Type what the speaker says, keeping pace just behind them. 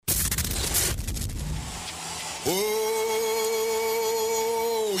Oh,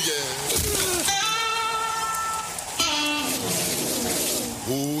 yeah.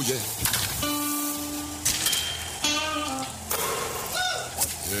 Oh, yeah.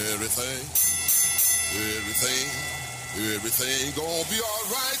 Everything gonna be all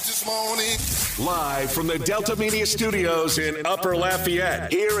right this morning. Live from the Delta Media Studios in Upper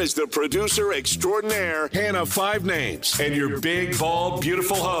Lafayette, here is the producer extraordinaire, Hannah Five Names, and your big, bald,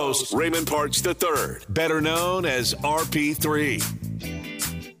 beautiful host, Raymond Parks III, better known as RP3.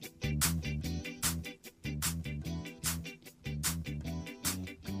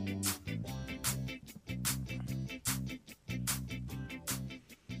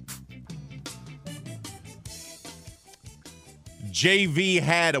 JV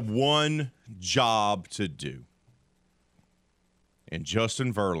had one job to do. And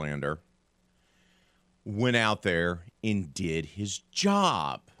Justin Verlander went out there and did his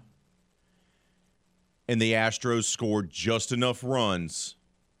job. And the Astros scored just enough runs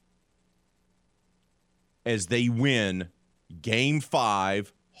as they win Game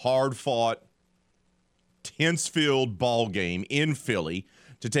 5, hard-fought, tense-filled ball game in Philly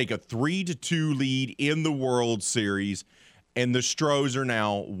to take a 3-2 lead in the World Series. And the Stros are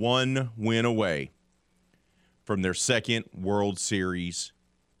now one win away from their second World Series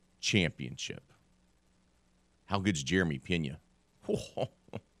championship. How good's Jeremy Pena? Oh,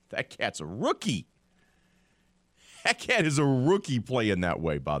 that cat's a rookie. That cat is a rookie playing that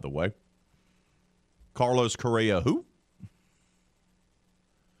way, by the way. Carlos Correa, who?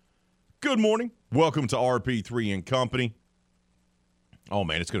 Good morning. Welcome to RP3 and Company. Oh,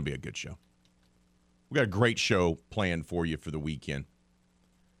 man, it's going to be a good show. We got a great show planned for you for the weekend.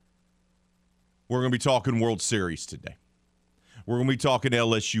 We're going to be talking World Series today. We're going to be talking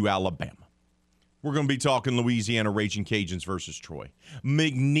LSU, Alabama. We're going to be talking Louisiana Raging Cajuns versus Troy.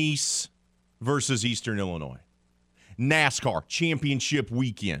 McNeese versus Eastern Illinois. NASCAR championship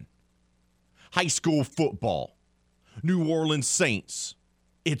weekend. High school football. New Orleans Saints.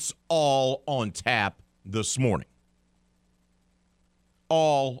 It's all on tap this morning.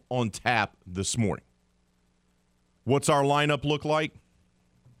 All on tap this morning. What's our lineup look like?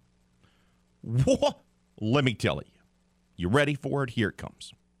 What? Let me tell you. You ready for it? Here it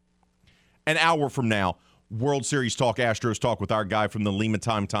comes. An hour from now, World Series Talk, Astros Talk with our guy from the Lima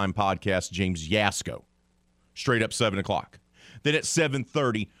Time podcast, James Yasko. Straight up 7 o'clock. Then at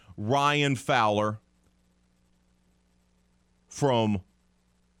 7:30, Ryan Fowler from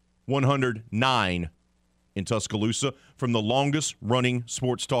 109 in Tuscaloosa, from the longest-running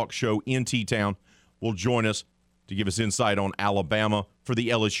sports talk show in T-Town, will join us to give us insight on Alabama for the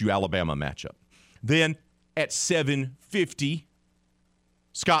LSU-Alabama matchup. Then at 7:50,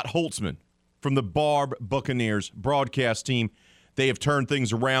 Scott Holtzman from the Barb Buccaneers broadcast team. They have turned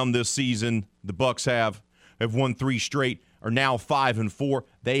things around this season. The Bucs have won 3 straight, are now 5-4.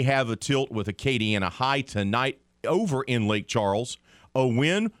 They have a tilt with Acadiana High tonight over in Lake Charles. A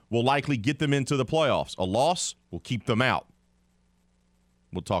win will likely get them into the playoffs. A loss will keep them out.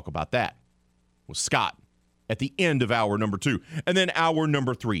 We'll talk about that with Scott at the end of hour number 2. And then hour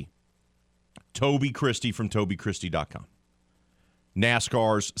number 3, Toby Christie from TobyChristie.com.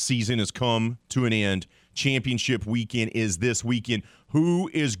 NASCAR's season has come to an end. Championship weekend is this weekend. Who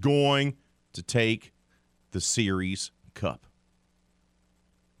is going to take the Series Cup?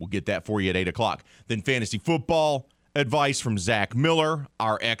 We'll get that for you at 8 o'clock. Then fantasy football advice from Zach Miller,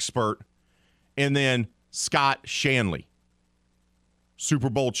 our expert. And then Scott Shanley, Super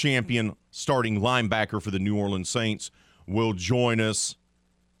Bowl champion, starting linebacker for the New Orleans Saints, will join us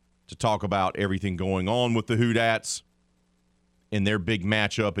to talk about everything going on with the Hoodats in their big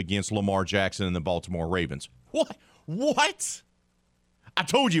matchup against Lamar Jackson and the Baltimore Ravens. What? I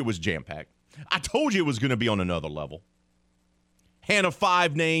told you it was jam-packed. I told you it was going to be on another level. Hannah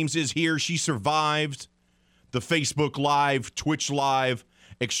Five Names is here. She survived the Facebook Live, Twitch Live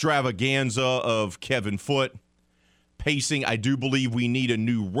extravaganza of Kevin Foote. Pacing, I do believe we need a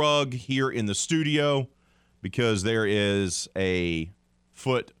new rug here in the studio because there is a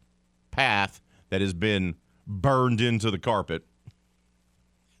foot path that has been burned into the carpet.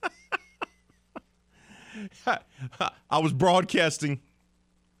 I was broadcasting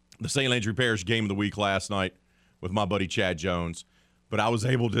the St. Landry Parish game of the week last night with my buddy Chad Jones, but I was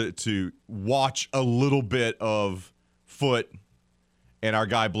able to watch a little bit of Foote and our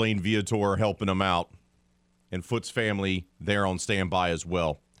guy Blaine Viator helping him out, and Foote's family there on standby as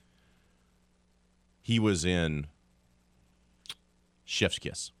well. He was in chef's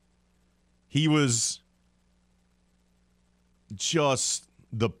kiss. He was just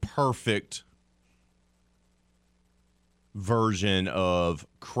the perfect version of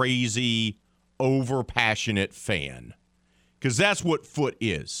crazy, over-passionate fan. Because that's what Foot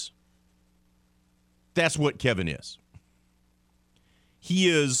is. That's what Kevin is. He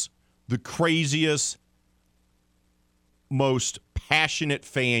is the craziest, most passionate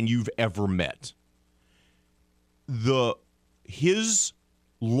fan you've ever met. His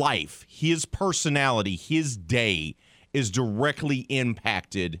life, his personality, his day is directly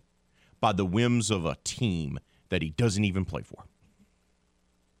impacted by the whims of a team that he doesn't even play for.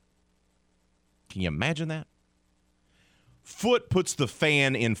 Can you imagine that? Foot puts the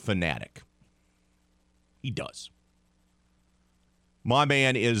fan in fanatic. He does. My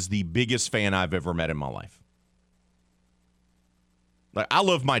man is the biggest fan I've ever met in my life. Like, I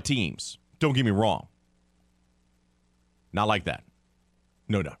love my teams. Don't get me wrong. Not like that.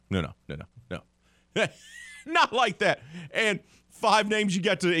 No. Not like that. And 5 names, you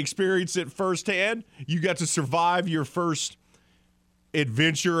got to experience it firsthand. You got to survive your first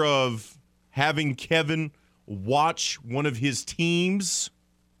adventure of having Kevin watch one of his teams,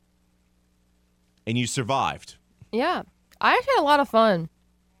 and you survived. Yeah. I actually had a lot of fun.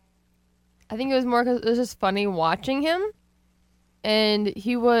 I think it was more because it was just funny watching him, and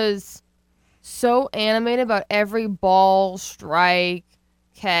he was so animated about every ball, strike,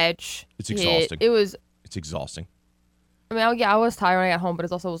 catch, It's hit. exhausting. It's exhausting. I mean, I was tired when I got home, but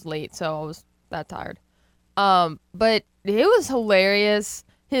it also was late, so I was that tired. But it was hilarious.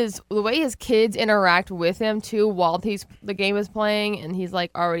 The way his kids interact with him too while the game is playing, and he's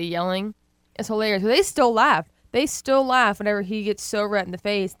like already yelling. It's hilarious. But they still laugh. They still laugh whenever he gets so red in the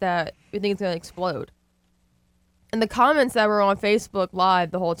face that we think it's gonna explode. And the comments that were on Facebook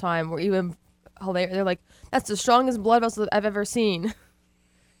Live the whole time were even hilarious. They're like, "That's the strongest blood vessel I've ever seen,"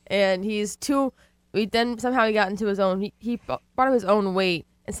 and then somehow he got into his own. He brought up his own weight,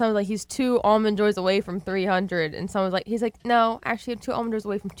 and someone was like, he's 2 almond joys away from 300, and someone was like, he's like, no, actually, 2 almond joys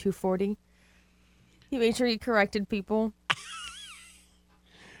away from 240. He made sure he corrected people.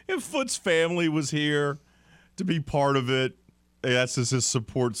 If Foot's family was here to be part of it, that's just his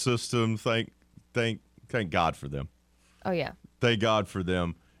support system. Thank God for them. Oh yeah. Thank God for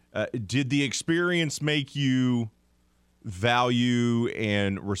them. Did the experience make you value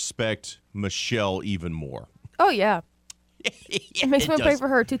and respect Michelle even more? Oh yeah. It makes me pray does. for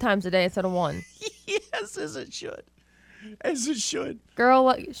her 2 times a day instead of 1. Yes, as it should. As it should.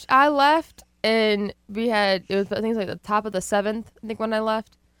 Girl, I left, and I think it was like the top of the 7th, I think, when I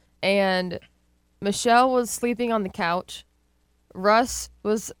left, and Michelle was sleeping on the couch. Russ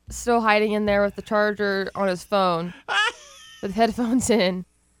was still hiding in there with the charger on his phone with headphones in.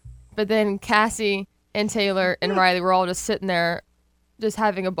 But then Cassie and Taylor and Riley were all just sitting there just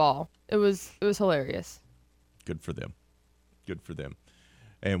having a ball. It was hilarious. Good for them. Good for them.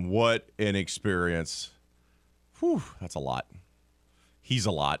 And what an experience. Whew, that's a lot. He's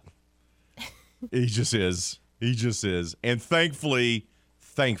a lot. He just is. He just is. And thankfully,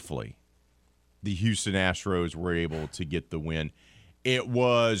 the Houston Astros were able to get the win. It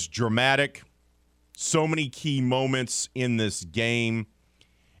was dramatic. So many key moments in this game.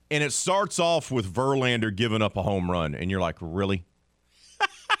 And it starts off with Verlander giving up a home run. And you're like, really?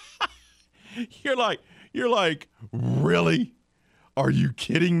 You're like, really? Are you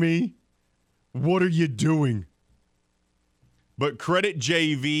kidding me? What are you doing? But credit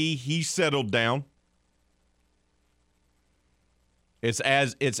JV, he settled down. It's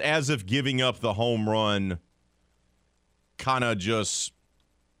as if giving up the home run kind of just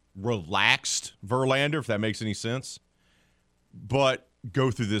relaxed Verlander, if that makes any sense. But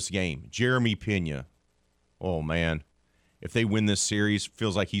go through this game. Jeremy Pena. Oh, man. If they win this series,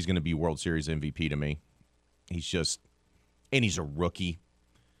 feels like he's going to be World Series MVP to me. He's a rookie.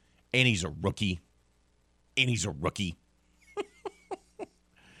 And he's a rookie.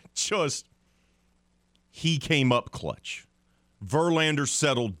 Just, he came up clutch. Verlander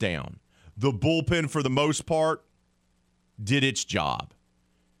settled down. The bullpen, for the most part, did its job.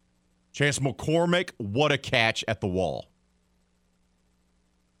 Chance McCormick, what a catch at the wall.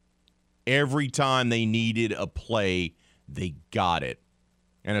 Every time they needed a play, they got it.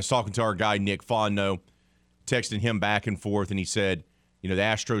 And I was talking to our guy, Nick Fonno, texting him back and forth, and he said, the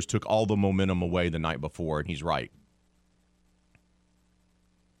Astros took all the momentum away the night before, and he's right.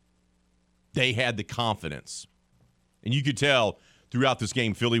 They had the confidence. And you could tell throughout this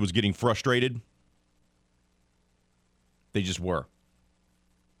game, Philly was getting frustrated. They just were.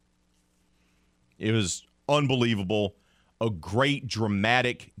 It was unbelievable. A great,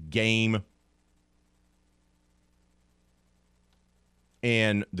 dramatic game.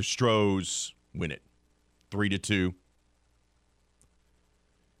 And the Stros win it 3-2.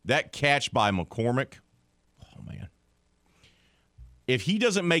 That catch by McCormick, oh, man. If he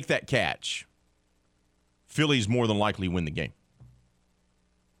doesn't make that catch, Phillies more than likely win the game.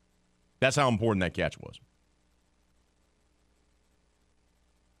 That's how important that catch was.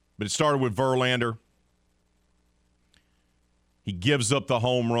 But it started with Verlander. He gives up the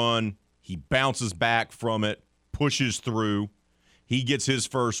home run. He bounces back from it, pushes through. He gets his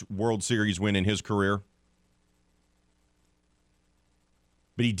first World Series win in his career.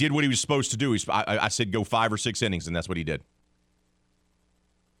 But he did what he was supposed to do. I said go 5 or 6 innings, and that's what he did.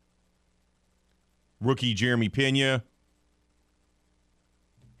 Rookie Jeremy Pena,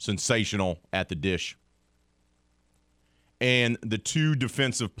 sensational at the dish. And the 2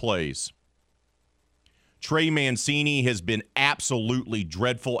 defensive plays. Trey Mancini has been absolutely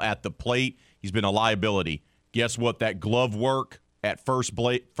dreadful at the plate. He's been a liability. Guess what? That glove work at first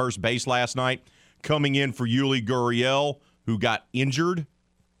base last night, coming in for Yuli Gurriel, who got injured,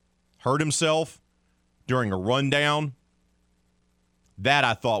 hurt himself during a rundown. That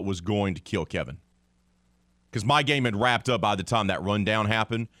I thought was going to kill Kevin. Because my game had wrapped up by the time that rundown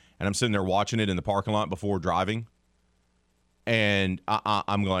happened, and I'm sitting there watching it in the parking lot before driving. And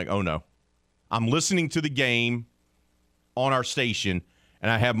I'm like, oh no. I'm listening to the game on our station,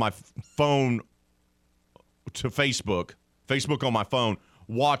 and I have my phone to Facebook on my phone,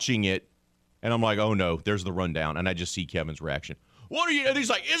 watching it, and I'm like, oh no, there's the rundown. And I just see Kevin's reaction. What are you? And he's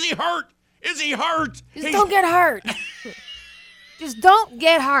like, is he hurt? Is he hurt? Just don't get hurt. Just don't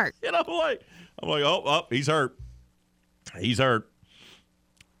get hurt. And I'm like, oh, he's hurt. He's hurt.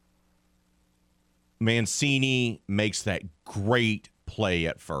 Mancini makes that great play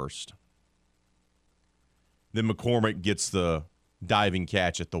at first. Then McCormick gets the diving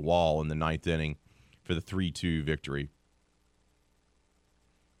catch at the wall in the 9th inning for the 3-2 victory.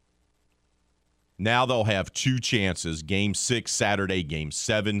 Now they'll have 2 chances, Game 6 Saturday, Game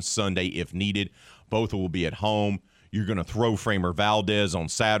 7 Sunday if needed. Both will be at home. You're going to throw Framer Valdez on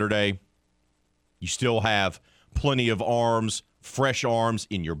Saturday. You still have plenty of arms, fresh arms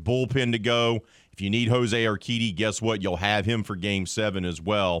in your bullpen to go. If you need Jose Urquidy, guess what? You'll have him for Game 7 as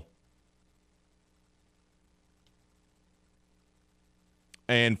well.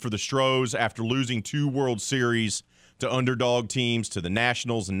 And for the Stros, after losing 2 World Series to underdog teams, to the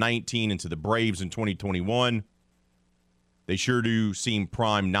Nationals in 19 and to the Braves in 2021, they sure do seem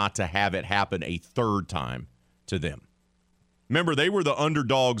primed not to have it happen a 3rd time to them. Remember, they were the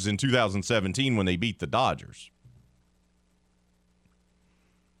underdogs in 2017 when they beat the Dodgers.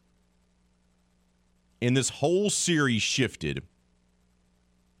 And this whole series shifted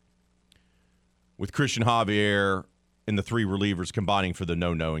with Christian Javier and the 3 relievers combining for the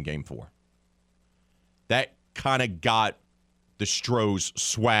no-no in Game 4. That kind of got the Stros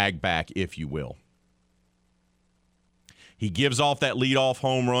swag back, if you will. He gives off that leadoff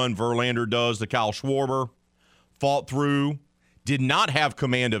home run, Verlander does, to Kyle Schwarber. Fought through. Did not have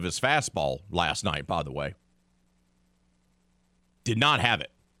command of his fastball last night, by the way. Did not have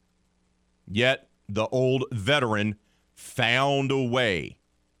it. Yet, the old veteran found a way.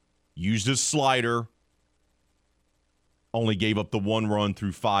 Used his slider. Only gave up the 1 run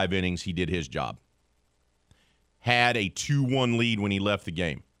through 5 innings. He did his job. Had a 2-1 lead when he left the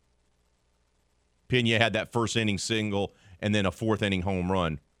game. Pena had that first inning single and then a 4th inning home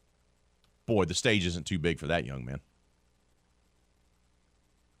run. Boy, the stage isn't too big for that young man.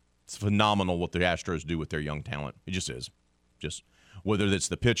 It's phenomenal what the Astros do with their young talent. It just is. Just whether it's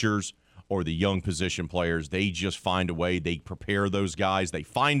the pitchers or the young position players, they just find a way. They prepare those guys. They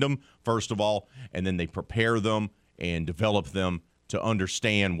find them, first of all, and then they prepare them and develop them to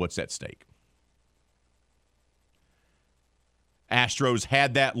understand what's at stake. Astros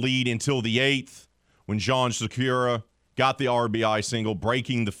had that lead until the 8th when John Segura got the RBI single,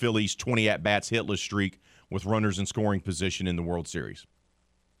 breaking the Phillies' 20 at-bats hitless streak with runners in scoring position in the World Series.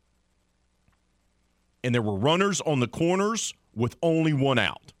 And there were runners on the corners with only 1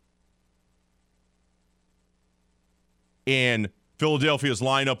 out. And Philadelphia's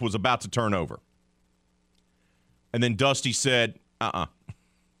lineup was about to turn over. And then Dusty said,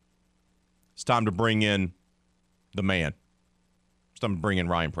 it's time to bring in the man. It's time to bring in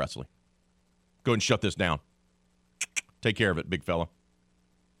Ryan Presley. Go ahead and shut this down. Take care of it, big fella.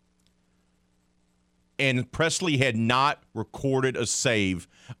 And Presley had not recorded a save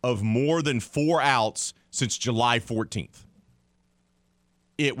of more than 4 outs since July 14th.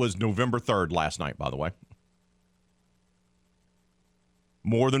 It was November 3rd last night, by the way.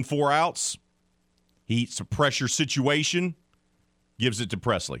 More than 4 outs. It's a pressure situation. Gives it to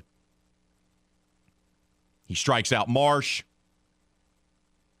Presley. He strikes out Marsh.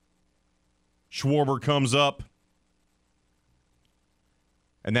 Schwarber comes up.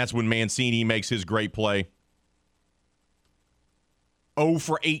 And that's when Mancini makes his great play. 0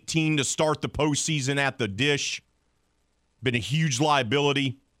 for 18 to start the postseason at the dish. Been a huge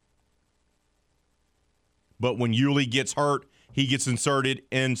liability. But when Yuli gets hurt, he gets inserted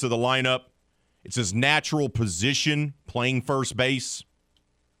into the lineup. It's his natural position, playing first base.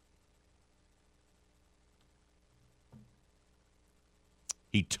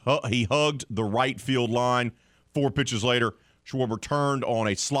 He hugged the right field line. 4 pitches later, Schwarber turned on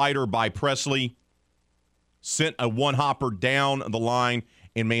a slider by Presley, sent a one-hopper down the line,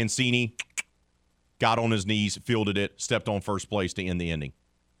 and Mancini got on his knees, fielded it, stepped on first place to end the inning.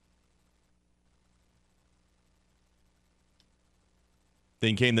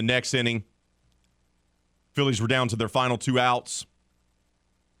 Then came the next inning. Phillies were down to their final 2 outs.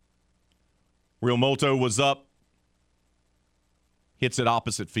 Real Muto was up. Hits it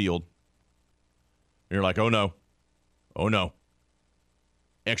opposite field. And you're like, oh no. Oh no.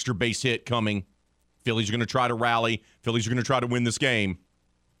 Extra base hit coming. Phillies are going to try to rally. Phillies are going to try to win this game.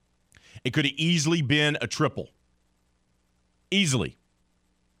 It could have easily been a triple. Easily.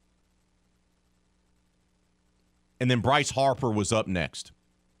 And then Bryce Harper was up next.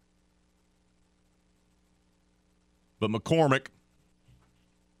 But McCormick,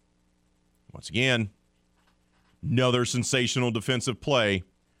 once again, another sensational defensive play,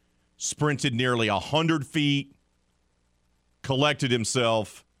 sprinted nearly 100 feet, collected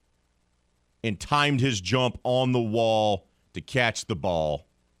himself, and timed his jump on the wall to catch the ball.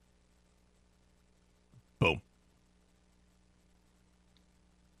 Boom.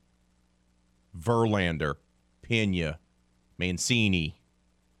 Verlander, Pena, Mancini,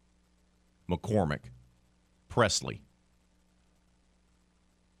 McCormick, Presley.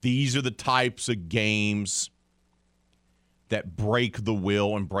 These are the types of games that break the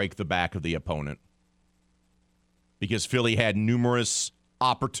will and break the back of the opponent. Because Philly had numerous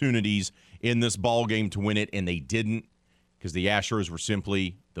opportunities in this ball game to win it, and they didn't because the Astros were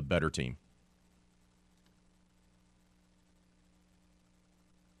simply the better team.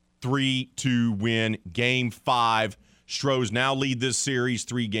 3-2 win. Game 5. Stros now lead this series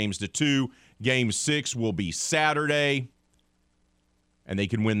 3-2. Game 6 will be Saturday, and they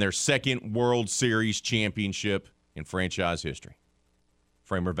can win their second World Series championship in franchise history.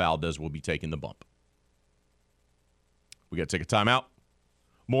 Framber Valdez will be taking the bump. We got to take a timeout.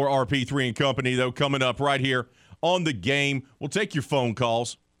 More RP3 and Company, though, coming up right here on The Game. We'll take your phone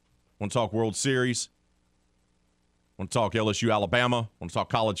calls. Want to talk World Series? Want to talk LSU, Alabama? Want to talk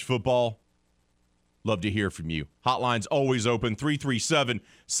college football? Love to hear from you. Hotline's always open,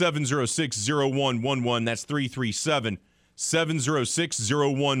 337-706-0111. That's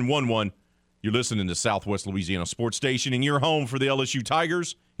 337-706-0111. You're listening to Southwest Louisiana Sports Station, and you're home for the LSU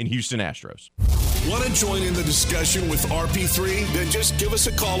Tigers and Houston Astros. Want to join in the discussion with RP3? Then just give us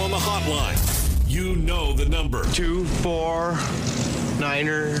a call on the hotline. You know the number. 2, 4,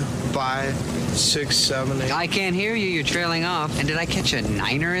 9er, 5, 6, 7, 8. I can't hear you. You're trailing off. And did I catch a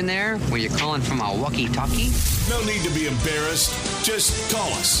niner in there? Were you calling from a walkie-talkie? No need to be embarrassed. Just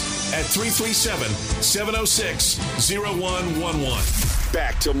call us at 337-706-0111.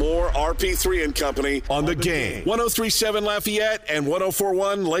 Back to more RP3 and Company on The Game. 103.7 Lafayette and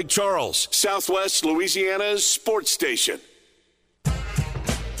 104.1 Lake Charles, Southwest Louisiana's sports station.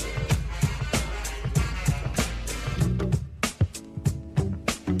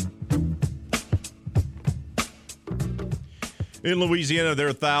 In Louisiana, there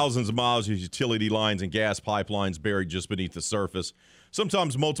are thousands of miles of utility lines and gas pipelines buried just beneath the surface.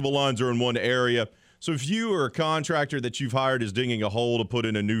 Sometimes multiple lines are in one area. So if you or a contractor that you've hired is digging a hole to put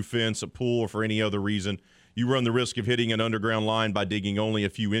in a new fence, a pool, or for any other reason, you run the risk of hitting an underground line by digging only a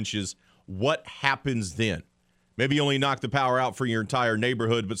few inches. What happens then? Maybe you only knock the power out for your entire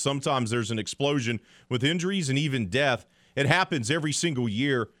neighborhood, but sometimes there's an explosion with injuries and even death. It happens every single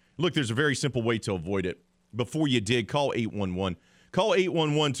year. Look, there's a very simple way to avoid it. Before you dig, call 811. Call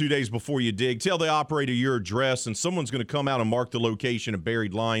 811 2 days before you dig. Tell the operator your address, and someone's going to come out and mark the location of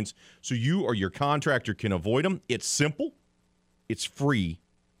buried lines so you or your contractor can avoid them. It's simple. It's free.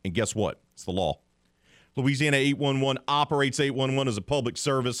 And guess what? It's the law. Louisiana 811 operates 811 as a public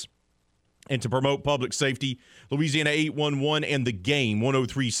service. And to promote public safety, Louisiana 811 and The Game,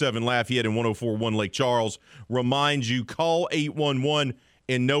 103.7 Lafayette and 104.1 Lake Charles, reminds you, call 811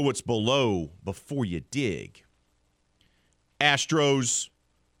 and know what's below before you dig. Astros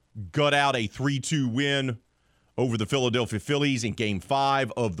gut out a 3-2 win over the Philadelphia Phillies in Game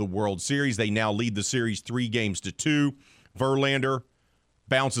 5 of the World Series. They now lead the series 3-2. Verlander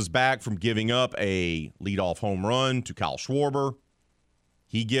bounces back from giving up a leadoff home run to Kyle Schwarber.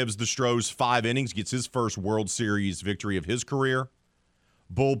 He gives the Stros 5 innings, gets his first World Series victory of his career.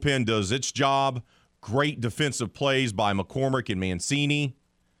 Bullpen does its job. Great defensive plays by McCormick and Mancini.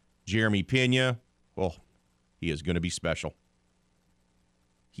 Jeremy Pena, well, he is going to be special.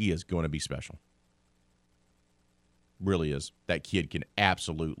 He is going to be special. Really is. That kid can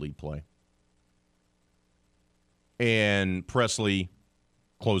absolutely play. And Presley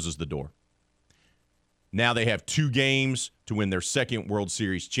closes the door. Now they have 2 games to win their second World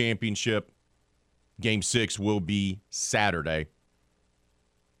Series championship. Game 6 will be Saturday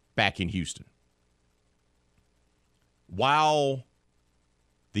back in Houston. While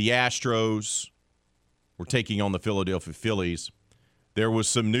the Astros were taking on the Philadelphia Phillies, there was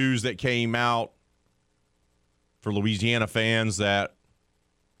some news that came out for Louisiana fans that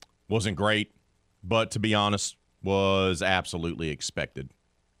wasn't great, but to be honest, was absolutely expected.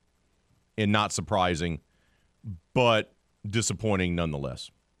 And not surprising, but disappointing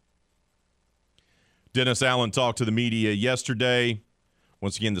nonetheless. Dennis Allen talked to the media yesterday.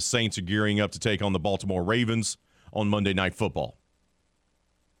 Once again, the Saints are gearing up to take on the Baltimore Ravens on Monday Night Football.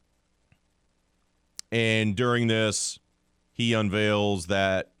 And during this, he unveils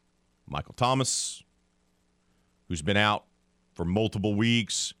that Michael Thomas, who's been out for multiple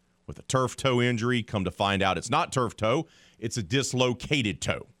weeks with a turf toe injury, come to find out it's not turf toe, it's a dislocated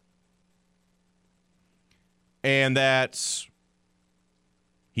toe. And that's,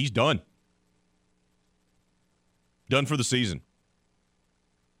 he's done. Done for the season.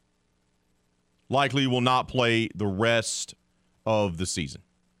 Likely will not play the rest of the season.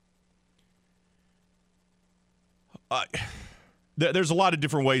 There's a lot of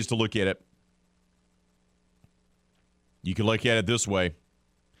different ways to look at it. You can look at it this way.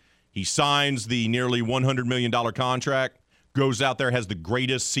 He signs the nearly $100 million contract, goes out there, has the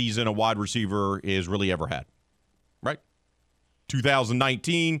greatest season a wide receiver has really ever had. Right?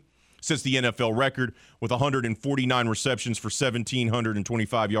 2019 sets the NFL record with 149 receptions for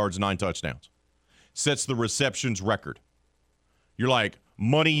 1,725 yards, 9 touchdowns. Sets the receptions record. You're like,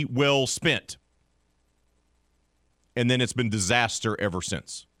 money well spent. And then it's been disaster ever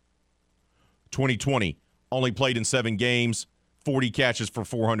since. 2020, only played in 7 games, 40 catches for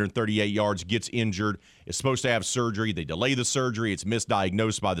 438 yards, gets injured, is supposed to have surgery. They delay the surgery. It's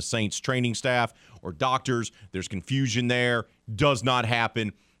misdiagnosed by the Saints training staff or doctors. There's confusion there. Does not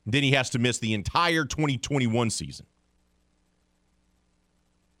happen. Then he has to miss the entire 2021 season.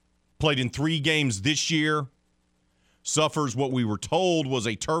 Played in 3 games this year. Suffers what we were told was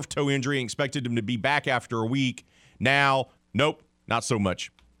a turf toe injury and expected him to be back after a week. Now, nope, not so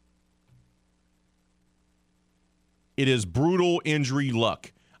much. It is brutal injury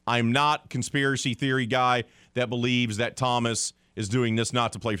luck. I'm not conspiracy theory guy that believes that Thomas is doing this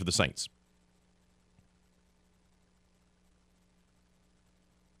not to play for the Saints.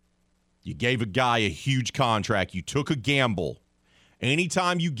 You gave a guy a huge contract. You took a gamble.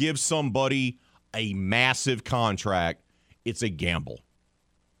 Anytime you give somebody a massive contract, it's a gamble.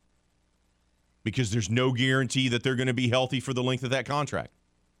 Because there's no guarantee that they're going to be healthy for the length of that contract.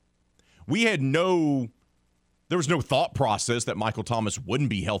 There was no thought process that Michael Thomas wouldn't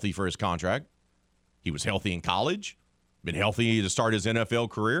be healthy for his contract. He was healthy in college, been healthy to start his NFL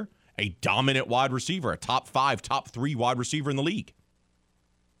career, a dominant wide receiver, a top 5, top 3 wide receiver in the league.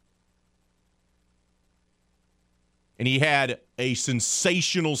 And he had a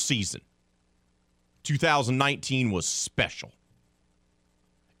sensational season. 2019 was special.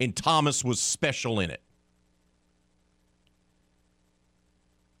 And Thomas was special in it.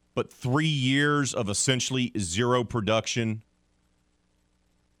 But 3 years of essentially zero production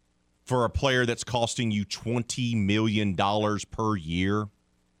for a player that's costing you $20 million per year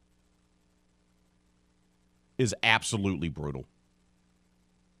is absolutely brutal.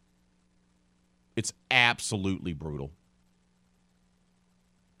 It's absolutely brutal.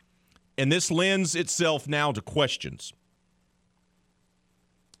 And this lends itself now to questions.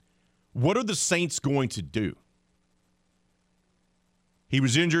 What are the Saints going to do? He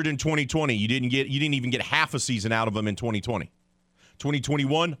was injured in 2020. You didn't even get half a season out of him in 2020.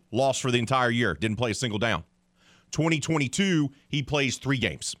 2021, lost for the entire year. Didn't play a single down. 2022, he plays 3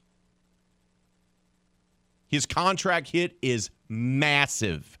 games. His contract hit is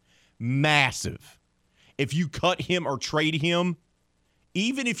massive. Massive. If you cut him or trade him,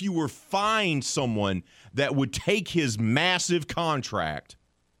 even if you were find someone that would take his massive contract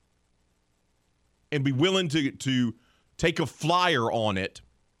and be willing to take a flyer on it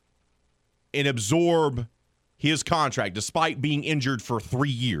and absorb his contract despite being injured for 3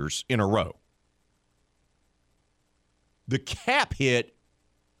 years in a row, the cap hit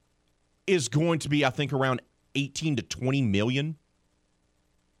is going to be, I think, around 18 to 20 million.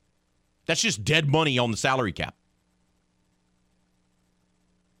 That's just dead money on the salary cap.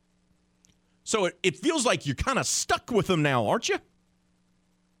 So it feels like you're kind of stuck with him now, aren't you?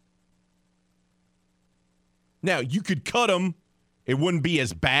 Now, you could cut him. It wouldn't be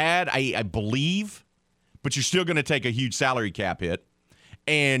as bad, I believe, but you're still going to take a huge salary cap hit.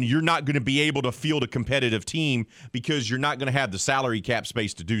 And you're not going to be able to field a competitive team because you're not going to have the salary cap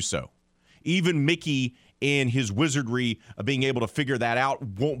space to do so. Even Mickey and his wizardry of being able to figure that out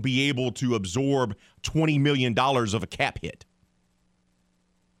won't be able to absorb $20 million of a cap hit.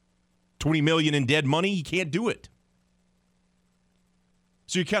 $20 million in dead money, you can't do it.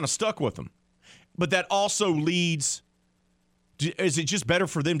 So you're kind of stuck with them. But that also leads, is it just better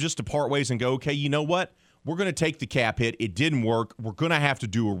for them just to part ways and go, okay, you know what? We're going to take the cap hit. It didn't work. We're going to have to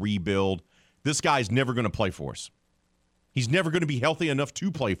do a rebuild. This guy's never going to play for us. He's never going to be healthy enough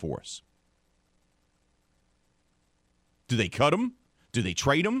to play for us. Do they cut him? Do they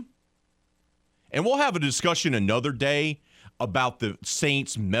trade him? And we'll have a discussion another day about the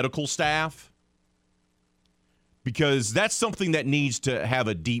Saints medical staff, because that's something that needs to have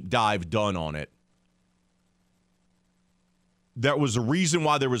a deep dive done on it. That was a reason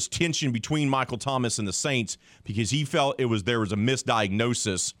why there was tension between Michael Thomas and the Saints, because he felt there was a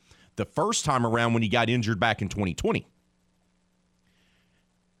misdiagnosis the first time around when he got injured back in 2020.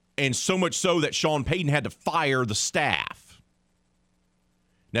 And so much so that Sean Payton had to fire the staff.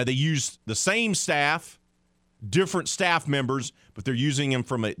 Now, they used the same staff, different staff members, but they're using them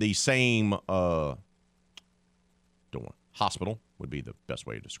from the same hospital would be the best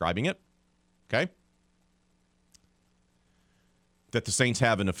way of describing it. Okay? That the Saints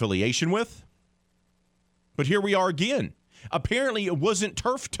have an affiliation with. But here we are again. Apparently, it wasn't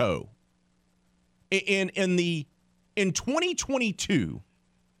turf toe. In 2022,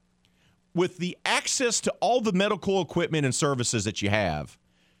 with the access to all the medical equipment and services that you have,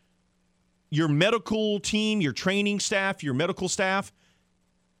 your medical team, your training staff, your medical staff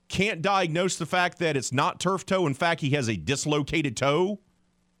can't diagnose the fact that it's not turf toe. In fact, he has a dislocated toe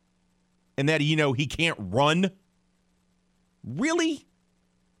and that, he can't run. Really?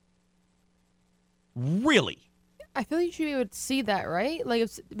 Really? I feel like you should be able to see that, right? Like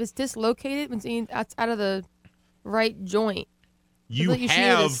if it's dislocated, means that's out of the right joint. You should be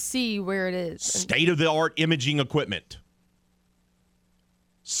able to see where it is. State-of-the-art imaging equipment.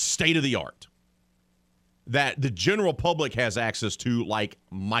 State-of-the-art. That the general public has access to, like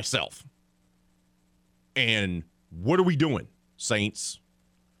myself. And what are we doing, Saints?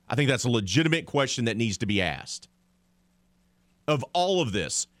 I think that's a legitimate question that needs to be asked. Of all of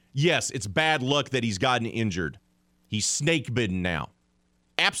this, yes, it's bad luck that he's gotten injured. He's snake bitten now.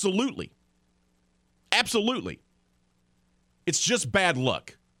 Absolutely. Absolutely. It's just bad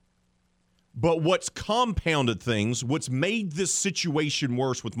luck. But what's compounded things, what's made this situation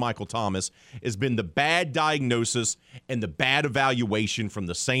worse with Michael Thomas, has been the bad diagnosis and the bad evaluation from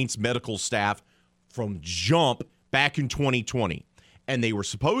the Saints medical staff from jump back in 2020. And they were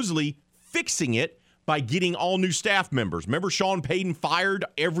supposedly fixing it by getting all new staff members. Remember Sean Payton fired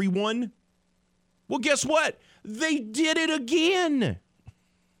everyone? Well, guess what? They did it again.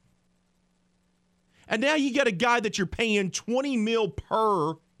 And now you got a guy that you're paying $20 million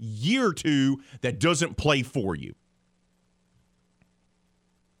per year to that doesn't play for you.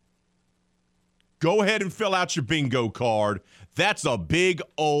 Go ahead and fill out your bingo card. That's a big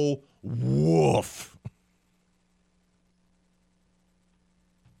old woof.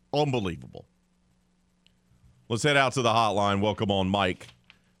 Unbelievable. Let's head out to the hotline. Welcome on Mike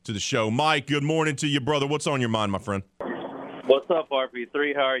to the show. Mike, good morning to you, brother. What's on your mind, my friend? What's up,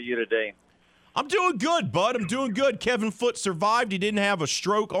 RP3? How are you today? I'm doing good, bud. I'm doing good. Kevin Foote survived. He didn't have a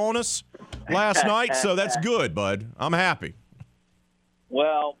stroke on us last night, so that's good, bud. I'm happy.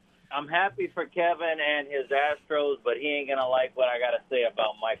 Well, I'm happy for Kevin and his Astros, but he ain't going to like what I got to say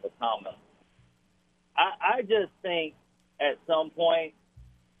about Michael Thomas. I just think at some point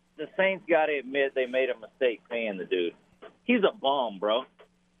the Saints got to admit they made a mistake paying the dude. He's a bum, bro.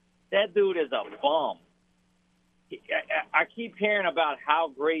 That dude is a bum. I keep hearing about how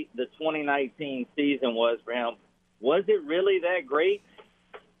great the 2019 season was for him. Was it really that great?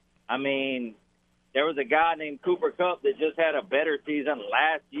 I mean, there was a guy named Cooper Kupp that just had a better season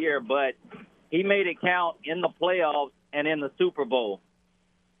last year, but he made it count in the playoffs and in the Super Bowl.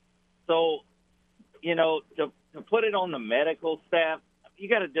 So, to put it on the medical staff, you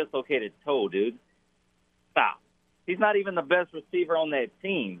got a dislocated toe, dude. Stop. He's not even the best receiver on that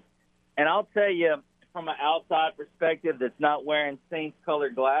team. And I'll tell you, from an outside perspective that's not wearing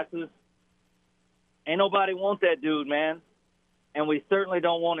Saints-colored glasses, ain't nobody want that dude, man. And we certainly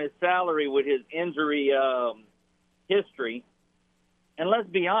don't want his salary with his injury history. And let's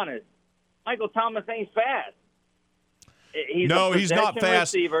be honest, Michael Thomas ain't fast. He's No, a he's not possession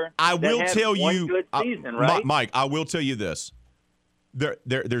fast. receiver I that will had tell one you, good season, right? Mike, I will tell you this.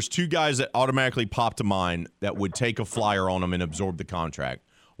 There's two guys that automatically pop to mind that would take a flyer on him and absorb the contract.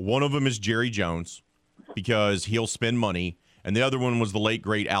 One of them is Jerry Jones because he'll spend money, and the other one was the late,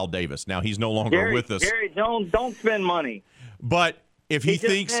 great Al Davis. Now, he's no longer with us. Jerry Jones don't spend money. But if he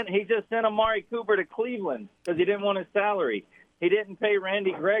thinks he just sent Amari Cooper to Cleveland because he didn't want his salary. He didn't pay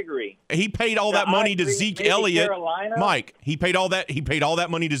Randy Gregory. he paid all that money to Zeke maybe Elliott, Carolina? Mike, he paid all that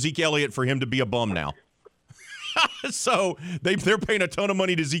money to Zeke Elliott for him to be a bum now. So they're paying a ton of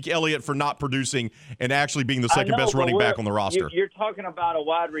money to Zeke Elliott for not producing and actually being the second best running back on the roster. You're talking about a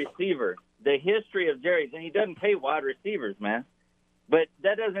wide receiver. The history of Jerry, and he doesn't pay wide receivers, man. But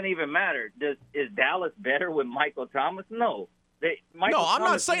that doesn't even matter. Is Dallas better with Michael Thomas? No. I'm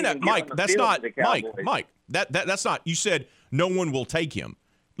not saying that, Mike. That's not Mike. That's not. You said no one will take him.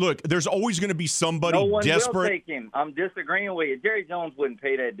 Look, there's always going to be somebody no one desperate. will take him. I'm disagreeing with you. Jerry Jones wouldn't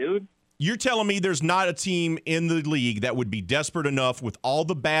pay that dude. You're telling me there's not a team in the league that would be desperate enough with all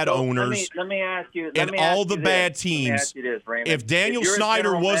the bad owners let me ask you, and all the bad teams. If Daniel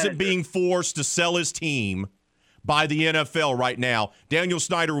Snyder wasn't being forced to sell his team by the NFL right now, Daniel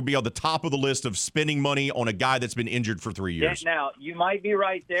Snyder would be on the top of the list of spending money on a guy that's been injured for 3 years. Now, you might be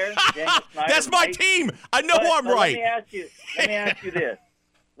right there. Daniel Snyder that's my team. I know I'm right. Let me ask you this.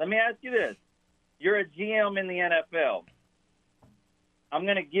 Let me ask you this. You're a GM in the NFL. I'm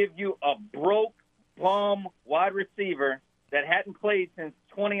going to give you a broke, bum wide receiver that hadn't played since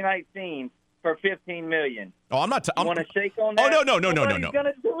 2019 for $15 million. Oh, I'm not. You want to shake on that? Oh, no. Nobody's going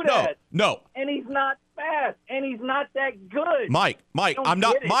to do that. No. And he's not fast, and he's not that good. Mike, I'm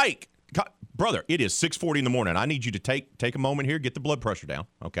not. It. Mike, brother, it is 6:40 in the morning. I need you to take a moment here, get the blood pressure down,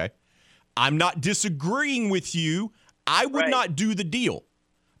 okay? I'm not disagreeing with you. I would not do the deal.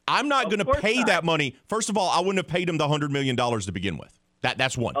 I'm not going to pay that money. First of all, I wouldn't have paid him the $100 million to begin with.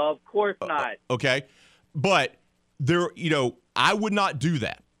 That's one. Of course not. Okay, but I would not do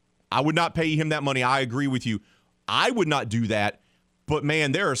that. I would not pay him that money. I agree with you. I would not do that. But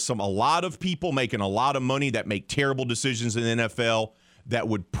man, there are a lot of people making a lot of money that make terrible decisions in the NFL that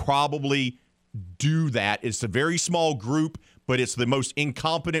would probably do that. It's a very small group, but it's the most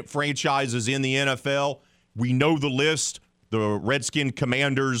incompetent franchises in the NFL. We know the list. The Redskin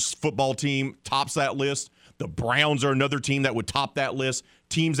Commanders football team tops that list. The Browns are another team that would top that list.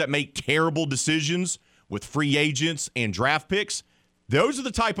 Teams that make terrible decisions with free agents and draft picks. Those are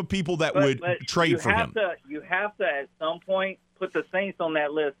the type of people that would trade for him. You have to, at some point, put the Saints on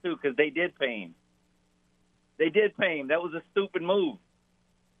that list, too, because they did pay him. They did pay him. That was a stupid move.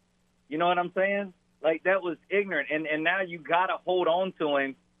 You know what I'm saying? Like, that was ignorant. And now you got to hold on to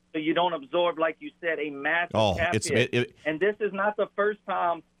him so you don't absorb, like you said, a massive cap hit. And this is not the first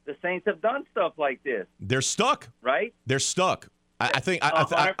time the Saints have done stuff like this. They're stuck. Right? They're stuck. I think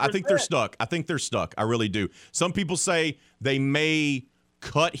they're stuck. I think they're stuck. I really do. Some people say they may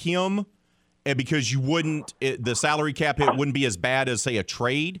cut him because the salary cap hit wouldn't be as bad as, say, a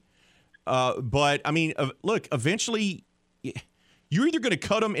trade. But, I mean, look, eventually you're either going to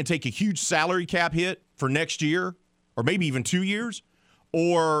cut him and take a huge salary cap hit for next year or maybe even 2 years,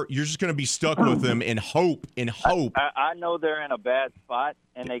 or you're just going to be stuck with them in hope. I know they're in a bad spot,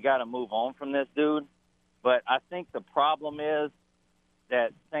 and they got to move on from this dude. But I think the problem is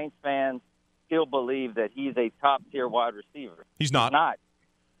that Saints fans still believe that he's a top-tier wide receiver. He's not.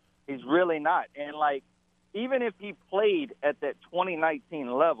 He's really not. And, even if he played at that 2019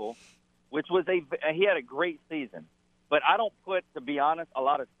 level, which was he had a great season. But I don't put, to be honest, a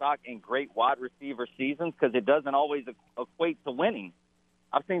lot of stock in great wide receiver seasons because it doesn't always equate to winning.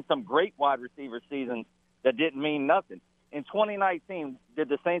 I've seen some great wide receiver seasons that didn't mean nothing. In 2019, did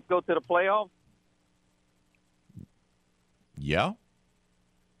the Saints go to the playoffs? Yeah.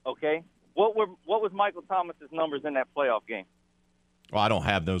 Okay. What was Michael Thomas's numbers in that playoff game? Well, I don't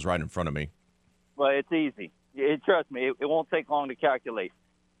have those right in front of me. Well, it's easy. Trust me, it won't take long to calculate.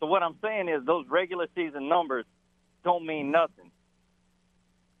 So what I'm saying is those regular season numbers don't mean nothing.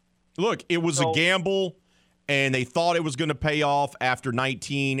 Look, it was a gamble, and they thought it was going to pay off after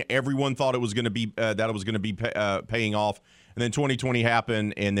 19. Everyone thought it was going to be paying off, and then 2020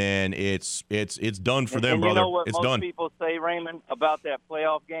 happened, and then it's done for them, brother. You know what it's most done. people say, Raymond, about that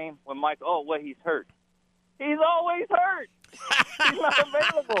playoff game when Michael? Oh, well, he's hurt. He's always hurt. He's not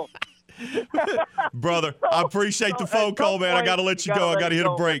available. Brother, I appreciate the phone call, man. I got to let you go. I got to hit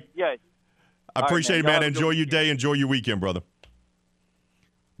a break. Yeah. I appreciate it, man. Enjoy your day. Enjoy your weekend, brother.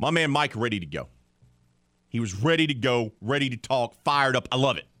 My man Mike ready to go. He was ready to go, ready to talk, fired up. I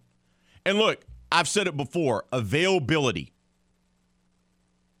love it. And look, I've said it before, availability.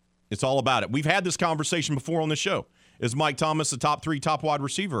 It's all about it. We've had this conversation before on the show. Is Mike Thomas a top 3, top wide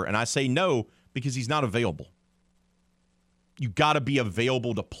receiver? And I say no because he's not available. You got to be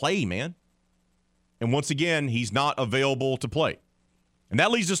available to play, man. And once again, he's not available to play. And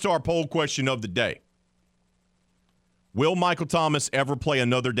that leads us to our poll question of the day. Will Michael Thomas ever play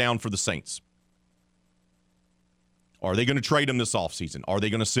another down for the Saints? Are they going to trade him this offseason? Are they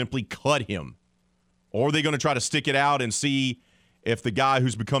going to simply cut him? Or are they going to try to stick it out and see if the guy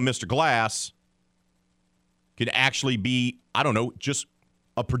who's become Mr. Glass can actually be, I don't know, just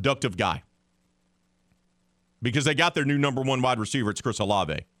a productive guy? Because they got their new number 1 wide receiver. It's Chris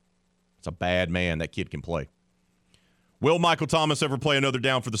Olave. It's a bad man. That kid can play. Will Michael Thomas ever play another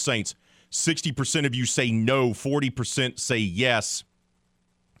down for the Saints? 60% of you say no. 40% say yes.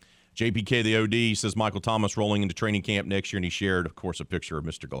 JPK, the OD, says Michael Thomas rolling into training camp next year, and he shared, of course, a picture of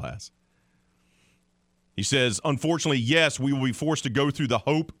Mr. Glass. He says, unfortunately, yes, we will be forced to go through the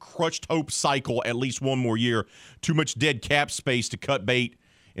crushed hope cycle at least one more year. Too much dead cap space to cut bait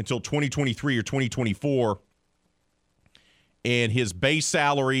until 2023 or 2024. And his base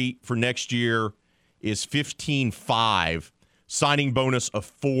salary for next year is $15.5, signing bonus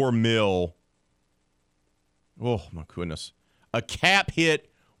of $4 million. Oh, my goodness. A cap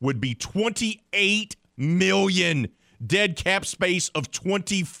hit would be $28 million. Dead cap space of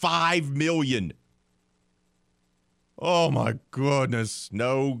 $25 million. Oh, my goodness.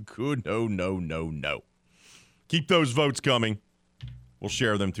 No. Keep those votes coming. We'll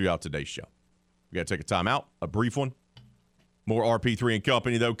share them throughout today's show. We got to take a time out, a brief one. More RP3 and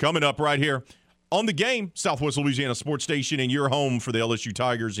Company, though, coming up right here on The Game, Southwest Louisiana Sports Station, and your home for the LSU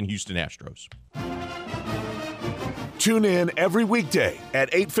Tigers and Houston Astros. Tune in every weekday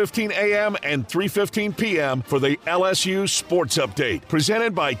at 8:15 a.m. and 3:15 p.m. for the LSU Sports Update,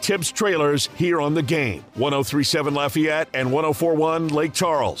 presented by Tibbs Trailers here on The Game. 103.7 Lafayette and 104.1 Lake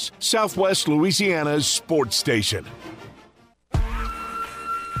Charles, Southwest Louisiana's sports station.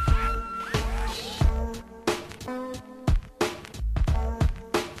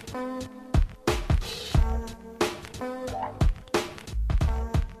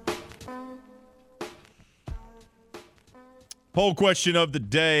 Poll question of the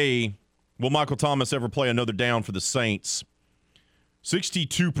day. Will Michael Thomas ever play another down for the Saints?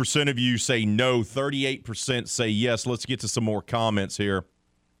 62% of you say no. 38% say yes. Let's get to some more comments here.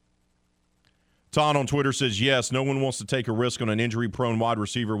 Ton on Twitter says yes. No one wants to take a risk on an injury-prone wide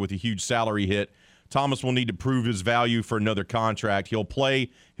receiver with a huge salary hit. Thomas will need to prove his value for another contract. He'll play.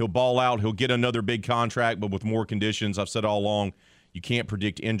 He'll ball out. He'll get another big contract, but with more conditions. I've said all along, you can't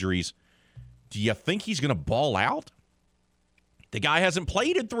predict injuries. Do you think he's going to ball out? The guy hasn't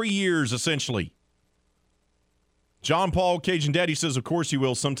played in 3 years, essentially. John Paul, Cajun Daddy, says, of course he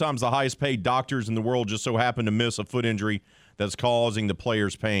will. Sometimes the highest-paid doctors in the world just so happen to miss a foot injury that's causing the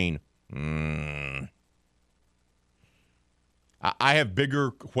players pain. I have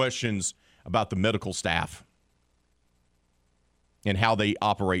bigger questions about the medical staff and how they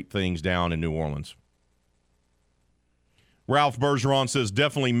operate things down in New Orleans. Ralph Bergeron says,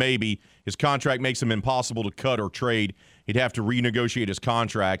 definitely maybe. His contract makes him impossible to cut or trade. He'd have to renegotiate his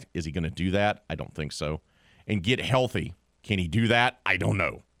contract. Is he going to do that? I don't think so. And get healthy. Can he do that? I don't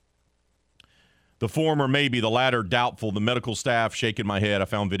know. The former maybe, the latter doubtful. The medical staff shaking my head. I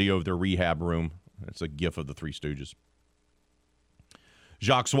found video of their rehab room. It's a gif of the Three Stooges.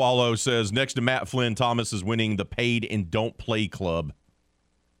 Jacques Swallow says, next to Matt Flynn, Thomas is winning the paid and don't play club.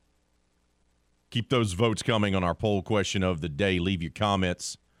 Keep those votes coming on our poll question of the day. Leave your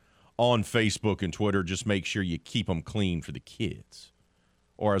comments on Facebook and Twitter. Just make sure you keep them clean for the kids.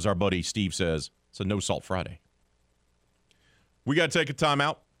 Or as our buddy Steve says, it's a No Salt Friday. We got to take a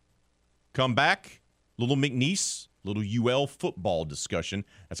timeout. Come back. Little McNeese, little UL football discussion.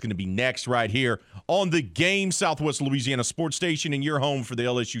 That's going to be next right here on The Game, Southwest Louisiana Sports Station, and your home for the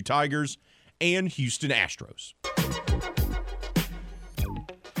LSU Tigers and Houston Astros.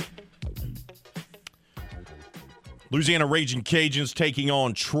 Louisiana Raging Cajuns taking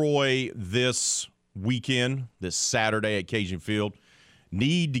on Troy this weekend, this Saturday at Cajun Field.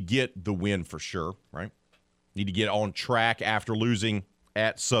 Need to get the win for sure, right? Need to get on track after losing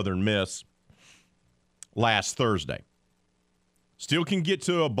at Southern Miss last Thursday. Still can get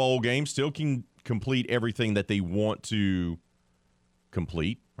to a bowl game, still can complete everything that they want to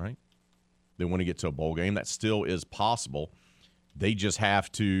complete, right? They want to get to a bowl game. That still is possible. They just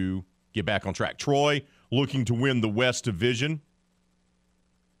have to get back on track. Troy looking to win the West Division.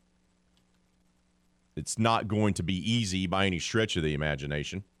 It's not going to be easy by any stretch of the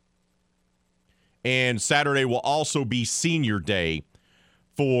imagination. And Saturday will also be senior day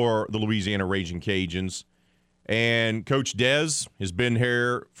for the Louisiana Raging Cajuns And Coach Dez has been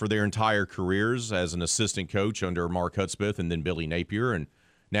here for their entire careers as an assistant coach under Mark Hudspeth and then Billy Napier. And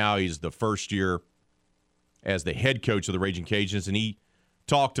now he's the first year as the head coach of the Raging Cajuns. And he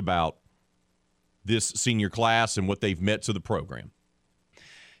talked about this senior class and what they've meant to the program.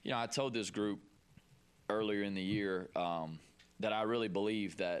 You know, I told this group earlier in the year that I really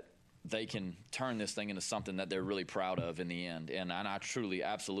believe that they can turn this thing into something that they're really proud of in the end. And I truly,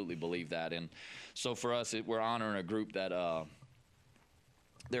 absolutely believe that. And so for us, we're honoring a group that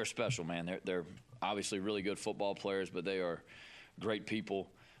they're special, man. They're obviously really good football players, but they are great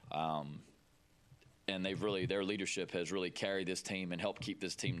people. And their leadership has really carried this team and helped keep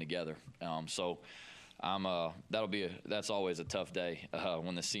this team together. So that's always a tough day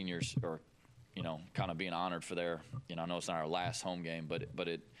when the seniors are, kind of being honored for their, I know it's not our last home game, but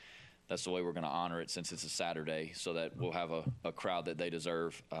that's the way we're going to honor it since it's a Saturday, so that we'll have a crowd that they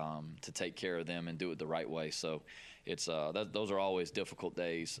deserve to take care of them and do it the right way. So it's those are always difficult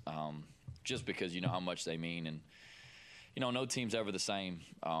days, just because you know how much they mean, and no team's ever the same.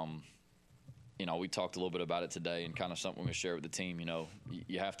 We talked a little bit about it today, and kind of something we're going to share with the team.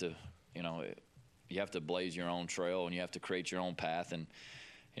 You have to blaze your own trail, and you have to create your own path. And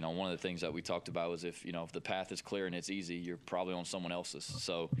one of the things that we talked about was if the path is clear and it's easy, you're probably on someone else's.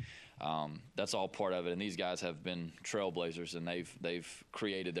 So that's all part of it. And these guys have been trailblazers, and they've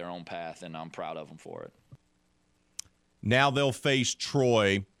created their own path, and I'm proud of them for it. Now they'll face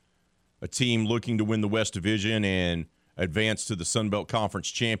Troy, a team looking to win the West Division and advance to the Sun Belt Conference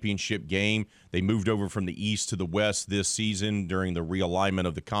Championship game. They moved over from the East to the West this season during the realignment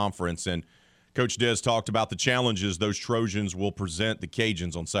of the conference. And Coach Dez talked about the challenges those Trojans will present the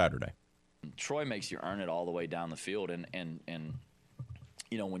Cajuns on Saturday. Troy makes you earn it all the way down the field, and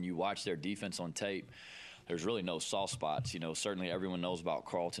when you watch their defense on tape, there's really no soft spots. Certainly everyone knows about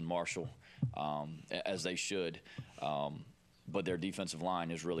Carlton Marshall, as they should, but their defensive line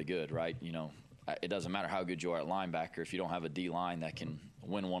is really good, right? It doesn't matter how good you are at linebacker. If you don't have a D-line that can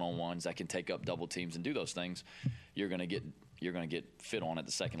win one-on-ones, that can take up double teams and do those things, you're going to get fit on at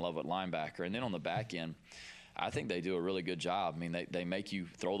the second level at linebacker. And then on the back end, I think they do a really good job. I mean, they make you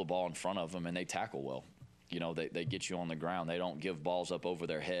throw the ball in front of them, and they tackle well. They get you on the ground. They don't give balls up over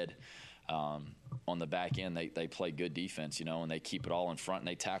their head. On the back end, they play good defense, and they keep it all in front, and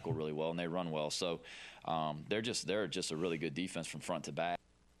they tackle really well, and they run well. So they're just a really good defense from front to back.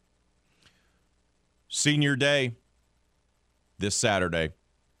 Senior Day this Saturday.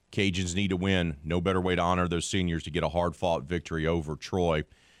 Cajuns need to win. No better way to honor those seniors to get a hard-fought victory over Troy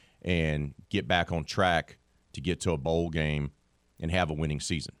and get back on track to get to a bowl game and have a winning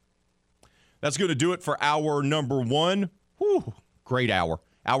season. That's going to do it for hour number one. Whew, great hour.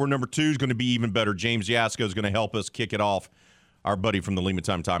 Hour number two is going to be even better. James Yasko is going to help us kick it off, our buddy from the Lima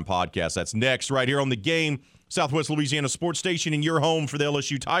Time podcast. That's next right here on The Game, Southwest Louisiana Sports Station, and your home for the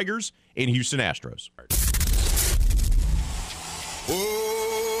LSU Tigers and Houston Astros. Oh,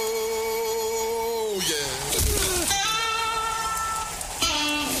 yeah.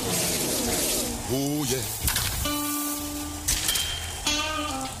 Oh, yeah.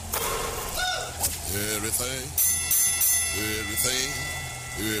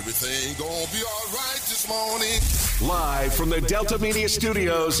 Everything gonna be all right this morning. Live from the Delta Media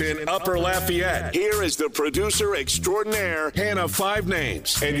Studios in Upper Lafayette, here is the producer extraordinaire, Hannah Five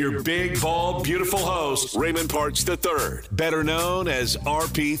Names, and your big, bald, beautiful host, Raymond Parks III, better known as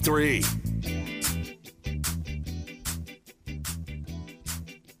RP3.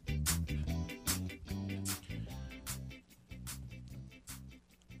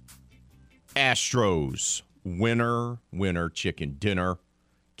 Astros, winner, chicken dinner,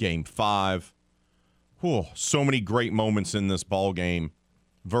 Game 5. Whew, so many great moments in this ball game.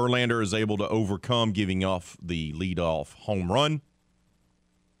 Verlander is able to overcome giving off the leadoff home run.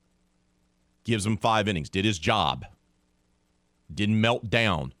 Gives him 5 innings. Did his job. Didn't melt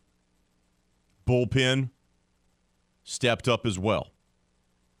down. Bullpen stepped up as well.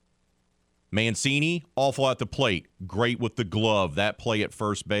 Mancini, awful at the plate. Great with the glove. That play at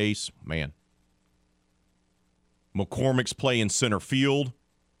first base, man. McCormick's play in center field.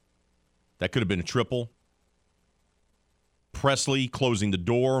 That could have been a triple. Presley closing the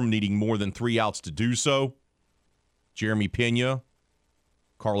door, needing more than 3 outs to do so. Jeremy Pena.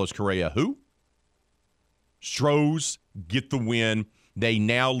 Carlos Correa, who? Stros get the win. They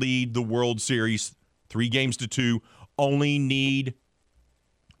now lead the World Series 3-2. Only need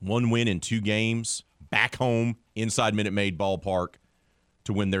 1 win in 2 games back home inside Minute Maid Ballpark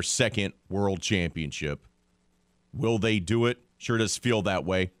to win their 2nd World Championship. Will they do it? Sure does feel that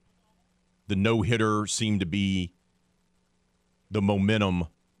way. The no-hitter seemed to be the momentum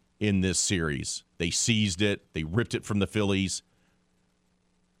in this series. They seized it. They ripped it from the Phillies.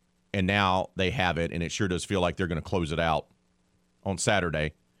 And now they have it, and it sure does feel like they're going to close it out on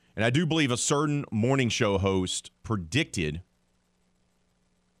Saturday. And I do believe a certain morning show host predicted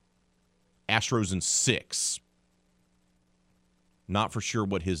Astros in 6. Not for sure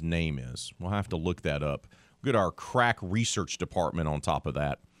what his name is. We'll have to look that up. We'll get our crack research department on top of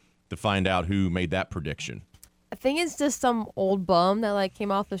that to find out who made that prediction. I think it's just some old bum that like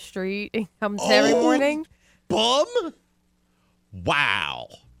came off the street and comes every morning. Bum? Wow.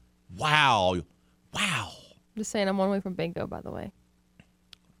 Just saying, I'm one way from bingo, by the way.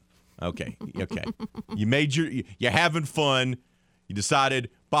 Okay. You're having fun. You decided,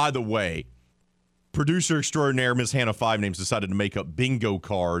 by the way, producer extraordinaire Miss Hannah Five Names decided to make up bingo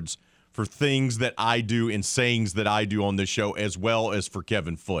cards for things that I do and sayings that I do on this show, as well as for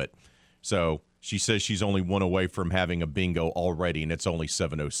Kevin Foote. So she says she's only one away from having a bingo already, and it's only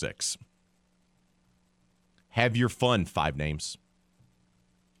 7:06. Have your fun, Five Names.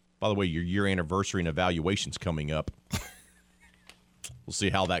 By the way, your year anniversary and evaluation's coming up. We'll see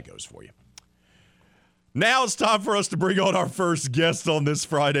how that goes for you. Now it's time for us to bring on our first guest on this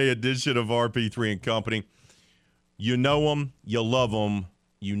Friday edition of RP3 and Company. You know him, you love him,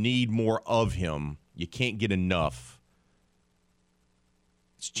 you need more of him. You can't get enough.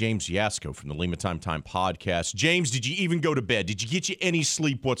 It's James Yasko from the Lima Time podcast. James, did you even go to bed? Did you get you any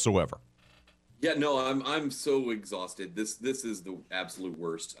sleep whatsoever? Yeah, no, I'm so exhausted. This is the absolute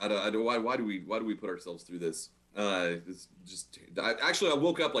worst. Why do we put ourselves through this? I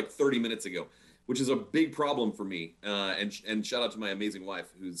woke up like 30 minutes ago, which is a big problem for me. And shout out to my amazing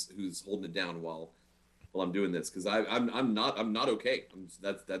wife who's holding it down while I'm doing this, because I'm not okay.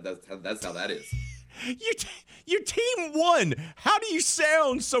 That's how that is. Your team won. How do you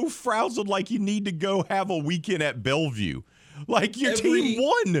sound so frazzled like you need to go have a weekend at Bellevue? Like your team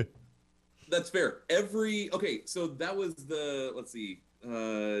won. That's fair. So that was the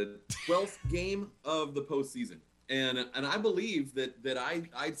 12th game of the postseason, and I believe that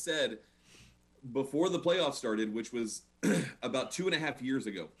I said before the playoffs started, which was about 2.5 years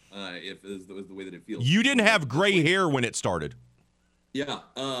ago, if is the way that it feels. You didn't have gray hair when it started. Yeah.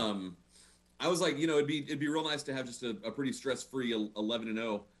 I was like, it'd be real nice to have just a pretty stress-free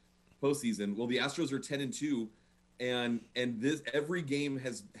 11-0 postseason. Well, the Astros are 10-2. And this every game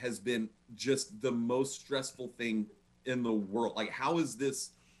has been just the most stressful thing in the world. Like, how is this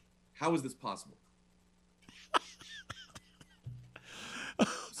possible?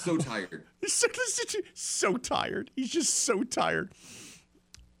 So tired. So tired. He's just so tired.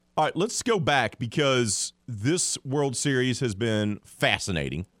 All right, let's go back, because this World Series has been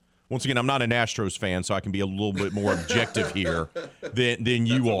fascinating. Once again, I'm not an Astros fan, so I can be a little bit more objective here than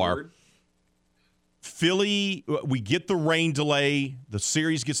you are. Word. Philly, we get the rain delay. The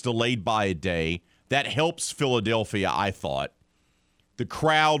series gets delayed by a day. That helps Philadelphia, I thought. The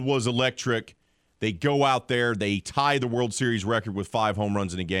crowd was electric. They go out there. They tie the World Series record with 5 home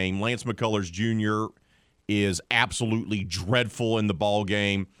runs in a game. Lance McCullers Jr. is absolutely dreadful in the ball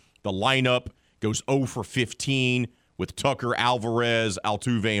game. The lineup goes 0 for 15 with Tucker, Alvarez,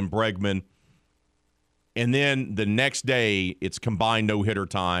 Altuve, and Bregman. And then the next day, it's combined no-hitter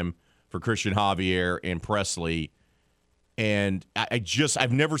time for Christian Javier and Presley. And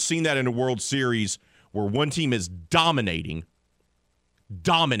I've never seen that in a World Series where one team is dominant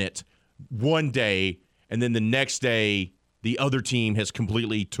one day, and then the next day the other team has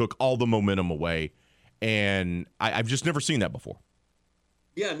completely took all the momentum away. And I've just never seen that before.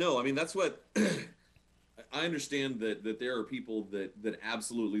 Yeah, no, I mean, that's what I understand, that there are people that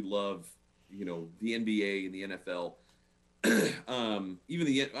absolutely love, the NBA and the NFL. Even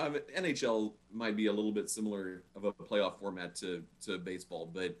the NHL might be a little bit similar of a playoff format to baseball,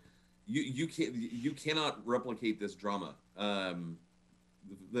 but you cannot replicate this drama.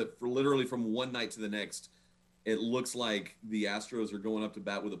 That for literally from one night to the next, it looks like the Astros are going up to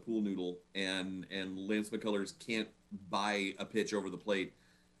bat with a pool noodle, and Lance McCullers can't buy a pitch over the plate.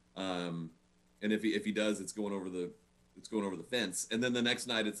 And if he does, it's going over the fence. And then the next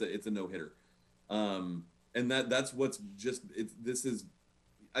night it's a no hitter. And that's what's just this is.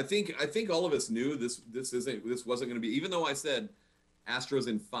 I think all of us knew this wasn't going to be. Even though I said Astros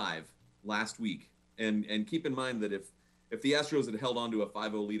in 5 last week, and keep in mind that if the Astros had held on to a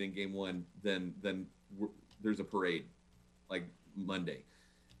 5-0 lead in Game 1, then there's a parade, like Monday.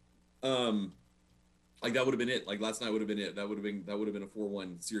 Like that would have been it. Like last night would have been it. That would have been a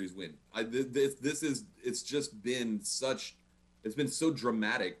 4-1 series win. It's just been it's been so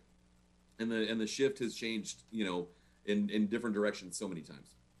dramatic. And the shift has changed, in different directions so many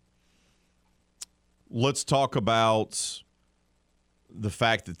times. Let's talk about the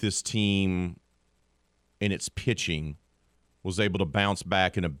fact that this team and its pitching was able to bounce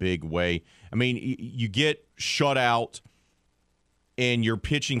back in a big way. I mean, you get shut out and your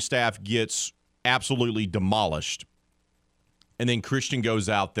pitching staff gets absolutely demolished. And then Christian goes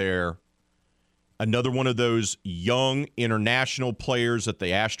out there, another one of those young international players that the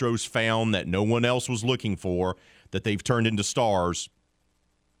Astros found that no one else was looking for, that they've turned into stars.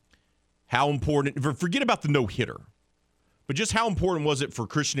 How important, forget about the no-hitter, but just how important was it for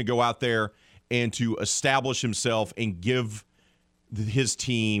Christian to go out there and to establish himself and give his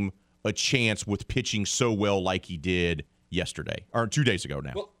team a chance with pitching so well like he did yesterday, or 2 days ago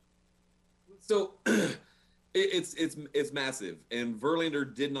now? Well, so it's massive, and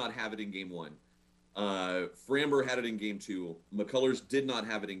Verlander did not have it in game one. Framber had it in game two. McCullers did not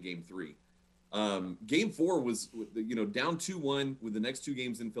have it in game three. Game four was, down 2-1 with the next two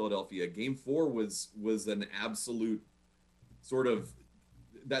games in Philadelphia. Game four was an absolute sort of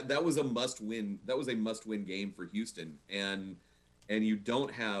that was a must win. That was a must win game for Houston, and you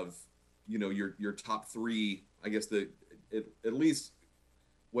don't have your top three. I guess at least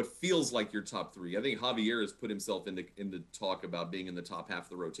what feels like your top three. I think Javier has put himself into talk about being in the top half of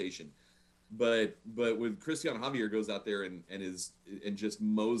the rotation. But with Christian Javier goes out there and just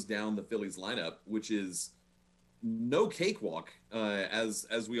mows down the Phillies lineup, which is no cakewalk,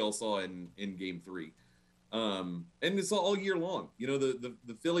 as we all saw in game three. And it's all year long.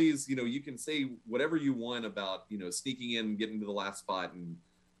 The Phillies, you can say whatever you want about, sneaking in and getting to the last spot, and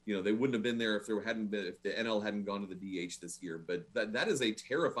they wouldn't have been there if the NL hadn't gone to the DH this year. But that is a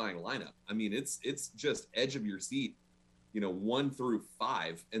terrifying lineup. I mean, it's just edge of your seat. 1 through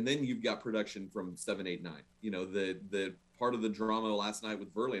 5, and then you've got production from 7, 8, 9. The part of the drama last night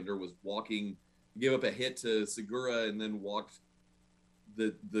with Verlander was gave up a hit to Segura, and then walked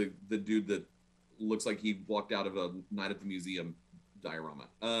the dude that looks like he walked out of a Night at the Museum diorama.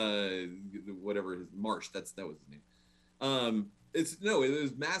 Whatever his Marsh, that was his name. It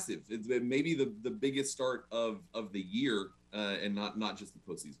was massive. It's maybe the biggest start of the year, and not just the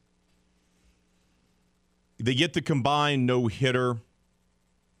postseason. They get the combined no-hitter,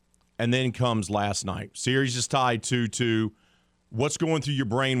 and then comes last night. Series is tied 2-2. What's going through your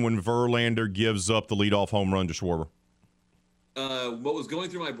brain when Verlander gives up the leadoff home run to Schwarber? What was going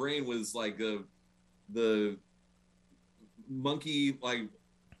through my brain was like the monkey,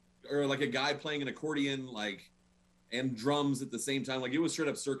 or like a guy playing an accordion, and drums at the same time. Like, it was straight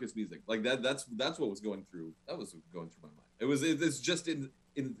up circus music. Like that's what was going through. That was going through my mind. It's just you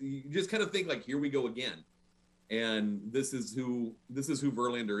just kind of think like, here we go again. And this is who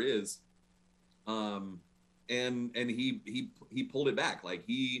Verlander is, and he pulled it back. Like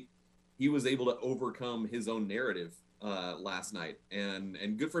he was able to overcome his own narrative last night,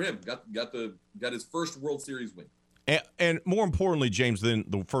 and good for him. Got his first World Series win. And more importantly, James, than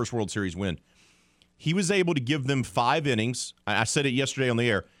the first World Series win, he was able to give them 5 innings. I said it yesterday on the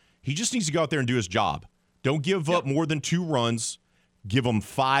air. He just needs to go out there and do his job. Don't give up more than 2 runs. Give them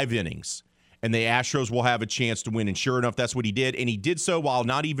 5 innings. And the Astros will have a chance to win. And sure enough, that's what he did. And he did so while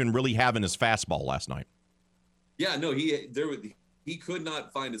not even really having his fastball last night. Yeah, no, he could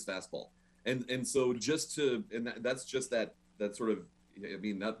not find his fastball. And so that's just that sort of, I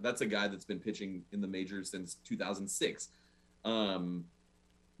mean, that's a guy that's been pitching in the majors since 2006.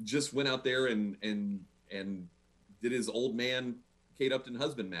 Just went out there and did his old man Kate Upton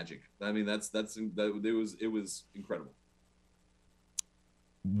husband magic. I mean, it was incredible.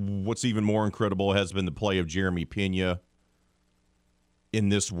 What's even more incredible has been the play of Jeremy Pena in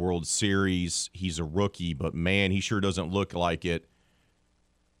this World Series. He's a rookie, but man, he sure doesn't look like it.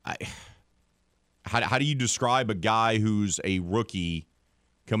 How do you describe a guy who's a rookie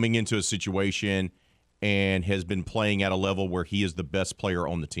coming into a situation and has been playing at a level where he is the best player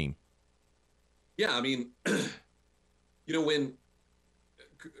on the team? Yeah, I mean, when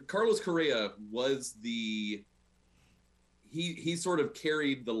Carlos Correa was he sort of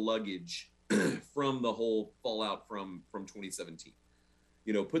carried the luggage from the whole fallout from 2017.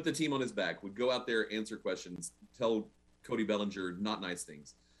 Put the team on his back, would go out there, answer questions, tell Cody Bellinger not nice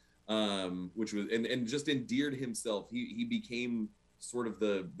things, which was and just endeared himself. He became sort of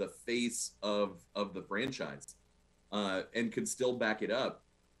the face of the franchise, and could still back it up.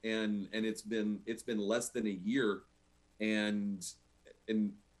 And it's been less than a year, and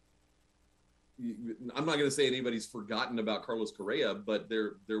I'm not going to say anybody's forgotten about Carlos Correa, but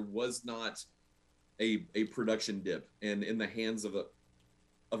there was not a production dip and in the hands of a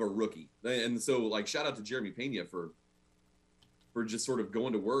rookie. And so, shout out to Jeremy Pena for just sort of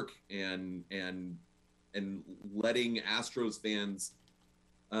going to work and letting Astros fans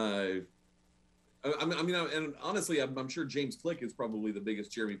And honestly, I'm sure James Click is probably the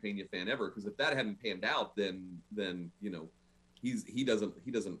biggest Jeremy Pena fan ever, because if that hadn't panned out, then he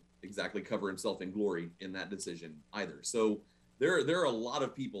doesn't exactly cover himself in glory in that decision either. So there are a lot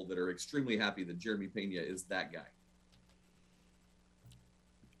of people that are extremely happy that Jeremy Pena is that guy.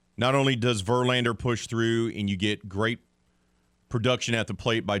 Not only does Verlander push through and you get great production at the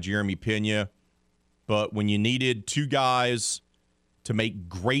plate by Jeremy Pena, but when you needed two guys to make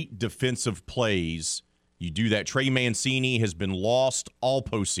great defensive plays, you do that. Trey Mancini has been lost all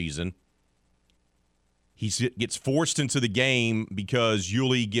postseason. He gets forced into the game because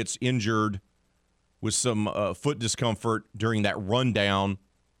Yuli gets injured with some foot discomfort during that rundown,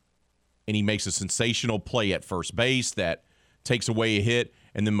 and he makes a sensational play at first base that takes away a hit,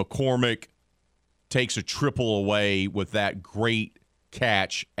 and then McCormick takes a triple away with that great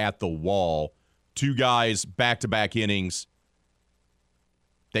catch at the wall. Two guys, back-to-back innings.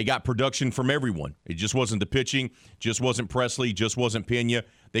 They got production from everyone. It just wasn't the pitching, just wasn't Presley, just wasn't Pena.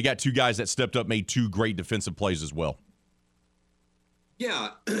 They got two guys that stepped up, made two great defensive plays as well.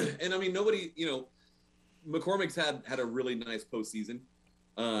 Yeah, and I mean, nobody, McCormick's had a really nice postseason.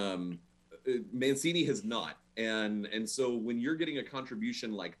 Mancini has not, and so when you're getting a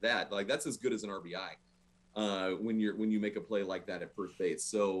contribution like that, like that's as good as an RBI when you make a play like that at first base.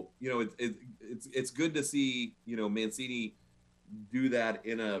 So it's good to see Mancini do that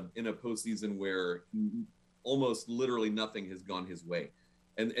in a postseason where almost literally nothing has gone his way,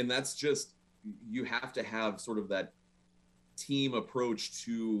 and that's just, you have to have sort of that team approach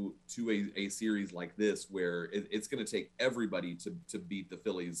to a series like this where it's going to take everybody to beat the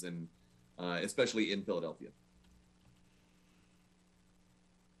Phillies, and especially in Philadelphia.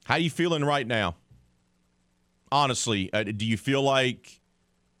 How are you feeling right now? Honestly, do you feel like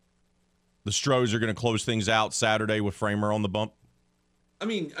the Stros are going to close things out Saturday with Framer on the bump? I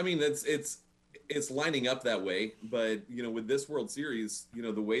mean, it's lining up that way, but with this World Series,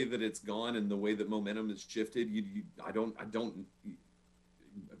 the way that it's gone and the way that momentum has shifted, I don't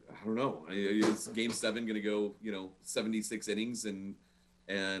know. Is Game 7 going to go 76 innings and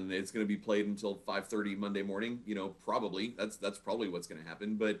it's going to be played until 5:30 Monday morning? Probably that's probably what's going to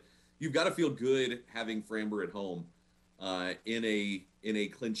happen. But you've got to feel good having Framber at home in a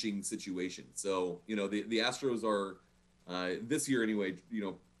clinching situation. So the Astros are this year anyway.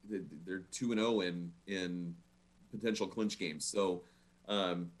 They're 2-0 in potential clinch games. So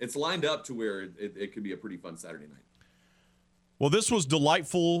it's lined up to where it could be a pretty fun Saturday night. Well, this was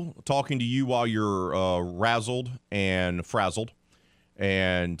delightful talking to you while you're razzled and frazzled,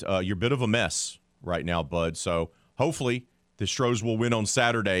 and you're a bit of a mess right now, bud. So hopefully the Stros will win on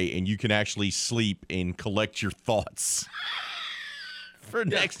Saturday, and you can actually sleep and collect your thoughts for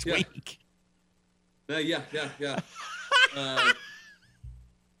next week. Yeah.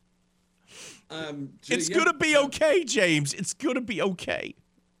 It's gonna be okay, James. It's gonna be okay.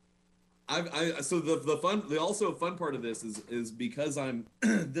 So the also fun part of this is because I'm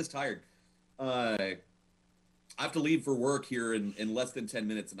this tired. I have to leave for work here in less than 10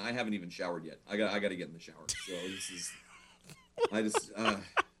 minutes, and I haven't even showered yet. I got to get in the shower. So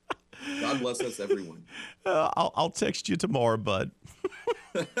God bless us, everyone. I'll text you tomorrow, bud.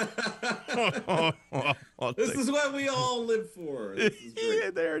 This is what we all live for. This is great. Yeah,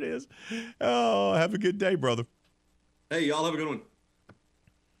 there it is. Oh, have a good day, brother. Hey, y'all have a good one.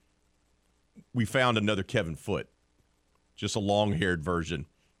 We found another Kevin Foote, just a long-haired version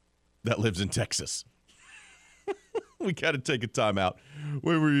that lives in Texas. We got to take a timeout.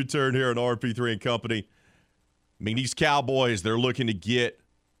 When we return here on RP3 and Company, I mean, these Cowboys, they're looking to get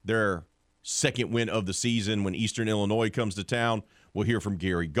their second win of the season when Eastern Illinois comes to town. We'll hear from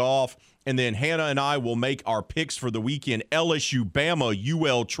Gary Goff. And then Hannah and I will make our picks for the weekend. LSU, Bama,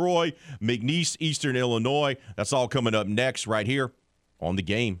 UL, Troy, McNeese, Eastern Illinois. That's all coming up next right here on The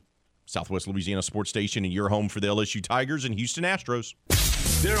Game. Southwest Louisiana Sports Station, and your home for the LSU Tigers and Houston Astros.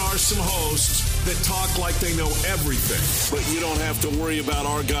 There are some hosts that talk like they know everything, but you don't have to worry about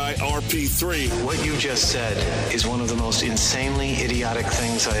our guy, RP3. What you just said is one of the most insanely idiotic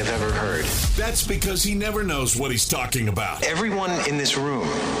things I have ever heard. That's because he never knows what he's talking about. Everyone in this room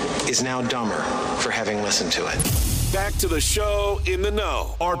is now dumber for having listened to it. Back to the show in the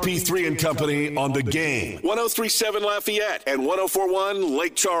know. RP3 and Company on The Game. 103.7 Lafayette and 104.1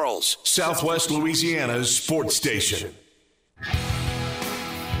 Lake Charles, Southwest Louisiana's sports station.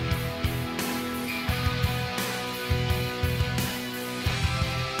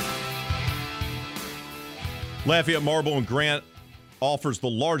 Lafayette Marble and Grant offers the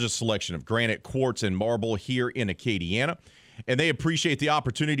largest selection of granite, quartz, and marble here in Acadiana, and they appreciate the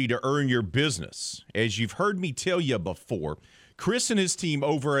opportunity to earn your business. As you've heard me tell you before, Chris and his team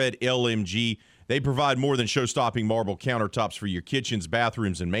over at LMG, They provide more than show-stopping marble countertops for your kitchens,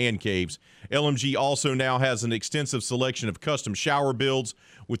 bathrooms, and man caves. LMG also now has an extensive selection of custom shower builds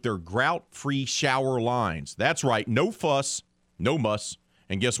with their grout-free shower lines. That's right, no fuss, no muss.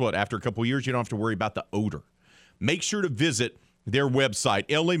 And guess what? After a couple years, you don't have to worry about the odor. Make sure to visit their website,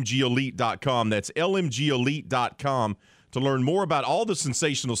 lmgelite.com. That's lmgelite.com to learn more about all the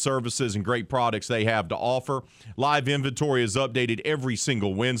sensational services and great products they have to offer. Live inventory is updated every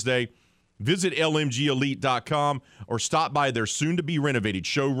single Wednesday. Visit lmgelite.com or stop by their soon-to-be renovated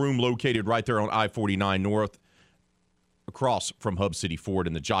showroom located right there on I-49 North across from Hub City Ford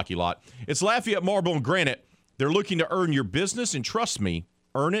in the Jockey Lot. It's Lafayette Marble and Granite. They're looking to earn your business, and trust me,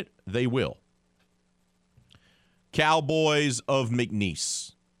 earn it, they will. Cowboys of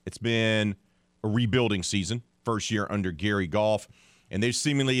McNeese. It's been a rebuilding season, first year under Gary Goff, and they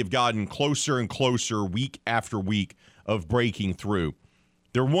seemingly have gotten closer and closer week after week of breaking through.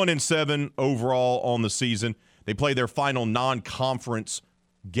 They're 1-7 overall on the season. They play their final non-conference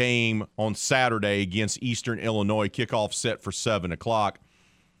game on Saturday against Eastern Illinois, kickoff set for 7 o'clock.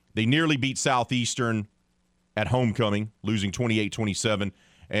 They nearly beat Southeastern at homecoming, losing 28-27,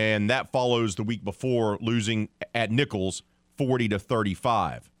 and that follows the week before losing at Nichols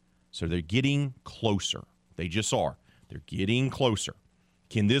 40-35. So they're getting closer. They just are. They're getting closer.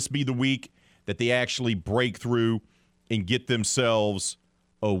 Can this be the week that they actually break through and get themselves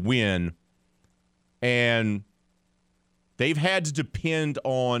a win? And they've had to depend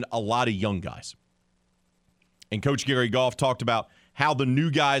on a lot of young guys. And Coach Gary Goff talked about how the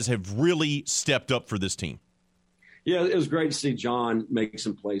new guys have really stepped up for this team. Yeah, it was great to see John make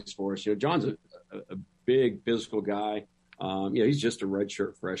some plays for us. John's a big physical guy. He's just a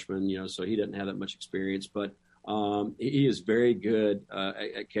redshirt freshman, so he doesn't have that much experience, but he is very good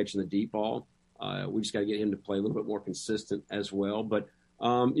at catching the deep ball. We just got to get him to play a little bit more consistent as well. But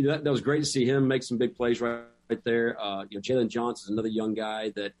that was great to see him make some big plays right there. Jalen Johnson is another young guy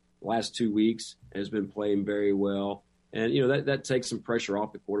that the last 2 weeks has been playing very well. And, that takes some pressure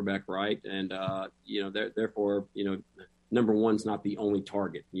off the quarterback, right? And, therefore, number one's not the only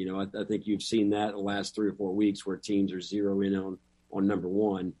target. I think you've seen that the last 3 or 4 weeks where teams are zero in on number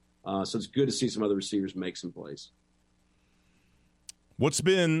one. So it's good to see some other receivers make some plays. What's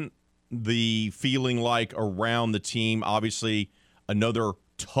been the feeling like around the team? Obviously, another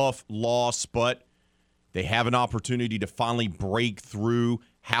tough loss, but they have an opportunity to finally break through.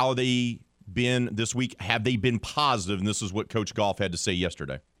 How they been this week? Have they been positive? And this is what Coach Goff had to say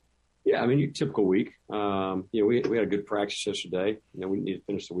yesterday. Yeah, typical week. We had a good practice yesterday. We need to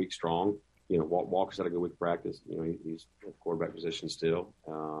finish the week strong. Walker's had a good week of practice. He's at quarterback position still.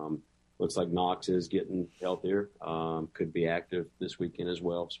 Looks like Knox is getting healthier. Could be active this weekend as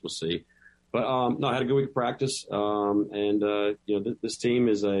well. So we'll see. But I had a good week of practice. This team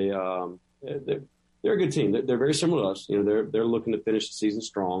is they're a good team. They're very similar to us. They're looking to finish the season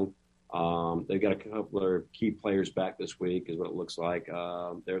strong. They've got a couple of key players back this week, is what it looks like.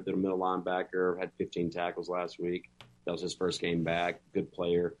 Their middle linebacker had 15 tackles last week. That was his first game back. Good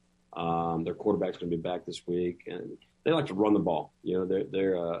player. Their quarterback's going to be back this week, and they like to run the ball.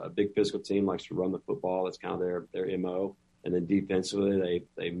 They're a big physical team, likes to run the football. That's kind of their MO. And then defensively,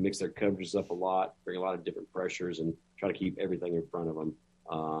 they mix their coverages up a lot, bring a lot of different pressures, and try to keep everything in front of them.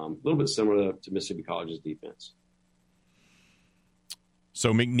 A little bit similar to Mississippi College's defense.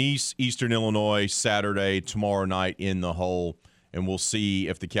 So McNeese, Eastern Illinois, Saturday, tomorrow night in the hole, and we'll see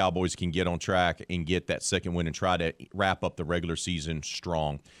if the Cowboys can get on track and get that second win and try to wrap up the regular season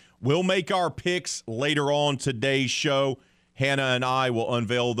strong. We'll make our picks later on today's show. Hannah and I will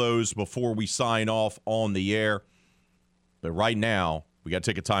unveil those before we sign off on the air. But right now, we got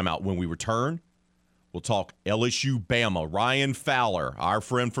to take a timeout. When we return, we'll talk LSU Bama. Ryan Fowler, our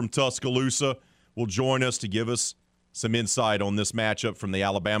friend from Tuscaloosa, will join us to give us some insight on this matchup from the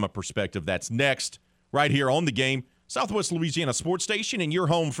Alabama perspective. That's next, right here on The Game, Southwest Louisiana Sports Station, and your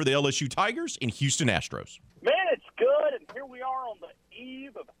home for the LSU Tigers and Houston Astros. Man, it's good, and here we are on the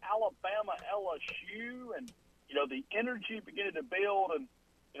eve of Alabama LSU, and, the energy beginning to build, and,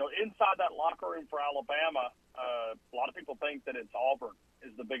 inside that locker room for Alabama, a lot of people think that it's Auburn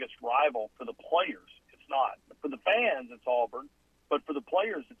is the biggest rival for the players. It's not. For the fans, it's Auburn, but for the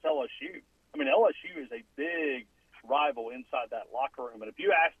players, it's LSU. LSU is a big rival inside that locker room. And if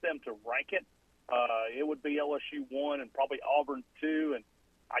you ask them to rank it, it would be LSU 1 and probably Auburn 2. And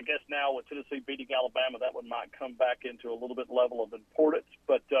I guess now with Tennessee beating Alabama, that one might come back into a little bit level of importance.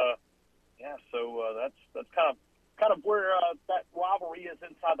 But that's kind of where that rivalry is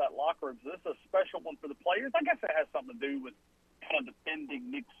inside that locker room. So this is a special one for the players. I guess it has something to do with kind of defending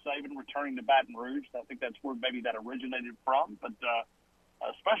Nick Saban returning to Baton Rouge. I think that's where maybe that originated from. But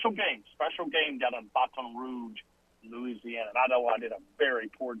a special game down in Baton Rouge, Louisiana. And I know I did a very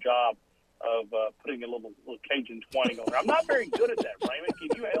poor job of putting a little Cajun twang on there. I'm not very good at that, Raymond. Can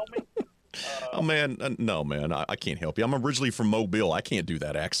you help me? Oh, man. No, man. I can't help you. I'm originally from Mobile. I can't do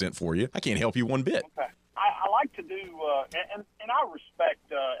that accent for you. I can't help you one bit. Okay. I like to do, and I respect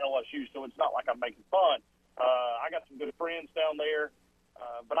LSU, so it's not like I'm making fun. I got some good friends down there,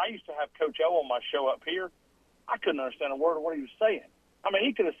 but I used to have Coach O on my show up here. I couldn't understand a word of what he was saying. I mean,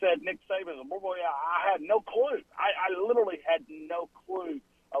 he could have said Nick Saban is a boy. I had no clue. I literally had no clue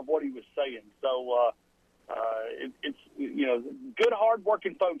of what he was saying. So it's good,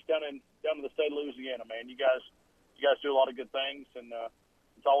 hard-working folks down in the state of Louisiana, man. You guys do a lot of good things, and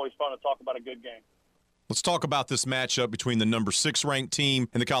it's always fun to talk about a good game. Let's talk about this matchup between the number 6 ranked team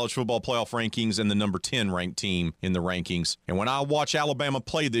in the college football playoff rankings and the number 10 ranked team in the rankings. And when I watch Alabama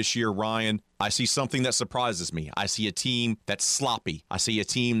play this year, Ryan, I see something that surprises me. I see a team that's sloppy. I see a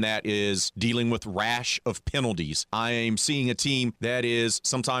team that is dealing with rash of penalties. I am seeing a team that is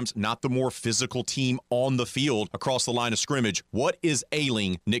sometimes not the more physical team on the field across the line of scrimmage. What is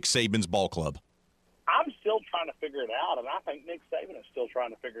ailing Nick Saban's ball club? I'm still trying to figure it out, and I think Nick Saban is still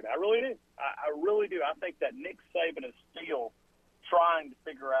trying to figure it out. I really do. I really do. I think that Nick Saban is still trying to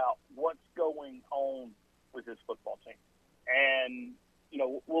figure out what's going on with his football team. And,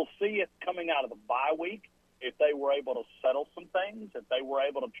 we'll see it coming out of the bye week, if they were able to settle some things, if they were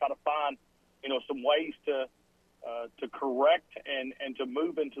able to try to find, some ways to correct and to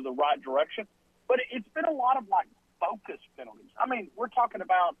move into the right direction. But it's been a lot of, focus penalties. I mean, we're talking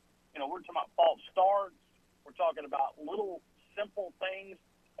about false starts. We're talking about little simple things.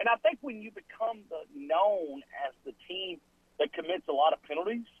 And I think when you become known as the team that commits a lot of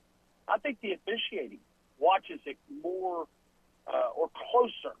penalties, I think the officiating watches it more or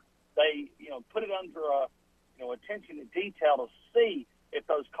closer. They, put it under attention to detail to see if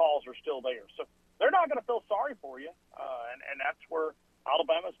those calls are still there. So they're not going to feel sorry for you. And that's where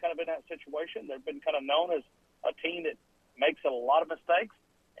Alabama's kind of in that situation. They've been kind of known as a team that makes a lot of mistakes,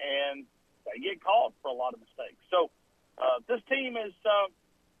 and they get called for a lot of mistakes. So this team is,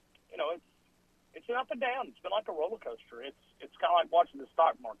 it's an up and down. It's been like a roller coaster. It's kind of like watching the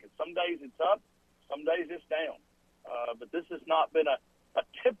stock market. Some days it's up, some days it's down. But this has not been a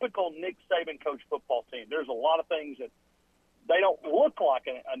typical Nick Saban coach football team. There's a lot of things that they don't look like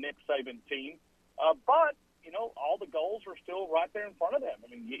a Nick Saban team, but all the goals are still right there in front of them. I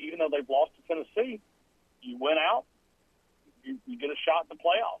mean, even though they've lost to Tennessee, you went out. You get a shot in the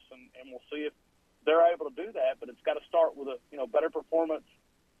playoffs, and we'll see if they're able to do that. But it's got to start with a better performance.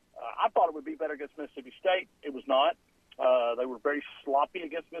 I thought it would be better against Mississippi State. It was not. They were very sloppy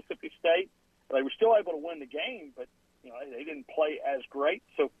against Mississippi State. They were still able to win the game, but they didn't play as great.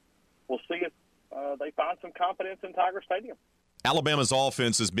 So we'll see if they find some confidence in Tiger Stadium. Alabama's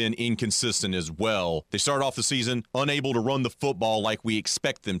offense has been inconsistent as well. They started off the season unable to run the football like we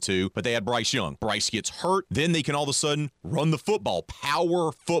expect them to, but they had Bryce Young. Bryce gets hurt, then they can all of a sudden run the football,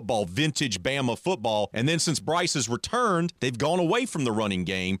 power football, vintage Bama football. And then since Bryce has returned, they've gone away from the running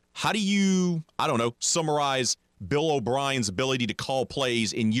game. How do you, summarize Bill O'Brien's ability to call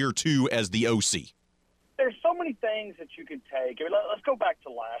plays in year 2 as the OC? There's so many things that you can take. I mean, let's go back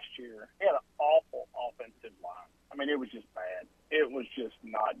to last year. He had an awful offensive line. I mean, it was just bad. It was just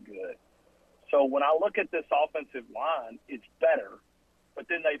not good. So when I look at this offensive line, it's better, but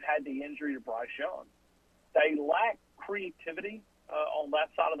then they've had the injury to Bryce Young. They lack creativity on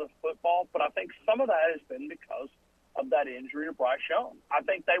that side of the football, but I think some of that has been because of that injury to Bryce Young. I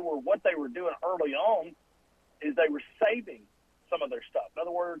think what they were doing early on is they were saving some of their stuff. In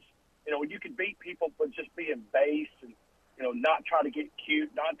other words, when you could beat people but just being base and, not try to get cute,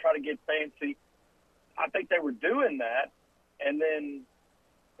 not try to get fancy, I think they were doing that. And then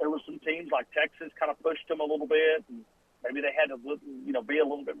there were some teams like Texas kind of pushed them a little bit, and maybe they had to, be a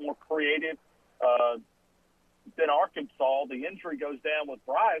little bit more creative. Then Arkansas, the injury goes down with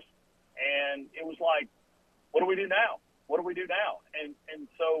Bryce, and it was like, what do we do now? What do we do now? And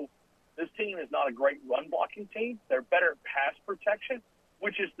so this team is not a great run blocking team. They're better at pass protection,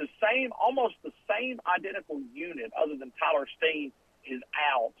 which is almost the same identical unit, other than Tyler Steen is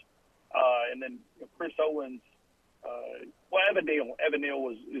out. And then Chris Owens, Evan Neal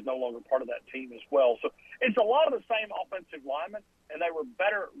is no longer part of that team as well. So it's a lot of the same offensive linemen, and they were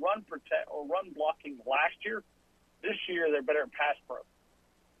better at run blocking last year. This year they're better at pass pro.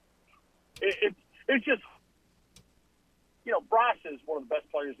 It's just, Bryce is one of the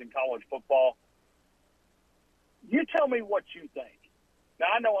best players in college football. You tell me what you think. Now,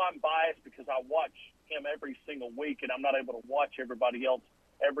 I know I'm biased because I watch him every single week, and I'm not able to watch everybody else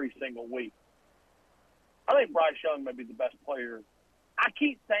every single week. I think Bryce Young may be the best player I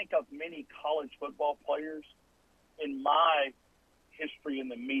can't think of many college football players in my history in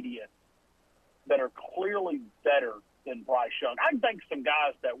the media that are clearly better than Bryce Young. I can think some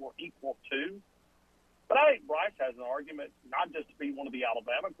guys that were equal to, but I think Bryce has an argument not just to be one of the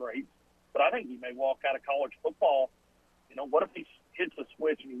Alabama greats, but I think he may walk out of college football. What if he hits a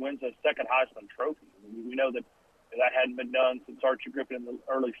switch and he wins a second Heisman Trophy? I mean, we know that hadn't been done since Archie Griffin in the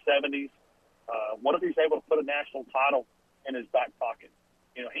early 70s. What if he's able to put a national title in his back pocket?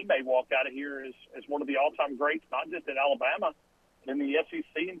 He may walk out of here as one of the all-time greats, not just at Alabama, but in the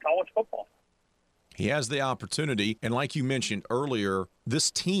SEC in college football. He has the opportunity, and like you mentioned earlier,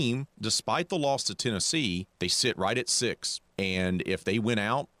 this team, despite the loss to Tennessee, they sit right at 6. And if they win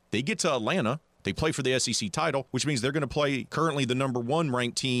out, they get to Atlanta. They play for the SEC title, which means they're going to play currently the number 1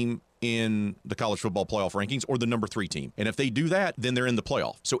 ranked team in the college football playoff rankings, or the number 3 team. And if they do that, then they're in the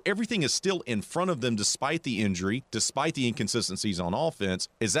playoff. So everything is still in front of them despite the injury, despite the inconsistencies on offense.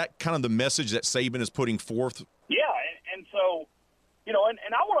 Is that kind of the message that Saban is putting forth? Yeah, and so,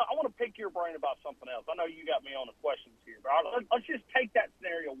 and I want to pick your brain about something else. I know you got me on the questions here, but let's just take that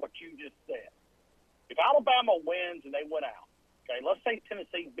scenario, what you just said. If Alabama wins and they win out, okay, let's say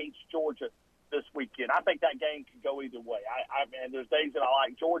Tennessee beats Georgia this weekend. I think that game could go either way. And there's days that I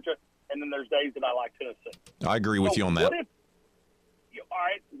like Georgia, and then there's days that I like Tennessee. I agree with you on that.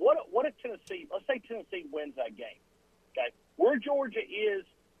 What if Tennessee, let's say Tennessee wins that game, okay? Where Georgia is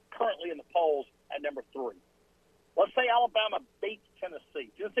currently in the polls at number 3. Let's say Alabama beats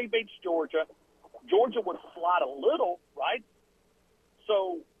Tennessee. Tennessee beats Georgia. Georgia would slide a little, right?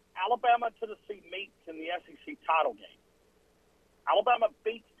 So Alabama, Tennessee meets in the SEC title game. Alabama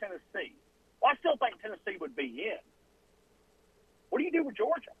beats Tennessee. Well, I still think Tennessee would be in. What do you do with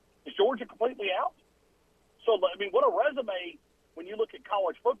Georgia? Is Georgia completely out? So, I mean, what a resume when you look at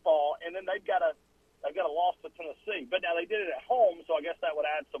college football, and then they've got a loss to Tennessee. But now they did it at home, so I guess that would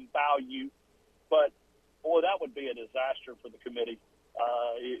add some value. But boy, that would be a disaster for the committee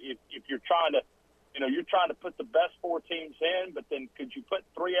if you're trying to, you're trying to put the best 4 teams in, but then could you put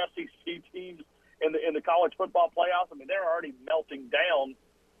 3 SEC teams in the college football playoffs? I mean, they're already melting down.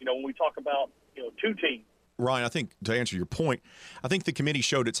 When we talk about, 2 teams. Ryan, I think to answer your point, I think the committee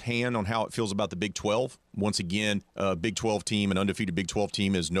showed its hand on how it feels about the Big 12. Once again, a Big 12 team, an undefeated Big 12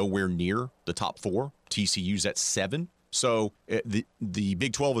 team, is nowhere near the top 4. TCU's at 7. So the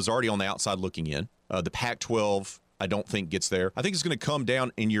Big 12 is already on the outside looking in. The Pac-12, I don't think gets there. I think it's going to come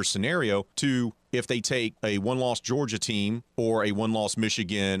down in your scenario to if they take a 1-loss Georgia team or a 1-loss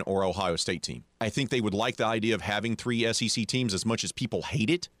Michigan or Ohio State team. I think they would like the idea of having 3 SEC teams as much as people hate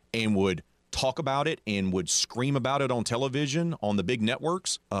it and would talk about it and would scream about it on television, on the big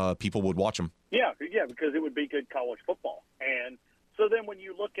networks. People would watch them. Yeah, because it would be good college football. And so then when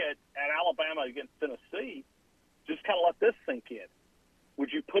you look at Alabama against Tennessee, just kind of let this sink in. Would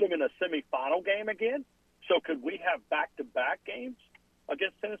you put them in a semifinal game again? So could we have back-to-back games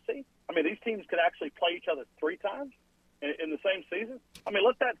against Tennessee? I mean, these teams could actually play each other 3 times in the same season. I mean,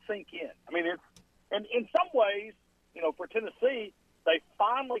 let that sink in. I mean, and in some ways, for Tennessee, they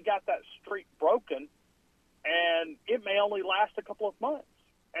finally got that streak broken, and it may only last a couple of months,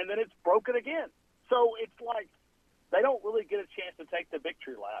 and then it's broken again. So it's like they don't really get a chance to take the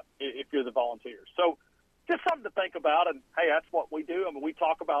victory lap if you're the Volunteers. So just something to think about, and, hey, that's what we do. I mean, we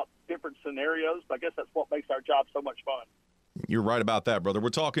talk about different scenarios, but I guess that's what makes our job so much fun. You're right about that, brother. We're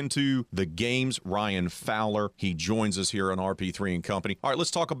talking to the game's Ryan Fowler. He joins us here on RP3 and Company. All right,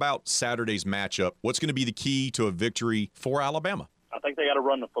 let's talk about Saturday's matchup. What's going to be the key to a victory for Alabama? I think they got to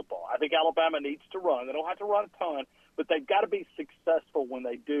run the football. I think Alabama needs to run. They don't have to run a ton, but they've got to be successful when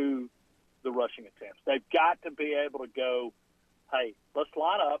they do the rushing attempts. They've got to be able to go, hey, let's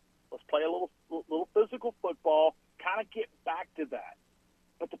line up. Let's play a little physical football, kind of get back to that.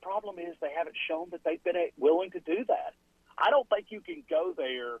 But the problem is they haven't shown that they've been willing to do that. I don't think you can go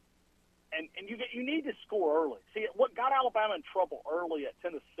there, and you need to score early. See, what got Alabama in trouble early at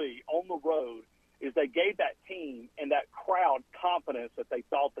Tennessee on the road is they gave that team and that crowd confidence that they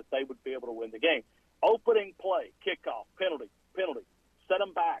thought that they would be able to win the game. Opening play, kickoff, penalty, set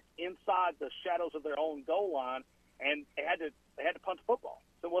them back inside the shadows of their own goal line, and they had to punt the football.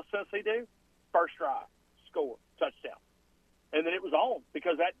 So what's Tennessee do? First drive, score, touchdown. And then it was on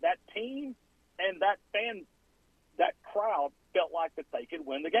because that team and that crowd felt like that they could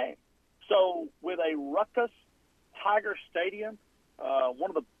win the game. So with a ruckus Tiger Stadium, I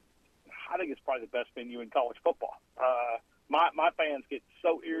think it's probably the best venue in college football. My fans get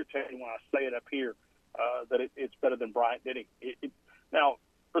so irritated when I say it up here that it's better than Bryant-Denny. Now,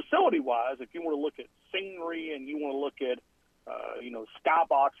 facility-wise, if you want to look at scenery and you want to look at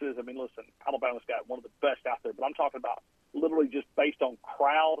skyboxes, I mean, listen, Alabama's got one of the best out there, but I'm talking about literally just based on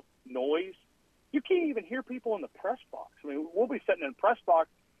crowd noise. You can't even hear people in the press box. I mean, we'll be sitting in the press box,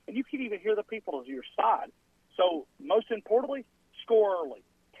 and you can't even hear the people to your side. So most importantly, score early.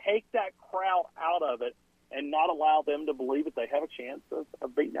 Take that crowd out of it and not allow them to believe that they have a chance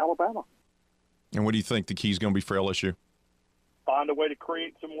of beating Alabama. And what do you think the key is going to be for LSU? Find a way to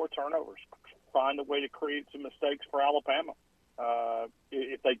create some more turnovers. Find a way to create some mistakes for Alabama.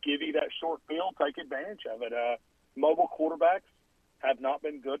 If they give you that short field, take advantage of it. Mobile quarterbacks have not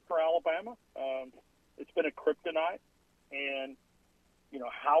been good for Alabama. It's been a kryptonite. And, you know,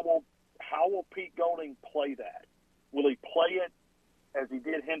 how will Pete Golding play that? Will he play it as he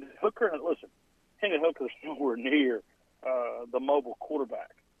did Hendon Hooker? And listen, Hendon Hooker's nowhere near the mobile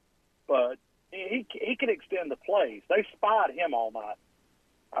quarterback. But he can extend the plays. They spied him all night.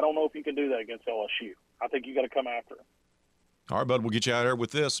 I don't know if you can do that against LSU. I think you got to come after him. All right, bud, we'll get you out here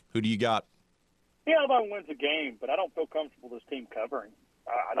with this. Who do you got? Yeah, Alabama wins the game, but I don't feel comfortable this team covering.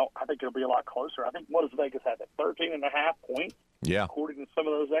 I think it'll be a lot closer. I think, what does Vegas have, at 13.5 points? Yeah. According to some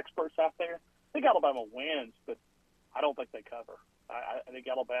of those experts out there. I think Alabama wins, but I don't think they cover. I think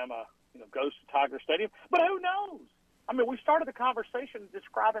Alabama, goes to Tiger Stadium. But who knows? I mean, we started the conversation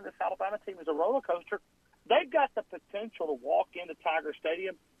describing this Alabama team as a roller coaster. They've got the potential to walk into Tiger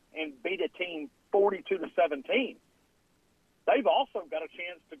Stadium and beat a team 42-17. They've also got a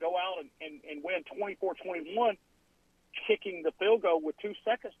chance to go out and win 24-21, kicking the field goal with 2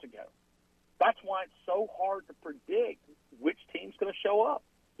 seconds to go. That's why it's so hard to predict which team's going to show up.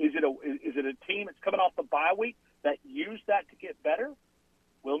 Is it a team that's coming off the bye week that used that to get better?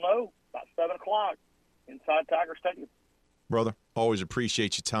 We'll know about 7 o'clock inside Tiger Stadium. Brother, always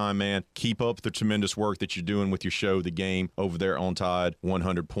appreciate your time, man. Keep up the tremendous work that you're doing with your show, The Game, over there on Tide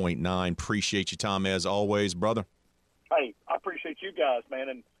 100.9. Appreciate your time as always, brother. Hey, I appreciate you guys, man,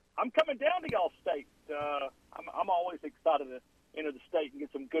 and I'm coming down to y'all state. I'm always excited to enter the state and get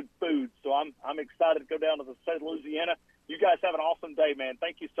some good food, so I'm excited to go down to the state of Louisiana. You guys have an awesome day, man.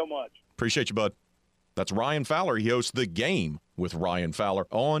 Thank you so much. Appreciate you, bud. That's Ryan Fowler. He hosts The Game with Ryan Fowler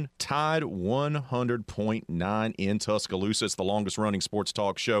on Tide 100.9 in Tuscaloosa. It's the longest-running sports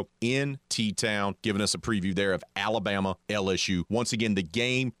talk show in T-Town, giving us a preview there of Alabama, LSU. Once again, The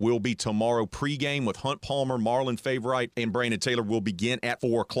Game will be tomorrow pregame with Hunt Palmer, Marlon Favorite, and Brandon Taylor will begin at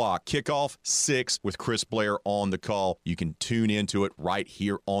 4 o'clock. Kickoff 6 with Chris Blair on the call. You can tune into it right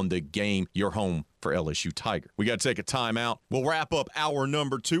here on The Game, your home for LSU Tiger. We got to take a timeout. We'll wrap up hour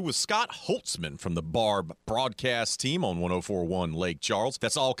number 2 with Scott Holtzman from the Barb broadcast team on 104.1 Lake Charles.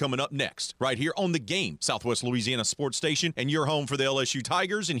 That's all coming up next, right here on The Game, Southwest Louisiana Sports Station, and your home for the LSU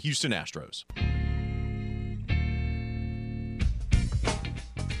Tigers and Houston Astros.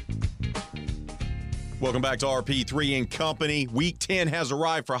 Welcome back to RP3 and Company. Week 10 has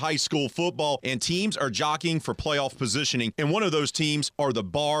arrived for high school football, and teams are jockeying for playoff positioning. And one of those teams are the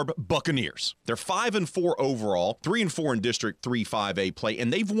Barb Buccaneers. They're 5-4 overall, 3-4 in District 3 5A play,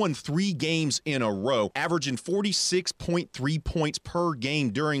 and they've won 3 games in a row, averaging 46.3 points per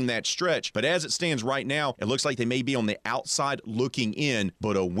game during that stretch. But as it stands right now, it looks like they may be on the outside looking in,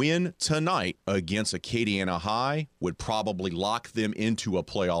 but a win tonight against Acadiana High would probably lock them into a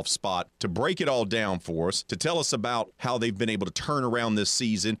playoff spot. To break it all down for us, to tell us about how they've been able to turn around this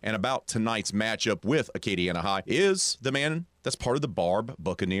season and about tonight's matchup with Acadiana High is the man that's part of the Barb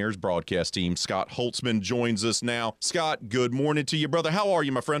Buccaneers broadcast team. Scott Holtzman joins us now. Scott, good morning to you, brother. How are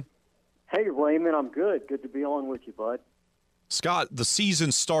you, my friend? Hey, Raymond, I'm good. Good to be on with you, bud. Scott, the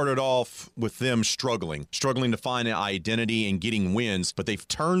season started off with them struggling to find an identity and getting wins, but they've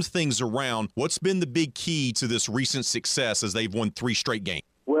turned things around. What's been the big key to this recent success as they've won 3 straight games?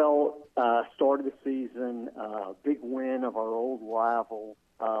 Well, started the season, big win of our old rival,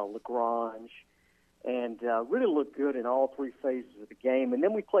 LaGrange, and really looked good in all 3 phases of the game. And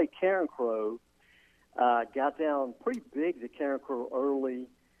then we played Carencro, got down pretty big to Carencro early,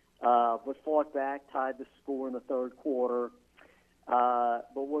 but fought back, tied the score in the third quarter. But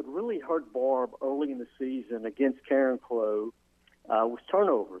what really hurt Barb early in the season against Carencro was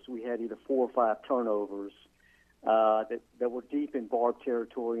turnovers. We had either 4 or 5 turnovers that were deep in Barb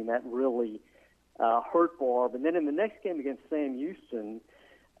territory, and that really hurt Barb. And then in the next game against Sam Houston,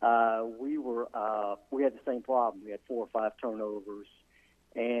 we had the same problem. We had 4 or 5 turnovers.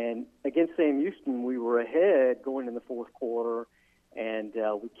 And against Sam Houston, we were ahead going in the fourth quarter, and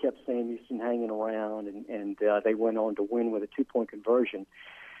we kept Sam Houston hanging around, and they went on to win with a 2-point conversion.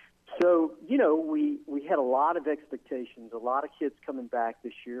 So, we had a lot of expectations, a lot of kids coming back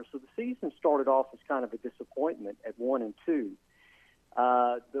this year. So the season started off as kind of a disappointment at 1-2.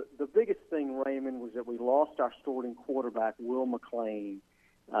 The biggest thing, Raymond, was that we lost our starting quarterback, Will McLean,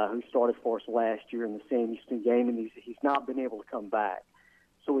 who started for us last year in the Sam Houston game, and he's not been able to come back.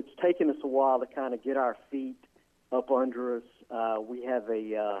 So it's taken us a while to kind of get our feet up under us. We have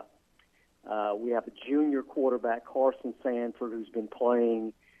a junior quarterback, Carson Sanford, who's been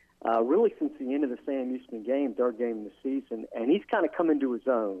playing really since the end of the Sam Houston game, third game of the season, and he's kind of come into his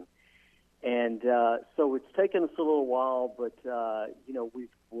own. And so it's taken us a little while, but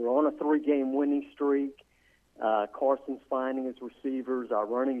we're on a 3-game winning streak. Carson's finding his receivers. Our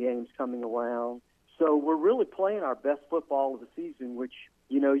running game's coming around. So we're really playing our best football of the season, which,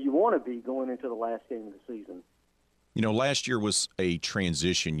 you want to be going into the last game of the season. Last year was a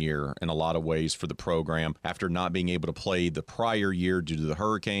transition year in a lot of ways for the program after not being able to play the prior year due to the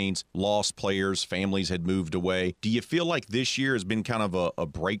hurricanes, lost players, families had moved away. Do you feel like this year has been kind of a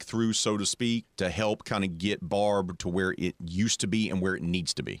breakthrough, so to speak, to help kind of get Barb to where it used to be and where it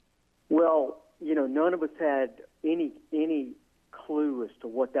needs to be? Well, none of us had any clue as to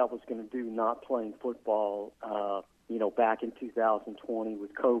what that was going to do, not playing football, back in 2020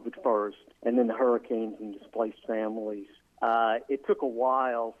 with COVID first, and then the hurricanes and displaced families. It took a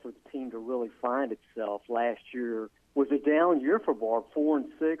while for the team to really find itself. Last year was a down year for Barb,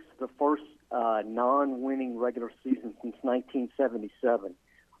 4-6, the first non-winning regular season since 1977.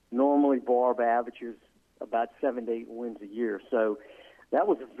 Normally, Barb averages about 7 to 8 wins a year. So that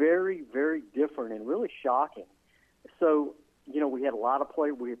was very, very different and really shocking. So, we had a lot of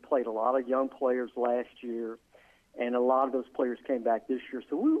players. We had played a lot of young players last year, and a lot of those players came back this year.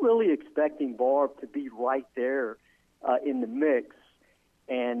 So we're really expecting Barb to be right there in the mix.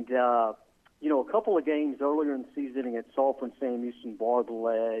 And, a couple of games earlier in the season against Sulphur and Sam Houston, Barb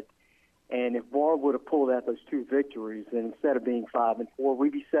led. And if Barb would have pulled out those 2 victories, then instead of being 5-4,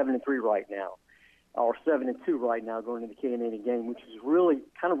 we'd be 7-3 right now, or 7-2 right now going into the K&N game, which is really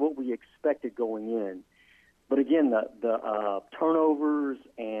kind of what we expected going in. But again, the turnovers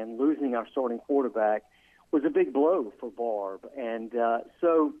and losing our starting quarterback was a big blow for Barb. And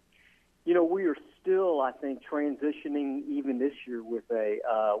so, we are still, I think, transitioning even this year with a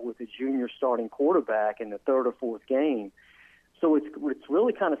junior starting quarterback in the 3rd or 4th game. So it's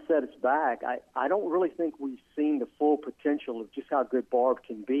really kind of set us back. I don't really think we've seen the full potential of just how good Barb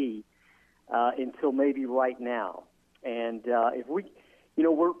can be until maybe right now. And if we,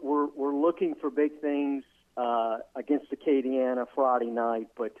 we're looking for big things against Acadiana Friday night,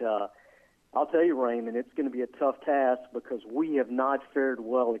 but I'll tell you, Raymond, it's going to be a tough task because we have not fared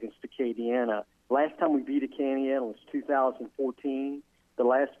well against Acadiana. Last time we beat Acadiana was 2014. The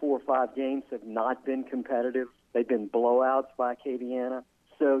last 4 or 5 games have not been competitive. They've been blowouts by Acadiana.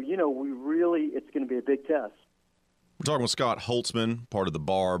 So, it's going to be a big test. We're talking with Scott Holtzman, part of the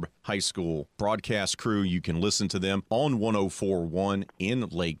Barb High School broadcast crew. You can listen to them on 104.1 in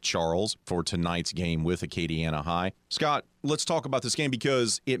Lake Charles for tonight's game with Acadiana High. Scott, let's talk about this game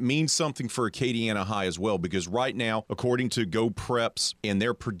because it means something for Acadiana High as well, because right now, according to Go Preps and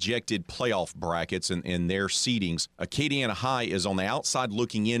their projected playoff brackets and their seedings, Acadiana High is on the outside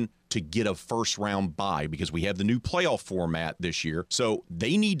looking in to get a first-round bye because we have the new playoff format this year. So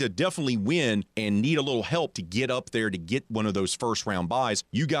they need to definitely win and need a little help to get up there to get one of those first-round byes.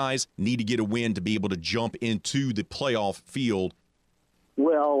 You guys need to get a win to be able to jump into the playoff field.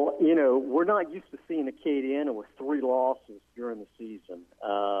 Well, we're not used to seeing Acadiana with 3 losses during the season.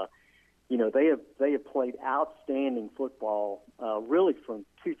 They have played outstanding football really from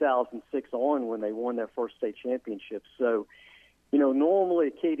 2006 on when they won their first state championship. So,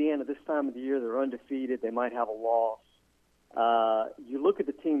 normally Acadiana this time of the year, they're undefeated. They might have a loss. You look at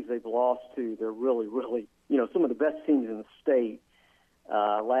the teams they've lost to, they're really, really, some of the best teams in the state.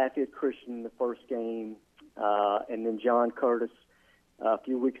 Lafayette Christian in the first game, and then John Curtis a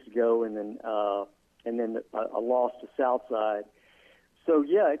few weeks ago, and then a loss to Southside. So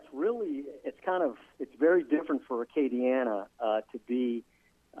yeah, it's very different for Acadiana to be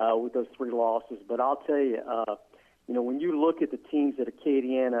with those 3 losses. But I'll tell you, when you look at the teams at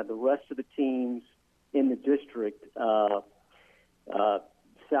Acadiana, the rest of the teams in the district,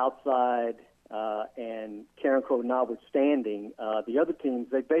 Southside and Karen Crow notwithstanding, the other teams,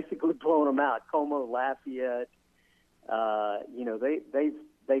 they've basically blown them out. Como, Lafayette,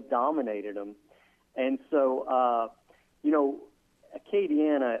 they've dominated them. And so,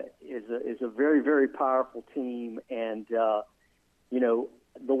 Acadiana is a very, very powerful team. And,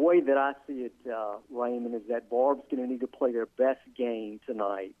 the way that I see it, Raymond, is that Barb's going to need to play their best game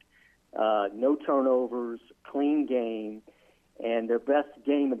tonight. No turnovers, clean game, and their best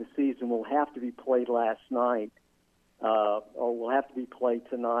game of the season will have to be played last night, or will have to be played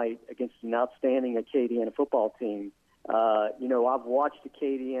tonight against an outstanding Acadiana football team. I've watched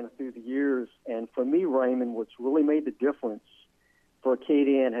Acadiana through the years, and for me, Raymond, what's really made the difference for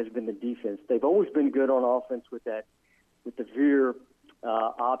Acadiana has been the defense. They've always been good on offense with the veer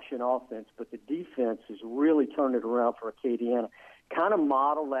option offense, but the defense has really turned it around for Acadiana, kind of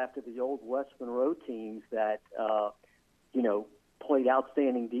modeled after the old West Monroe teams that, played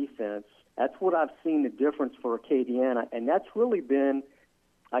outstanding defense. That's what I've seen the difference for Acadiana, and that's really been,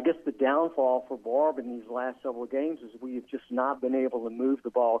 I guess, the downfall for Barb in these last several games is we have just not been able to move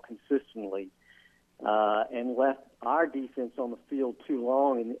the ball consistently and left our defense on the field too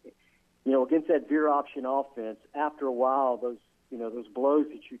long. And, against that veer option offense, after a while, those blows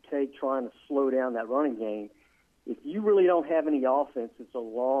that you take trying to slow down that running game, if you really don't have any offense, it's a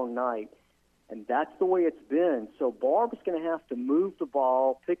long night. And that's the way it's been. So Barb is going to have to move the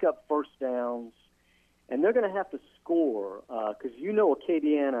ball, pick up first downs, and they're going to have to score because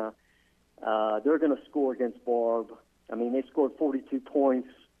Acadiana, they're going to score against Barb. I mean, they scored 42 points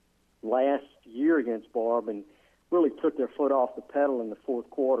last year against Barb and really took their foot off the pedal in the fourth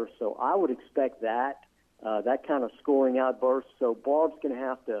quarter. So I would expect that kind of scoring outburst. So Barb's going to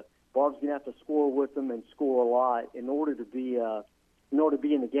have to score with them and score a lot in order to be in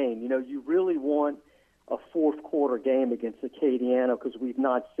the game. You really want a fourth quarter game against Acadiana because we've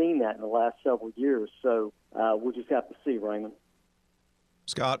not seen that in the last several years. So we'll just have to see, Raymond.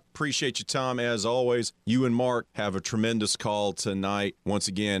 Scott, appreciate your time as always. You and Mark have a tremendous call tonight. Once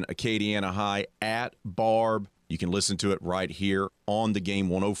again, Acadiana High at Barb. You can listen to it right here on the game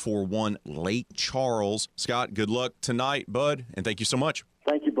 104.1 Lake Charles. Scott, good luck tonight, bud, and thank you so much.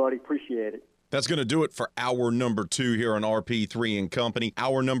 Thank you, buddy. Appreciate it. That's going to do it for hour number 2 here on RP3 and Company.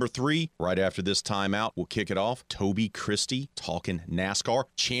 Hour number 3, right after this timeout, we'll kick it off. Toby Christie talking NASCAR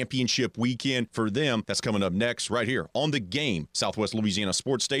championship weekend for them. That's coming up next right here on the game, Southwest Louisiana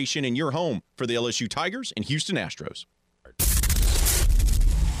Sports Station, and your home for the LSU Tigers and Houston Astros.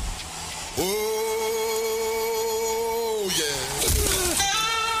 Oh, yeah.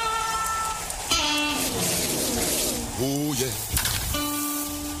 Oh, yeah.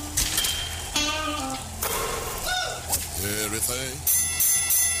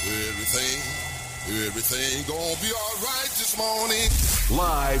 Everything gonna be all right this morning.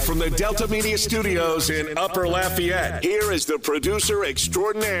 Live from the Delta Media Studios in Upper Lafayette, here is the producer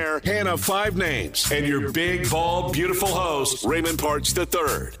extraordinaire, Hannah Five Names, and your big, bald, beautiful host, Raymond Parks III,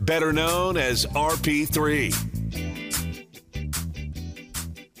 better known as RP3.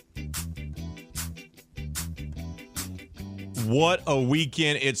 What a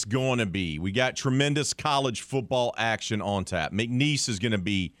weekend it's going to be. We got tremendous college football action on tap. McNeese is going to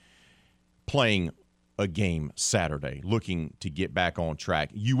be playing a game Saturday, looking to get back on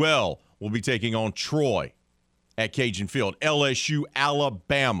track. UL will be taking on Troy at Cajun Field. LSU,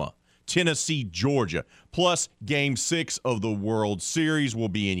 Alabama, Tennessee, Georgia. Plus, Game 6 of the World Series will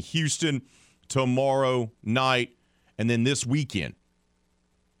be in Houston tomorrow night. And then this weekend,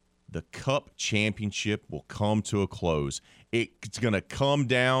 the Cup Championship will come to a close. It's going to come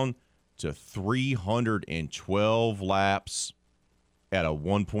down to 312 laps at a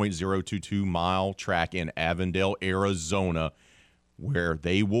 1.022-mile track in Avondale, Arizona, where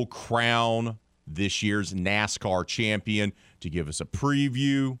they will crown this year's NASCAR champion. To give us a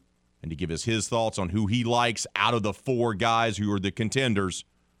preview and to give us his thoughts on who he likes out of the 4 guys who are the contenders,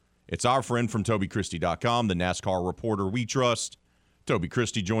 it's our friend from TobyChristie.com, the NASCAR reporter we trust. Toby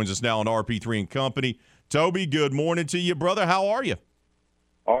Christie joins us now on RP3 and Company. Toby, good morning to you, brother. How are you?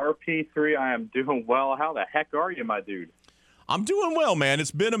 RP3, I am doing well. How the heck are you, my dude? I'm doing well, man.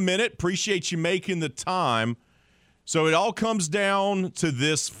 It's been a minute. Appreciate you making the time. So it all comes down to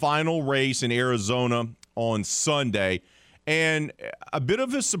this final race in Arizona on Sunday. And a bit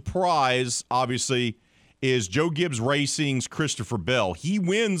of a surprise, obviously, is Joe Gibbs Racing's Christopher Bell. He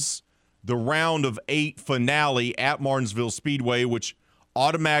wins the round of 8 finale at Martinsville Speedway, which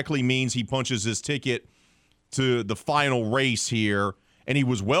automatically means he punches his ticket to the final race here. And he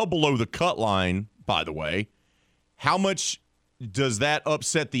was well below the cut line, by the way. How much does that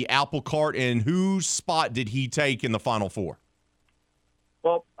upset the apple cart, and whose spot did he take in the Final Four?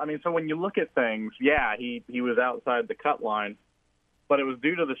 Well, I mean, so when you look at things, yeah, he was outside the cut line, but it was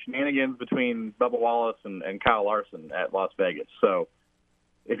due to the shenanigans between Bubba Wallace and Kyle Larson at Las Vegas. So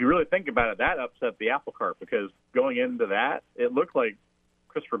if you really think about it, that upset the apple cart, because going into that, it looked like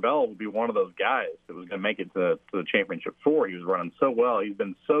Christopher Bell would be one of those guys that was going to make it to the championship 4. He was running so well. He's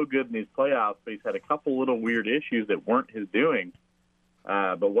been so good in these playoffs, but he's had a couple little weird issues that weren't his doing.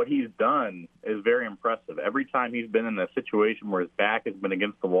 But what he's done is very impressive. Every time he's been in a situation where his back has been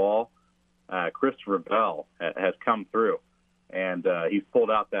against the wall, Christopher Bell has come through. And he's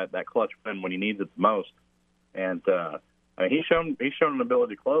pulled out that clutch win when he needs it the most. And I mean, he's shown an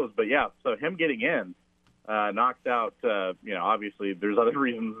ability to close. But, yeah, so him getting in, knocked out. Obviously there's other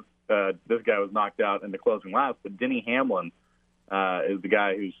reasons this guy was knocked out in the closing laps, but Denny Hamlin is the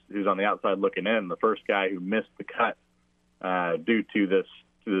guy who's on the outside looking in, the first guy who missed the cut due to this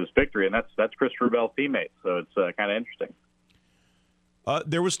victory, and that's Christopher Bell's teammate. So it's kind of interesting.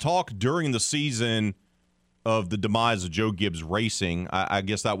 There was talk during the season of the demise of Joe Gibbs Racing. I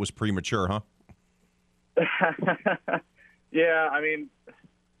guess that was premature, huh? Yeah, I mean,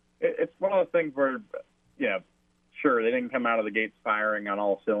 it's one of those things where, sure, they didn't come out of the gates firing on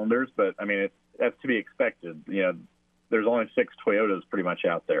all cylinders, but, I mean, that's to be expected. There's only 6 Toyotas pretty much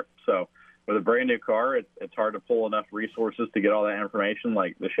out there. So with a brand-new car, it's hard to pull enough resources to get all that information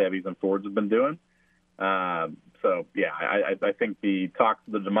like the Chevys and Fords have been doing. I think the talks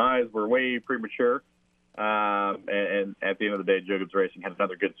of the demise were way premature. And at the end of the day, Joe Gibbs Racing had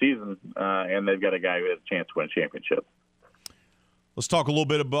another good season, and they've got a guy who has a chance to win a championship. Let's talk a little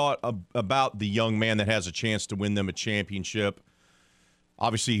bit about the young man that has a chance to win them a championship.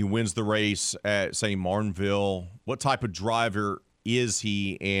 Obviously, he wins the race at, say, Martinville. What type of driver is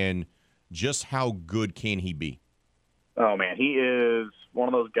he, and just how good can he be? Oh, man, he is one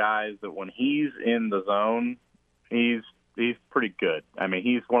of those guys that when he's in the zone, he's pretty good. I mean,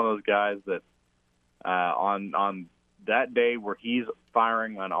 he's one of those guys that on that day where he's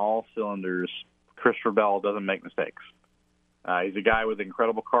firing on all cylinders, Christopher Bell doesn't make mistakes. He's a guy with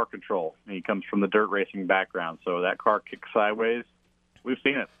incredible car control. He comes from the dirt racing background, so that car kicks sideways. We've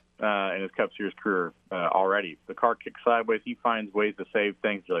seen it in his Cup Series career already. The car kicks sideways. He finds ways to save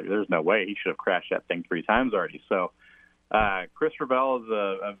things. You're like, there's no way. He should have crashed that thing 3 times already. So Christopher Bell is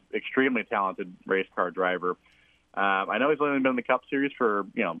an extremely talented race car driver. I know he's only been in the Cup Series for,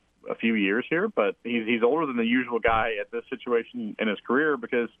 a few years here, but he's older than the usual guy at this situation in his career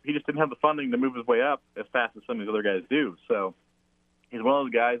because he just didn't have the funding to move his way up as fast as some of these other guys do. So he's one of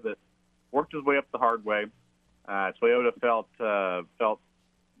those guys that worked his way up the hard way. Toyota felt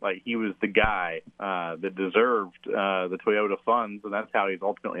like he was the guy that deserved the Toyota funds, and that's how he's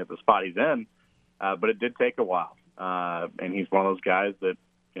ultimately at the spot he's in. But it did take a while, and he's one of those guys that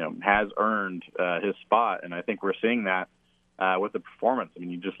has earned his spot, and I think we're seeing that with the performance. I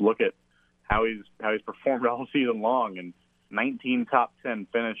mean, you just look at how he's performed all season long, and 19 top 10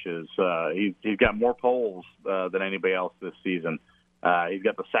 finishes. He's got more poles than anybody else this season. He's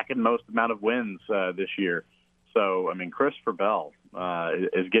got the second most amount of wins this year. So, I mean, Christopher Bell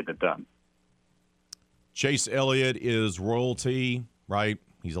is getting it done. Chase Elliott is royalty, right?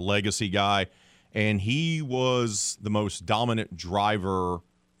 He's a legacy guy, and he was the most dominant driver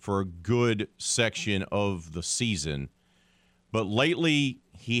for a good section of the season. But lately,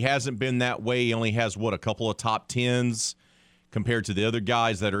 he hasn't been that way. He only has, a couple of top 10s compared to the other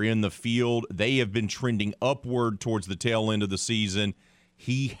guys that are in the field. They have been trending upward towards the tail end of the season.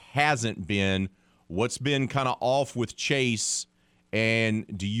 He hasn't been. What's been kind of off with Chase, and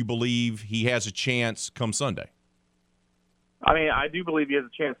do you believe he has a chance come Sunday? I mean, I do believe he has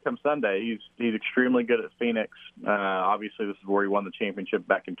a chance come Sunday. He's extremely good at Phoenix. Obviously, this is where he won the championship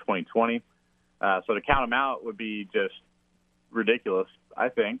back in 2020. So to count him out would be just ridiculous, I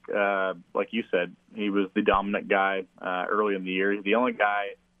think. Like you said, he was the dominant guy early in the year. He's the only guy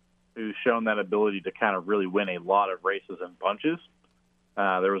who's shown that ability to kind of really win a lot of races in bunches.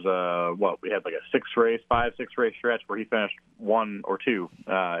 There was we had like a 5-6 race stretch where he finished 1 or 2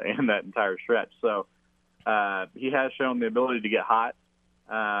 in that entire stretch. So he has shown the ability to get hot.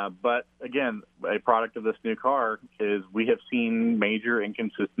 But again, a product of this new car is we have seen major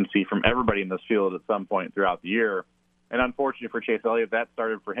inconsistency from everybody in this field at some point throughout the year. And unfortunately for Chase Elliott, that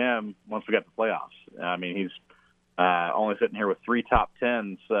started for him once we got to the playoffs. I mean, he's only sitting here with 3 top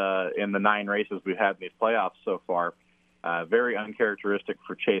 10s in the 9 races we've had in these playoffs so far. Very uncharacteristic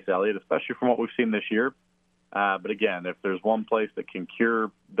for Chase Elliott, especially from what we've seen this year. But again, if there's one place that can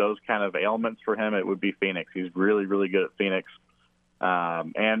cure those kind of ailments for him, it would be Phoenix. He's really, really good at Phoenix.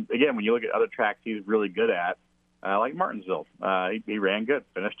 And again, when you look at other tracks he's really good at, like Martinsville, he ran good,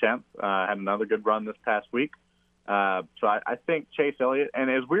 finished 10th, had another good run this past week. So I think Chase Elliott,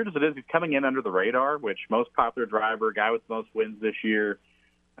 and as weird as it is, he's coming in under the radar, which most popular driver, guy with the most wins this year,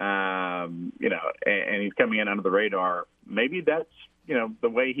 and he's coming in under the radar. Maybe that's, the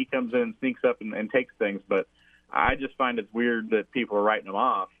way he comes in and sneaks up and takes things. But I just find it's weird that people are writing him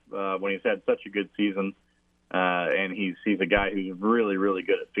off when he's had such a good season. And he's a guy who's really, really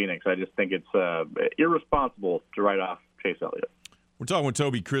good at Phoenix. I just think it's irresponsible to write off Chase Elliott. We're talking with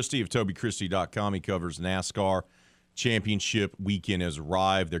Toby Christie of TobyChristie.com. He covers NASCAR. Championship weekend has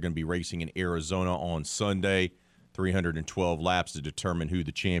arrived. They're going to be racing in Arizona on Sunday. 312 laps to determine who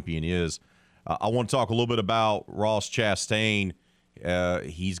the champion is. I want to talk a little bit about Ross Chastain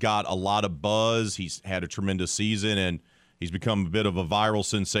He's got a lot of buzz. He's had a tremendous season, and he's become a bit of a viral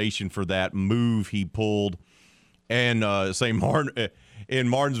sensation for that move he pulled. And in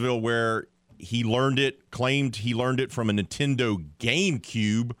Martinsville, where he claimed he learned it from a Nintendo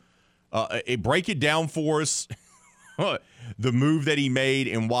GameCube. Break it down for us, the move that he made,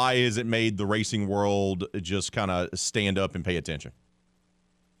 and why has it made the racing world just kind of stand up and pay attention?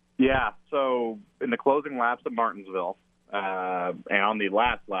 Yeah, so in the closing laps at Martinsville, and on the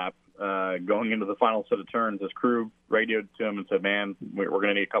last lap, going into the final set of turns, his crew radioed to him and said, "Man, we're going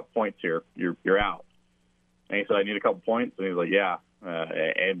to need a couple points here. You're out." And he said, "I need a couple points." And he was like, "Yeah."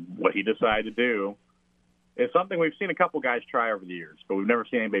 And what he decided to do is something we've seen a couple guys try over the years, but we've never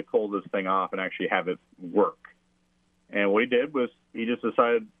seen anybody pull this thing off and actually have it work. And what he did was he just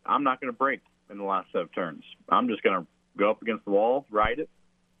decided, I'm not going to brake in the last set of turns. I'm just going to go up against the wall, ride it,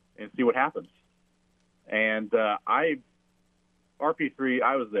 and see what happens. And RP3,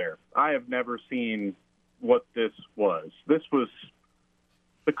 I was there. I have never seen what this was.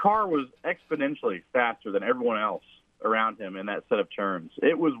 The car was exponentially faster than everyone else around him in that set of turns.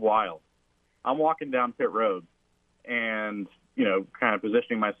 It was wild. I'm walking down pit road and, kind of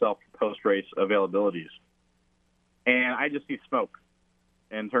positioning myself for post-race availabilities. And I just see smoke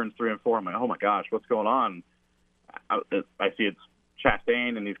in turns 3 and 4. I'm like, oh, my gosh, what's going on? I see it's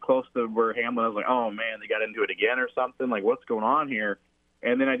Chastain, and he's close to where Hamlin. I was like, oh, man, they got into it again or something. Like, what's going on here?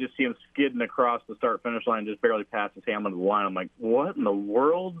 And then I just see him skidding across the start-finish line, just barely passes Hamlin to the line. I'm like, what in the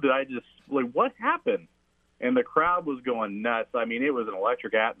world did I just – what happened? And the crowd was going nuts. I mean, it was an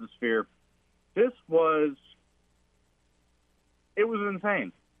electric atmosphere. It was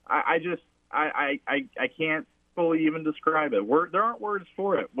insane. I can't fully even describe it. There aren't words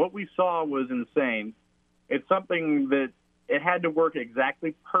for it. What we saw was insane. It's something that it had to work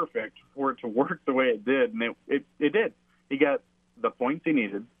exactly perfect for it to work the way it did, and it did. He got the points he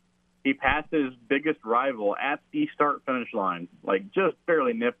needed. He passed his biggest rival at the start-finish line, just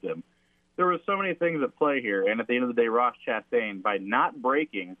barely nipped him. There were so many things at play here, and at the end of the day, Ross Chastain, by not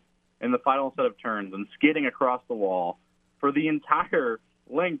braking in the final set of turns and skidding across the wall for the entire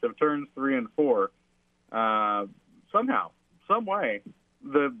length of turns 3 and 4, somehow, some way,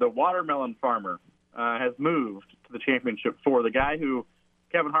 the watermelon farmer has moved to the championship 4. The guy who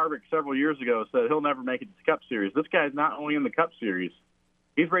Kevin Harvick several years ago said he'll never make it to the Cup Series. This guy's not only in the Cup Series,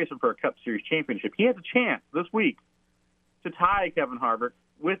 he's racing for a Cup Series championship. He has a chance this week to tie Kevin Harvick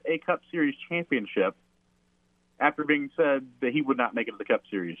with a Cup Series championship after being said that he would not make it to the Cup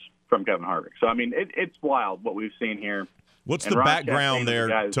Series from Kevin Harvick. So, I mean, it's wild what we've seen here. What's the background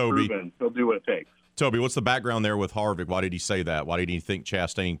there, Toby? He'll do what it takes. Toby, what's the background there with Harvick? Why did he say that? Why did he think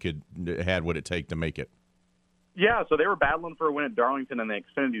Chastain had what it take to make it? Yeah, so they were battling for a win at Darlington in the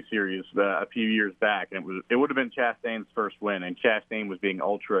Xfinity Series a few years back, and it would have been Chastain's first win, and Chastain was being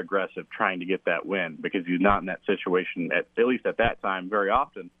ultra aggressive trying to get that win because he's not in that situation at least at that time very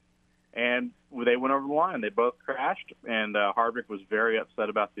often. And they went over the line. They both crashed, and Harvick was very upset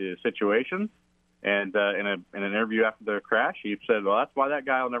about the situation. And in an interview after the crash, he said, well, that's why that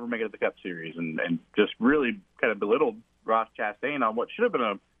guy will never make it to the Cup Series, and just really kind of belittled Ross Chastain on what should have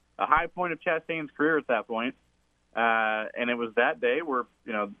been a high point of Chastain's career at that point. And it was that day where,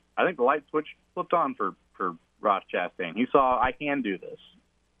 I think the light switch flipped on for Ross Chastain. He saw, I can do this.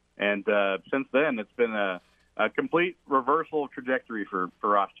 And since then, it's been a complete reversal of trajectory for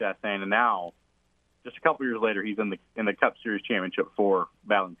Ross Chastain. And now, just a couple years later, he's in the Cup Series Championship 4,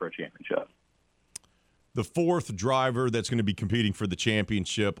 battling for a championship. The fourth driver that's going to be competing for the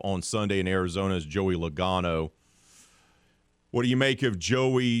championship on Sunday in Arizona is Joey Logano. What do you make of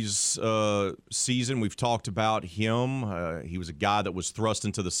Joey's season? We've talked about him. He was a guy that was thrust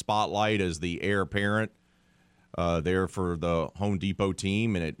into the spotlight as the heir apparent there for the Home Depot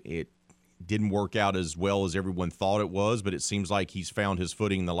team, and it didn't work out as well as everyone thought it was, but it seems like he's found his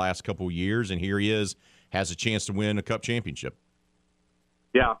footing in the last couple of years, and here he is, has a chance to win a Cup championship.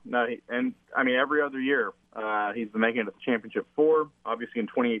 Yeah, no, every other year he's been making it to the championship 4. Obviously, in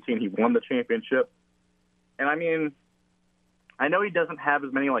 2018, he won the championship. And, I know he doesn't have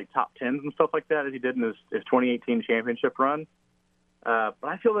as many, top 10s and stuff like that as he did in his 2018 championship run. But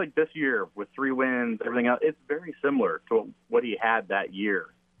I feel like this year, with 3 wins, everything else, it's very similar to what he had that year.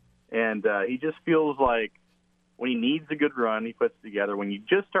 And he just feels like when he needs a good run, he puts it together. When you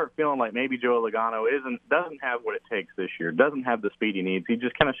just start feeling like maybe Joey Logano doesn't have what it takes this year, doesn't have the speed he needs, he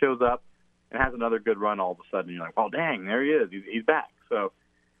just kind of shows up and has another good run all of a sudden. You're like, oh, dang, there he is. He's back. So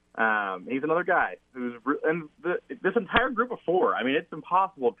he's another guy who's – and this entire group of 4, it's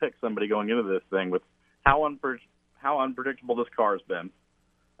impossible to pick somebody going into this thing with how unpredictable this car has been.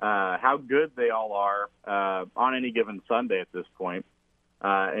 how good they all are on any given Sunday at this point,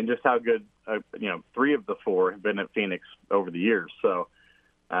 and just how good, 3 of the 4 have been at Phoenix over the years. So,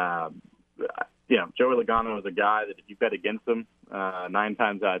 Joey Logano is a guy that if you bet against him 9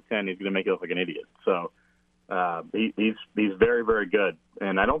 times out of 10, he's going to make you look like an idiot. So he's very, very good.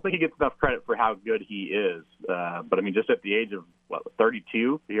 And I don't think he gets enough credit for how good he is. But, I mean, just at the age of,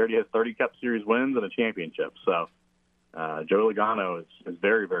 32, he already has 30 Cup Series wins and a championship. So Joey Logano is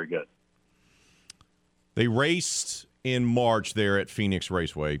very, very good. They raced in March there at Phoenix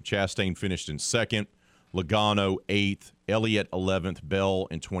Raceway. Chastain finished in 2nd, Logano 8th, Elliott 11th, Bell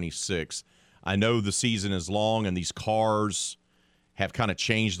in 26th. I know the season is long and these cars have kind of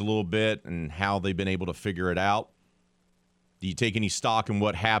changed a little bit and how they've been able to figure it out. Do you take any stock in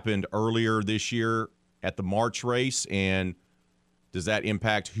what happened earlier this year at the March race, and does that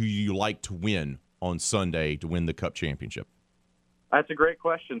impact who you like to win on Sunday to win the Cup Championship? That's a great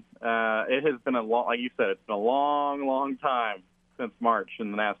question. It has been like you said, it's been a long, long time since March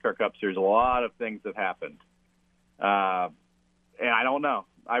in the NASCAR Cup Series. A lot of things have happened. And I don't know.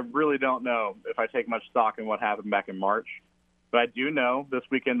 I really don't know if I take much stock in what happened back in March. But I do know this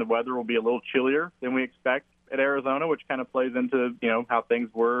weekend the weather will be a little chillier than we expect at Arizona, which kind of plays into, how things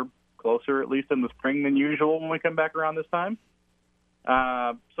were closer, at least in the spring than usual when we come back around this time.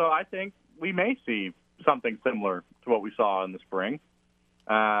 So I think we may see something similar to what we saw in the spring.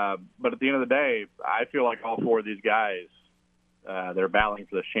 But at the end of the day, I feel like all 4 of these guys that are battling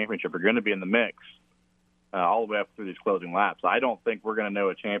for this championship are going to be in the mix all the way up through these closing laps. I don't think we're going to know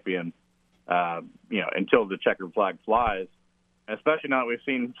a champion, until the checkered flag flies, especially now that we've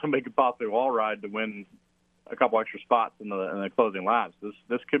seen somebody could possibly wall ride to win a couple extra spots in the closing laps.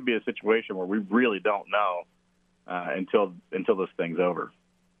 This could be a situation where we really don't know until this thing's over.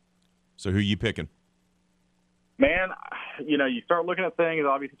 So who are you picking? Man, you start looking at things.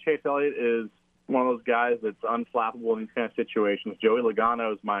 Obviously, Chase Elliott is one of those guys that's unflappable in these kind of situations. Joey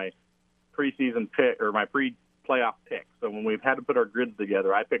Logano is my preseason pick or my pre-playoff pick. So when we've had to put our grids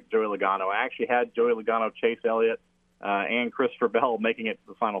together, I picked Joey Logano. I actually had Joey Logano, Chase Elliott, and Christopher Bell making it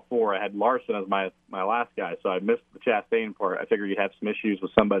to the Final Four. I had Larson as my last guy, so I missed the Chastain part. I figured you'd have some issues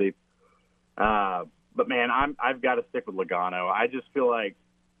with somebody. But, man, I've got to stick with Logano. I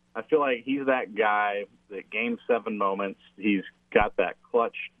feel like he's that guy that Game 7 moments, he's got that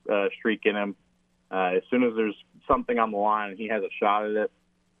clutch streak in him. As soon as there's something on the line and he has a shot at it,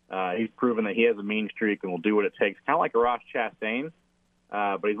 he's proven that he has a mean streak and will do what it takes. Kind of like Arash Chastain,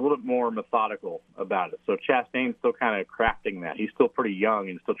 but he's a little bit more methodical about it. So Chastain's still kind of crafting that. He's still pretty young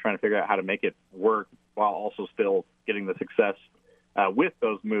and still trying to figure out how to make it work while also still getting the success with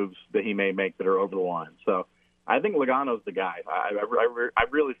those moves that he may make that are over the line. So I think Logano's the guy. I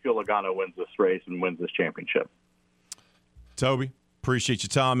really feel Logano wins this race and wins this championship. Toby, appreciate your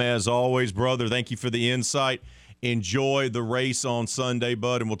time as always, brother. Thank you for the insight. Enjoy the race on Sunday,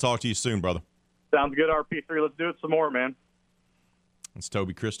 bud, and we'll talk to you soon, brother. Sounds good, RP3. Let's do it some more, man. It's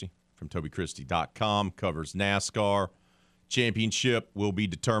Toby Christie from TobyChristie.com. Covers NASCAR. Championship will be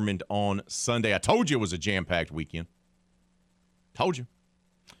determined on Sunday. I told you it was a jam-packed weekend. Told you.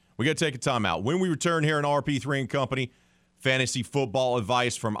 We got to take a timeout. When we return here in RP3 and Company, fantasy football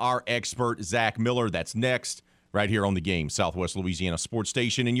advice from our expert, Zach Miller. That's next, right here on The Game, Southwest Louisiana Sports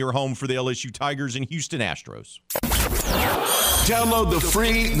Station, and your home for the LSU Tigers and Houston Astros. Download the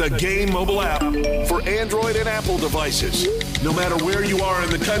free The Game mobile app for Android and Apple devices. No matter where you are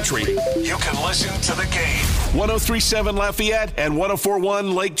in the country, you can listen to The Game. 103.7 Lafayette and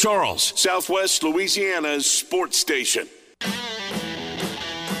 104.1 Lake Charles, Southwest Louisiana's sports station.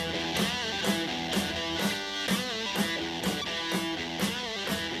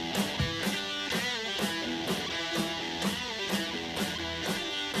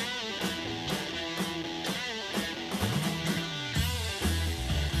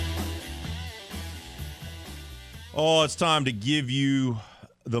 Oh, it's time to give you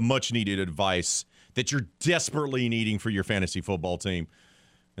the much-needed advice that you're desperately needing for your fantasy football team.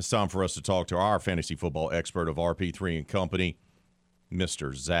 It's time for us to talk to our fantasy football expert of RP3 and Company,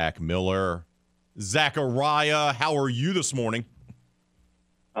 Mr. Zach Miller. Zachariah, how are you this morning?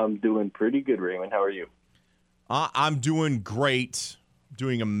 I'm doing pretty good, Raymond. How are you? I'm doing great,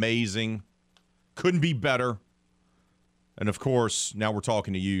 doing amazing. Couldn't be better. And, of course, now we're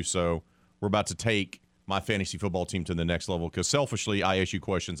talking to you, so we're about to take my fantasy football team to the next level because selfishly I ask you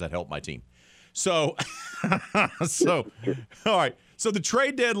questions that help my team. So, all right. So the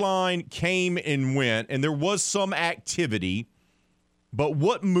trade deadline came and went, and there was some activity. But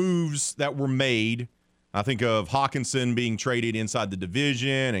what moves that were made? I think of Hawkinson being traded inside the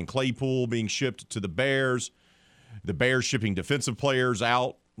division and Claypool being shipped to the Bears shipping defensive players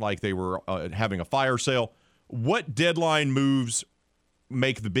out like they were having a fire sale. What deadline moves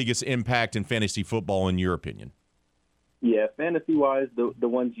make the biggest impact in fantasy football, in your opinion? Yeah, fantasy-wise, the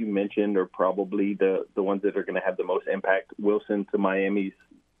ones you mentioned are probably the ones that are going to have the most impact. Wilson to Miami's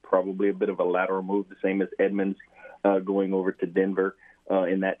probably a bit of a lateral move, the same as Edmonds going over to Denver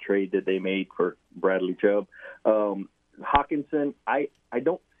in that trade that they made for Bradley Chubb. Hawkinson, I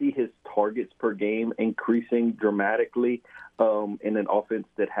don't see his targets per game increasing dramatically in an offense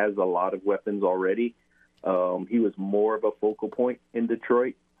that has a lot of weapons already. He was more of a focal point in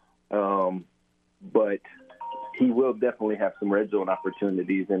Detroit, but he will definitely have some red zone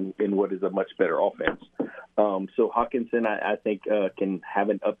opportunities in what is a much better offense. So Hawkinson, I think, can have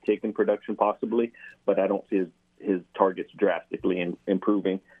an uptick in production possibly, but I don't see his targets drastically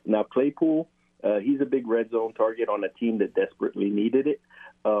improving. Now, Claypool, he's a big red zone target on a team that desperately needed it.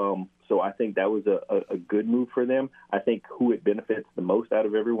 So I think that was a good move for them. I think who it benefits the most out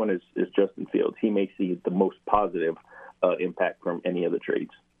of everyone is Justin Fields. He may see the most positive impact from any of the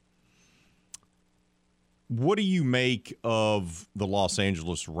trades. What do you make of the Los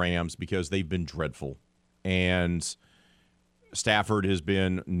Angeles Rams? Because they've been dreadful, and Stafford has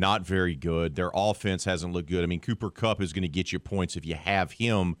been not very good. Their offense hasn't looked good. I mean, Cooper Kupp is going to get you points if you have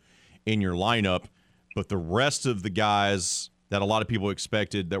him in your lineup, but the rest of the guys that a lot of people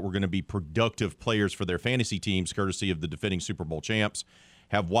expected that were going to be productive players for their fantasy teams, courtesy of the defending Super Bowl champs,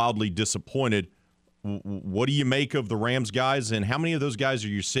 have wildly disappointed. What do you make of the Rams guys, and how many of those guys are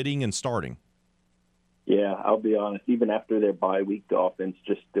you sitting and starting? Yeah, I'll be honest. Even after their bye week, the offense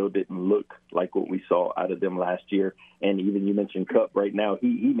just still didn't look like what we saw out of them last year. And even you mentioned Kupp right now,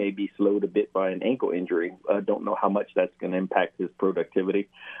 he may be slowed a bit by an ankle injury. I don't know how much that's going to impact his productivity.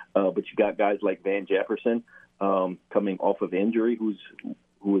 But you got guys like Van Jefferson coming off of injury, who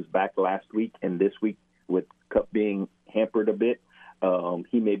was back last week and this week with Kupp being hampered a bit.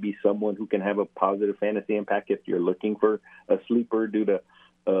 He may be someone who can have a positive fantasy impact if you're looking for a sleeper due to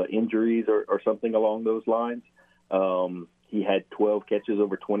injuries or something along those lines. He had 12 catches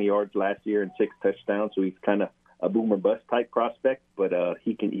over 20 yards last year and 6 touchdowns, so he's kind of a boomer bust type prospect, but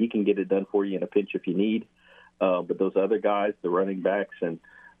he can get it done for you in a pinch if you need. But those other guys, the running backs and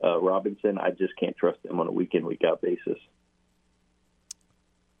Robinson, I just can't trust them on a week in, week out basis.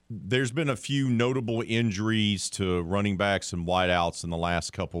 There's been a few notable injuries to running backs and wideouts in the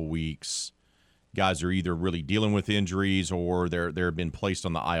last couple weeks. Guys are either really dealing with injuries or they're been placed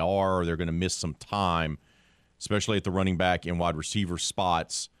on the IR or they're going to miss some time, especially at the running back and wide receiver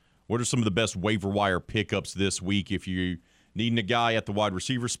spots. What are some of the best waiver wire pickups this week if you needing a guy at the wide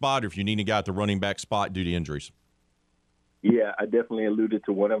receiver spot or if you need a guy at the running back spot due to injuries? Yeah, I definitely alluded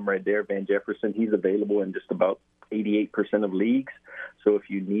to one of them right there, Van Jefferson. He's available in just about 88% of leagues. So if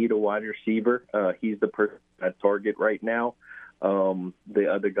you need a wide receiver, he's the person at target right now.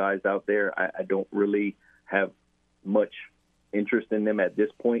 The other guys out there, I don't really have much interest in them at this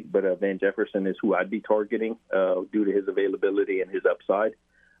point, but Van Jefferson is who I'd be targeting due to his availability and his upside.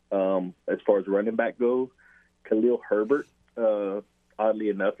 As far as running back goes, Khalil Herbert, oddly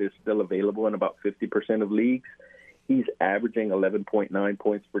enough, is still available in about 50% of leagues. He's averaging 11.9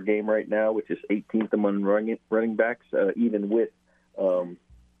 points per game right now, which is 18th among running backs, even with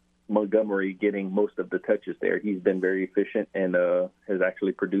Montgomery getting most of the touches there. He's been very efficient and has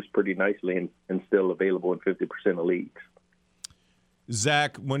actually produced pretty nicely and still available in 50% of leagues.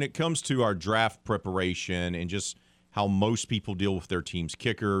 Zach, when it comes to our draft preparation and just how most people deal with their team's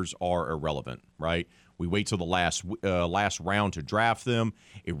kickers are irrelevant, right? We wait till the last round to draft them.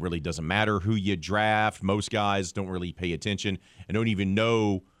 It really doesn't matter who you draft. Most guys don't really pay attention and don't even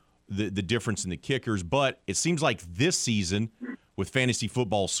know the difference in the kickers. But it seems like this season, with fantasy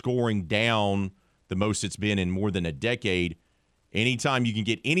football scoring down the most it's been in more than a decade, anytime you can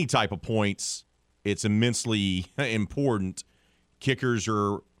get any type of points, it's immensely important. Kickers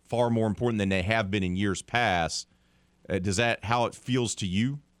are far more important than they have been in years past. Does that how it feels to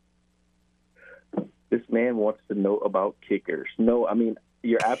you? This man wants to know about kickers. No, I mean,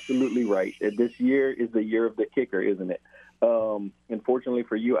 you're absolutely right. This year is the year of the kicker, isn't it? Unfortunately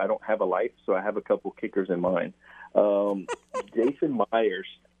for you, I don't have a life, so I have a couple kickers in mind. Jason Myers,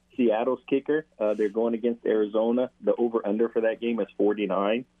 Seattle's kicker, they're going against Arizona. The over-under for that game is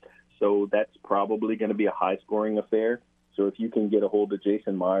 49, so that's probably going to be a high-scoring affair. So if you can get a hold of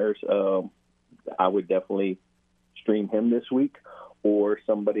Jason Myers, I would definitely stream him this week, or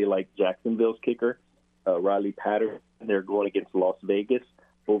somebody like Jacksonville's kicker, Riley Patterson. They're going against Las Vegas.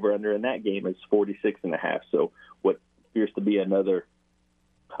 Over-under in that game is 46.5. So what appears to be another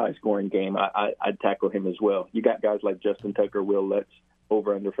high-scoring game, I'd tackle him as well. You got guys like Justin Tucker, Will Lutz.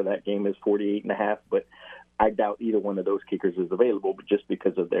 Over-under for that game is 48.5. But I doubt either one of those kickers is available, but just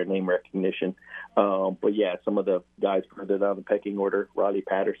because of their name recognition. But yeah, some of the guys further down the pecking order, Riley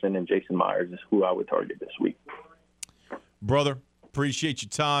Patterson and Jason Myers, is who I would target this week. Brother, appreciate your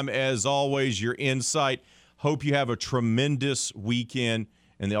time as always, your insight. Hope you have a tremendous weekend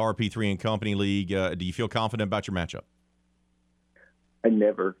in the RP3 and Company League. Do you feel confident about your matchup? I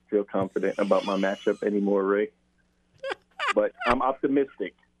never feel confident about my matchup anymore, Ray. But I'm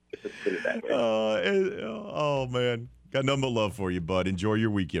optimistic. Let's put it that way. Oh, man. Got nothing but love for you, bud. Enjoy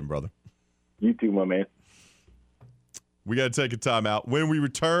your weekend, brother. You too, my man. We got to take a timeout. When we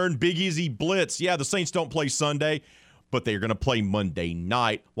return, Big Easy Blitz. Yeah, the Saints don't play Sunday, but they're going to play Monday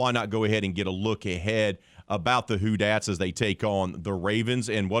night. Why not go ahead and get a look ahead about the Who-Dats as they take on the Ravens?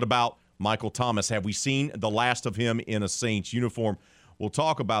 And what about Michael Thomas? Have we seen the last of him in a Saints uniform? We'll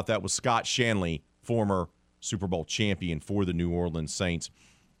talk about that with Scott Shanley, former Super Bowl champion for the New Orleans Saints.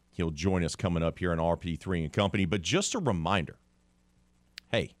 He'll join us coming up here on RP3 and Company. But just a reminder,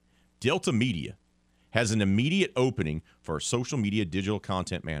 hey, Delta Media has an immediate opening for a social media digital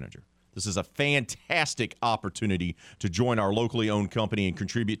content manager. This is a fantastic opportunity to join our locally owned company and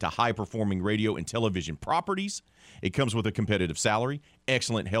contribute to high-performing radio and television properties. It comes with a competitive salary,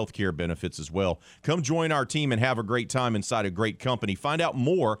 excellent health care benefits as well. Come join our team and have a great time inside a great company. Find out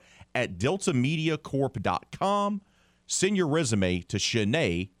more at deltamediacorp.com. Send your resume to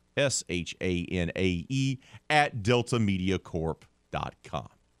Shanae, Shanae, at deltamediacorp.com.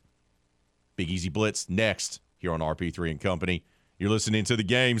 Big Easy Blitz next here on RP3 and Company. You're listening to The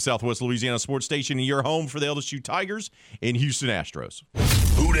Game, Southwest Louisiana Sports Station, and your home for the LSU Tigers and Houston Astros.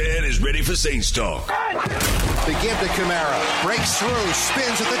 Houdan is ready for Saints talk. They give to Kamara. Breaks through,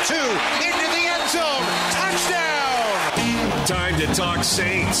 spins at the 2, into the end zone. Touchdown! Time to talk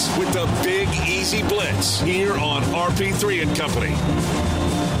Saints with the Big Easy Blitz here on RP3 and Company.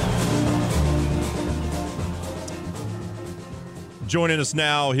 Joining us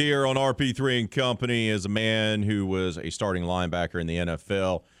now here on RP3 and Company is a man who was a starting linebacker in the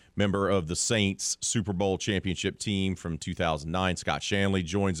NFL, member of the Saints Super Bowl championship team from 2009. Scott Shanley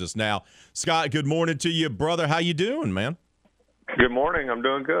joins us now. Scott, good morning to you, brother. How you doing, man? Good morning. I'm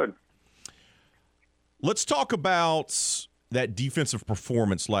doing good. Let's talk about that defensive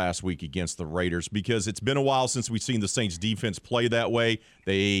performance last week against the Raiders, because it's been a while since we've seen the Saints defense play that way.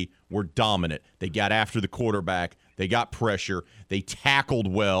 They were dominant. They got after the quarterback. They got pressure. They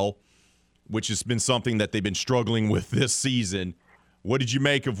tackled well, which has been something that they've been struggling with this season. What did you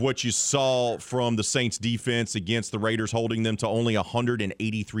make of what you saw from the Saints defense against the Raiders, holding them to only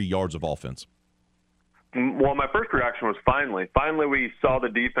 183 yards of offense? Well, my first reaction was finally we saw the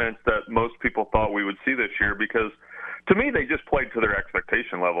defense that most people thought we would see this year, because to me, they just played to their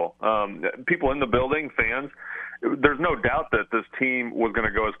expectation level. People in the building, fans, there's no doubt that this team was going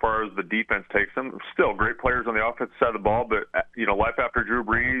to go as far as the defense takes them. Still, great players on the offensive side of the ball, but, life after Drew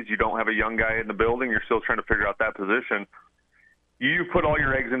Brees, you don't have a young guy in the building. You're still trying to figure out that position. You put all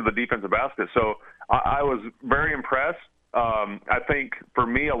your eggs into the defensive basket. So I was very impressed. I think, for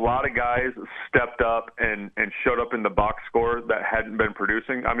me, a lot of guys stepped up and showed up in the box score that hadn't been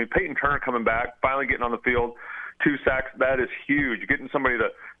producing. I mean, Peyton Turner coming back, finally getting on the field, 2 sacks, that is huge. Getting somebody to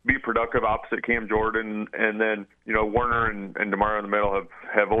be productive opposite Cam Jordan, and then, Warner and DeMario in the middle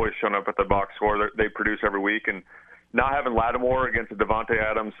have always shown up at the box score. They produce every week. And not having Lattimore against the Devontae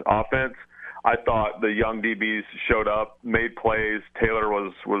Adams offense, I thought the young DBs showed up, made plays. Taylor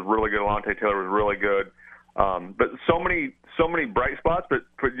was really good. Alontae Taylor was really good. But so many bright spots. But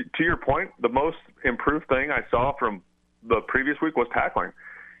to your point, the most improved thing I saw from the previous week was tackling.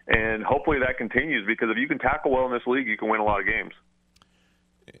 And hopefully that continues, because if you can tackle well in this league, you can win a lot of games.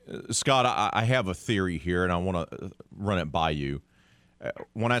 Scott, I have a theory here, and I want to run it by you.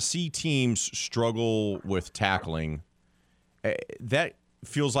 When I see teams struggle with tackling, that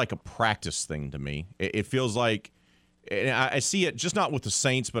feels like a practice thing to me. It feels like, and I see it just not with the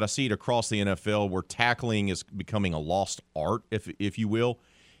Saints, but I see it across the NFL, where tackling is becoming a lost art, if you will.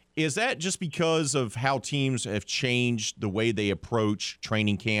 Is that just because of how teams have changed the way they approach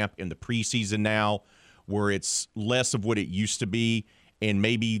training camp in the preseason now, where it's less of what it used to be, and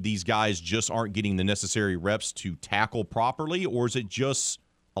maybe these guys just aren't getting the necessary reps to tackle properly, or is it just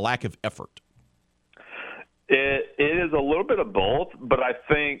a lack of effort? It is a little bit of both, but I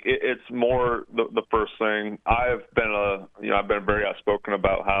think it's more the first thing. I've been very outspoken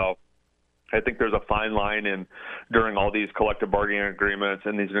about how I think there's a fine line during all these collective bargaining agreements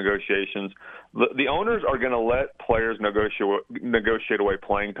and these negotiations. The owners are going to let players negotiate away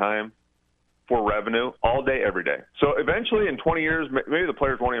playing time for revenue all day, every day. So eventually in 20 years, maybe the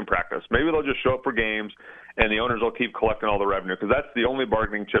players won't even practice. Maybe they'll just show up for games and the owners will keep collecting all the revenue, because that's the only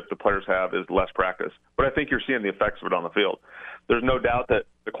bargaining chip the players have is less practice. But I think you're seeing the effects of it on the field. There's no doubt that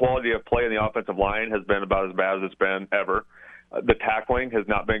the quality of play in the offensive line has been about as bad as it's been ever. The tackling has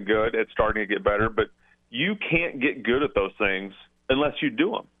not been good. It's starting to get better, but you can't get good at those things unless you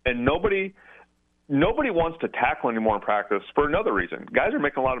do them. And nobody wants to tackle anymore in practice for another reason. Guys are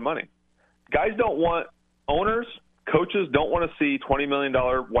making a lot of money. Guys don't want – owners, coaches don't want to see $20 million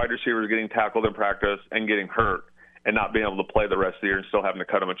wide receivers getting tackled in practice and getting hurt and not being able to play the rest of the year and still having to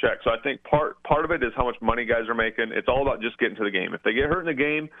cut them a check. So I think part of it is how much money guys are making. It's all about just getting to the game. If they get hurt in the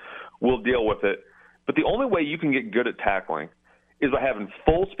game, we'll deal with it. But the only way you can get good at tackling is by having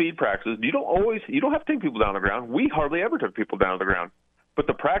full speed practices. You don't have to take people down on the ground. We hardly ever took people down on the ground. But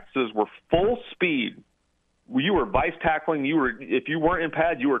the practices were full speed. You were vice tackling. If you weren't in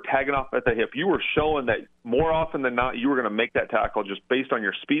pad, you were tagging off at the hip. You were showing that more often than not, you were going to make that tackle just based on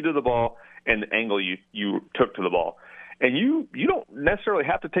your speed of the ball and the angle you took to the ball. And you don't necessarily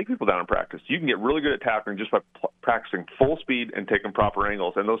have to take people down in practice. You can get really good at tackling just by practicing full speed and taking proper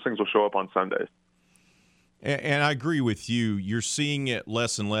angles, and those things will show up on Sundays. And I agree with you. You're seeing it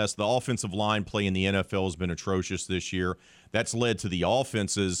less and less. The offensive line play in the NFL has been atrocious this year. That's led to the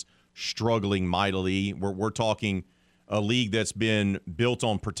offenses struggling mightily. We're talking a league that's been built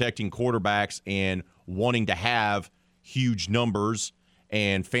on protecting quarterbacks and wanting to have huge numbers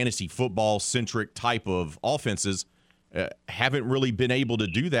and fantasy football-centric type of offenses. Haven't really been able to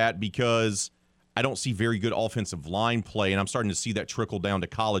do that because I don't see very good offensive line play, and I'm starting to see that trickle down to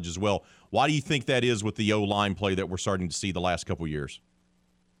college as well. Why do you think that is with the O-line play that we're starting to see the last couple of years?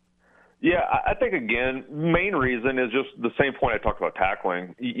 Yeah, I think, again, main reason is just the same point I talked about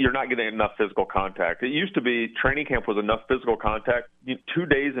tackling. You're not getting enough physical contact. It used to be training camp was enough physical contact. 2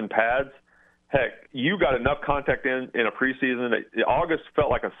 days in pads, heck, you got enough contact in a preseason. August felt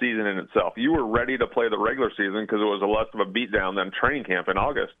like a season in itself. You were ready to play the regular season because it was less of a beatdown than training camp in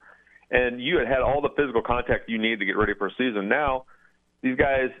August. And you had all the physical contact you need to get ready for a season. Now, these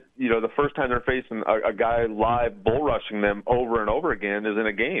guys, the first time they're facing a guy live bull rushing them over and over again is in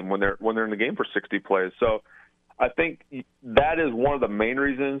a game when they're in the game for 60 plays. So I think that is one of the main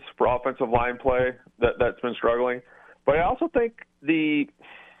reasons for offensive line play that's been struggling. But I also think the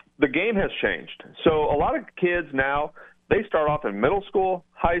game has changed. So a lot of kids now, they start off in middle school,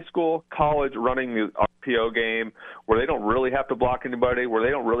 high school, college running the RPO game where they don't really have to block anybody, where they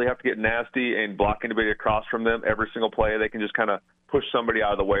don't really have to get nasty and block anybody across from them every single play. They can just kind of push somebody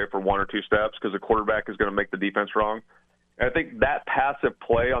out of the way for one or two steps because the quarterback is going to make the defense wrong. And I think that passive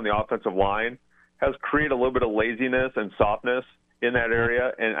play on the offensive line has created a little bit of laziness and softness in that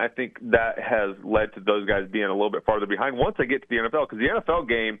area, and I think that has led to those guys being a little bit farther behind once they get to the NFL, because the NFL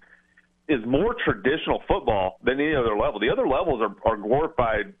game is more traditional football than any other level. The other levels are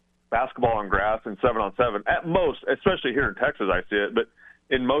glorified basketball on grass and 7-on-7 at most, especially here in Texas I see it, but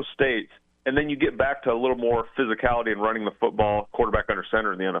in most states. And then you get back to a little more physicality and running the football, quarterback under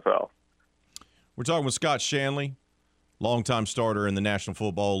center in the NFL. We're talking with Scott Shanle, longtime starter in the National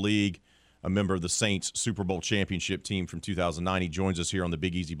Football League, a member of the Saints Super Bowl championship team from 2009. He joins us here on the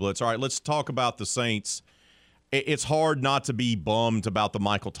Big Easy Blitz. All right, let's talk about the Saints. It's hard not to be bummed about the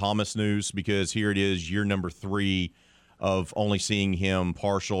Michael Thomas news because here it is, year number 3 of only seeing him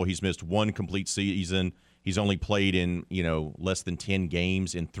partial. He's missed one complete season. He's only played in, less than 10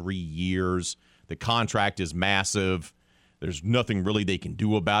 games in 3 years. The contract is massive. There's nothing really they can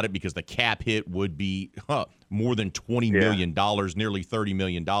do about it because the cap hit would be more than $20 million, nearly $30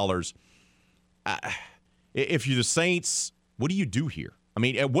 million. If you're the Saints, what do you do here? I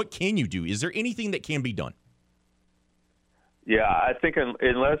mean, what can you do? Is there anything that can be done? Yeah, I think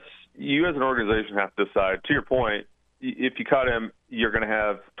unless you as an organization have to decide, to your point, if you cut him, you're going to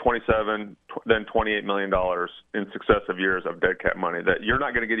have $27, then $28 million in successive years of dead cap money that you're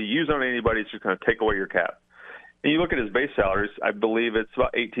not going to get to use on anybody. It's just going to take away your cap. And you look at his base salaries, I believe it's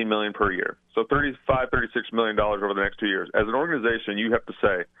about $18 million per year. So $35, $36 million over the next 2 years. As an organization, you have to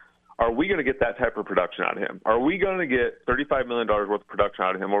say, are we going to get that type of production out of him? Are we going to get $35 million worth of production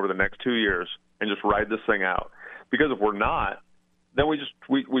out of him over the next 2 years and just ride this thing out? Because if we're not, then we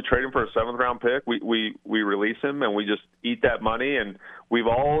trade him for a 7th-round pick. We release him, and we just eat that money. And we've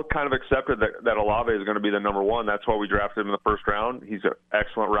all kind of accepted that Olave is going to be the number 1. That's why we drafted him in the first round. He's an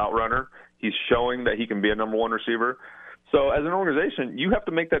excellent route runner. He's showing that he can be a number 1 receiver. So as an organization, you have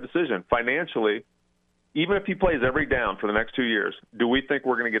to make that decision financially. Even if he plays every down for the next 2 years, do we think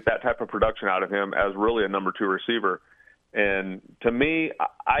we're going to get that type of production out of him as really a number 2 receiver? And to me,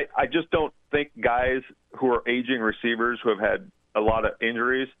 I just don't think guys who are aging receivers who have had a lot of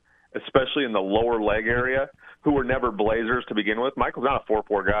injuries especially in the lower leg area, who were never blazers to begin with. Michael's not a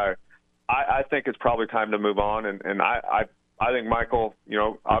 4-4 guy. I think it's probably time to move on, and I think Michael,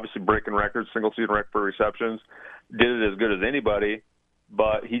 obviously breaking records, single-season record for receptions, did it as good as anybody,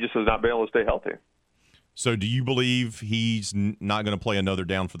 but he just has not been able to stay healthy. So do you believe he's not going to play another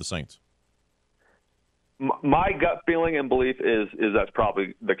down for the Saints? My gut feeling and belief is that's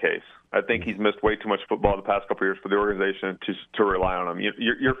probably the case. I think he's missed way too much football the past couple of years for the organization to rely on him.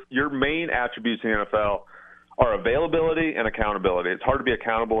 Your main attributes in the NFL are availability and accountability. It's hard to be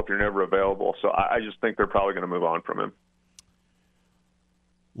accountable if you're never available. So I just think they're probably going to move on from him.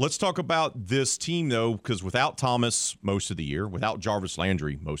 Let's talk about this team, though, because without Thomas most of the year, without Jarvis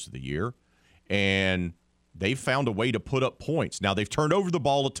Landry most of the year, and they've found a way to put up points. Now, they've turned over the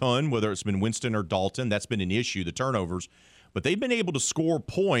ball a ton, whether it's been Winston or Dalton. That's been an issue, the turnovers. But they've been able to score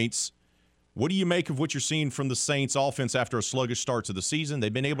points. What do you make of what you're seeing from the Saints offense after a sluggish start to the season?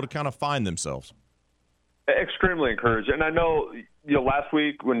 They've been able to kind of find themselves. Extremely encouraged. And I know, last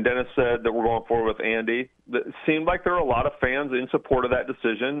week when Dennis said that we're going forward with Andy, it seemed like there were a lot of fans in support of that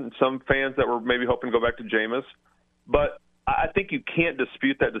decision, some fans that were maybe hoping to go back to Jameis. But I think you can't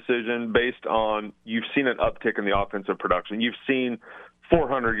dispute that decision based on you've seen an uptick in the offensive production. You've seen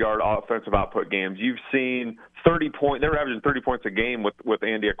 400-yard offensive output games. You've seen 30 points. They were averaging 30 points a game with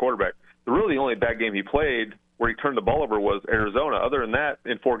Andy at quarterback. The only bad game he played where he turned the ball over was Arizona. Other than that,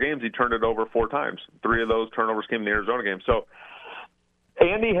 in 4 games, he turned it over 4 times. 3 of those turnovers came in the Arizona game. So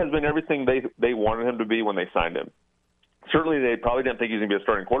Andy has been everything they wanted him to be when they signed him. Certainly, they probably didn't think he was going to be a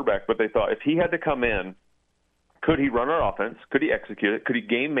starting quarterback, but they thought if he had to come in, could he run our offense? Could he execute it? Could he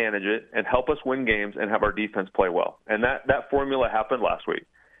game manage it and help us win games and have our defense play well? And that formula happened last week.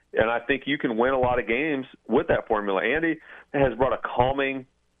 And I think you can win a lot of games with that formula. Andy has brought a calming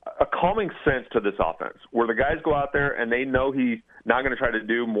sense to this offense where the guys go out there and they know he's not going to try to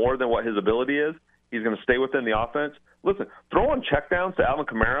do more than what his ability is. He's going to stay within the offense. Listen, throwing checkdowns to Alvin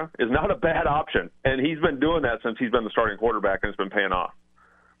Kamara is not a bad option. And he's been doing that since he's been the starting quarterback, and it's been paying off.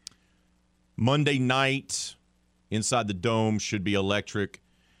 Monday night inside the Dome should be electric,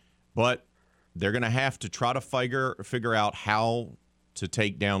 but they're going to have to try to figure out how to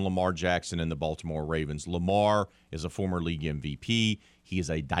take down Lamar Jackson and the Baltimore Ravens. Lamar is a former league MVP. He is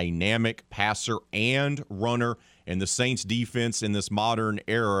a dynamic passer and runner, and the Saints defense in this modern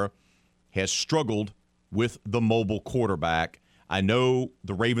era has struggled with the mobile quarterback. I know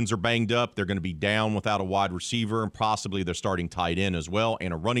the Ravens are banged up. They're going to be down without a wide receiver, and possibly they're starting tight end as well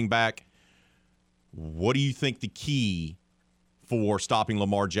and a running back. What do you think the key for stopping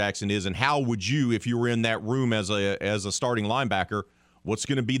Lamar Jackson is, and how would you, if you were in that room as a starting linebacker, what's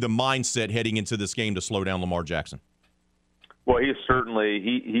going to be the mindset heading into this game to slow down Lamar Jackson? Well, he's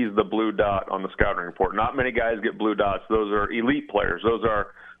the blue dot on the scouting report. Not many guys get blue dots. Those are elite players. Those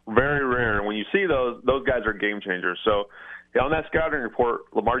are very rare. And when you see those guys are game changers. So on that scouting report,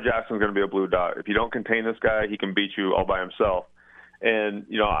 Lamar Jackson's going to be a blue dot. If you don't contain this guy, he can beat you all by himself. And,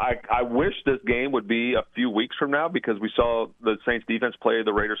 I wish this game would be a few weeks from now because we saw the Saints defense play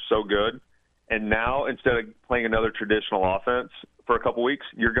the Raiders so good. And now, instead of playing another traditional offense for a couple weeks,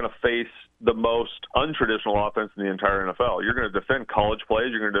 you're going to face the most untraditional offense in the entire NFL. You're going to defend college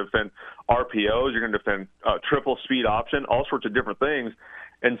plays. You're going to defend RPOs. You're going to defend triple speed option, all sorts of different things.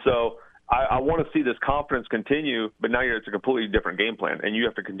 And so I want to see this confidence continue, but now it's a completely different game plan, and you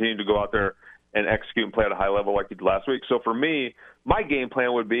have to continue to go out there and execute and play at a high level like you did last week. So for me, my game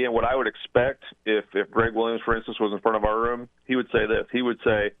plan would be, and what I would expect if Greg Williams, for instance, was in front of our room, he would say this. He would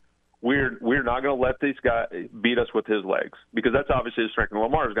say, we're not going to let these guys beat us with his legs, because that's obviously his strength. And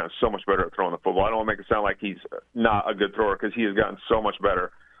Lamar's gotten so much better at throwing the football. I don't want to make it sound like he's not a good thrower, because he has gotten so much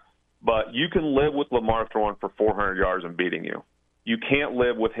better. But you can live with Lamar throwing for 400 yards and beating you. You can't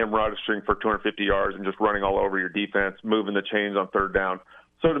live with him rushing for 250 yards and just running all over your defense, moving the chains on third down.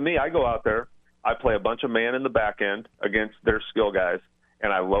 So to me, I go out there, I play a bunch of man in the back end against their skill guys,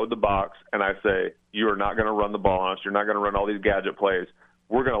 and I load the box, and I say, you are not going to run the ball on us. You're not going to run all these gadget plays.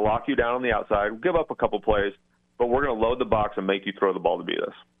 We're going to lock you down on the outside, give up a couple plays, but we're going to load the box and make you throw the ball to beat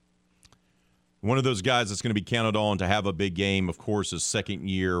us. One of those guys that's going to be counted on to have a big game, of course, is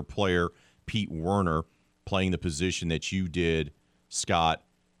second-year player Pete Werner, playing the position that you did, Scott.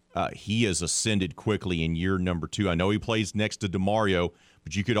 He has ascended quickly in year number 2. I know he plays next to DeMario,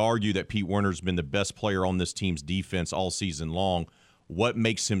 but you could argue that Pete Werner's been the best player on this team's defense all season long. What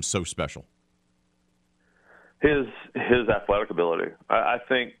makes him so special? His athletic ability. I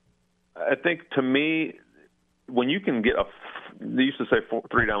think to me, when you can get they used to say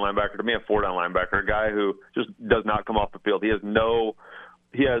 3-down linebacker, to me a 4-down linebacker, a guy who just does not come off the field. He has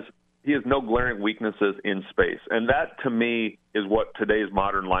he has no glaring weaknesses in space. And that, to me, is what today's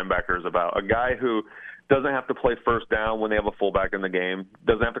modern linebacker is about. A guy who doesn't have to play first down when they have a fullback in the game,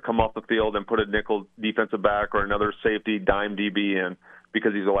 doesn't have to come off the field and put a nickel defensive back or another safety dime DB in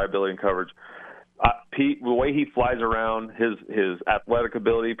because he's a liability in coverage. Pete, the way he flies around, his athletic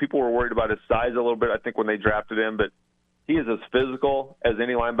ability, people were worried about his size a little bit, I think, when they drafted him, but he is as physical as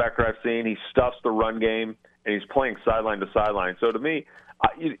any linebacker I've seen. He stuffs the run game, and he's playing sideline to sideline. So to me,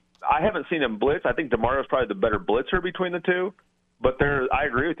 I haven't seen him blitz. I think DeMario's probably the better blitzer between the two. But I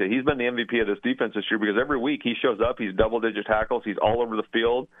agree with you. He's been the MVP of this defense this year because every week he shows up, he's double-digit tackles, he's all over the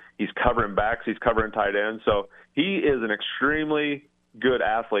field, he's covering backs, he's covering tight ends. So he is an extremely good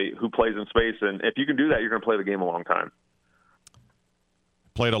athlete who plays in space, and if you can do that, you're going to play the game a long time.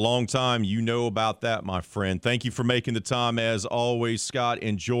 Played a long time. You know about that, my friend. Thank you for making the time, as always, Scott.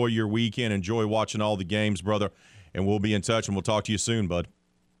 Enjoy your weekend. Enjoy watching all the games, brother. And we'll be in touch, and we'll talk to you soon, bud.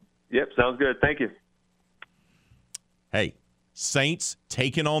 Yep, sounds good. Thank you. Hey, Saints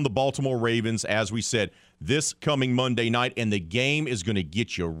taking on the Baltimore Ravens, as we said, this coming Monday night, and the game is going to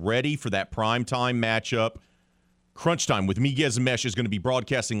get you ready for that primetime matchup. Crunch Time with Miguez and Mesh is going to be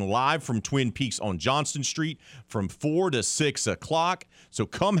broadcasting live from Twin Peaks on Johnston Street from 4 to 6 o'clock. So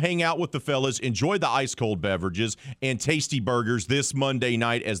come hang out with the fellas, enjoy the ice-cold beverages and tasty burgers this Monday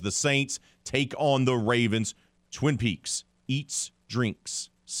night as the Saints take on the Ravens. Twin Peaks, eats, drinks,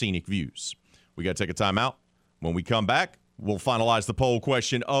 scenic views. We got to take a time out. When we come back, we'll finalize the poll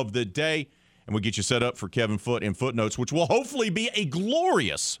question of the day, and we'll get you set up for Kevin Foote and Footnotes, which will hopefully be a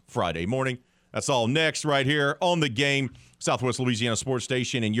glorious Friday morning. That's all next right here on The Game, Southwest Louisiana Sports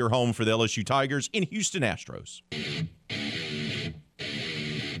Station, and your home for the LSU Tigers in Houston Astros.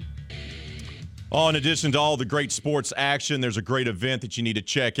 In addition to all the great sports action, there's a great event that you need to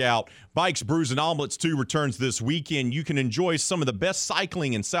check out. Bikes, Brews, and Omelets 2 returns this weekend. You can enjoy some of the best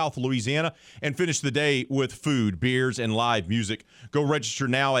cycling in South Louisiana and finish the day with food, beers, and live music. Go register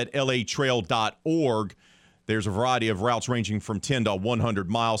now at latrail.org. There's a variety of routes ranging from 10 to 100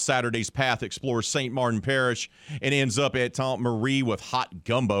 miles. Saturday's path explores St. Martin Parish and ends up at Tante Marie with hot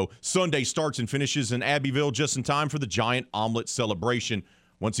gumbo. Sunday starts and finishes in Abbeville just in time for the giant omelet celebration.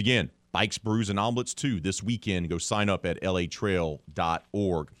 Once again, Bikes, Brews, and Omelets 2 this weekend. Go sign up at latrail.org.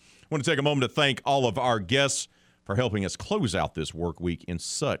 I want to take a moment to thank all of our guests for helping us close out this work week in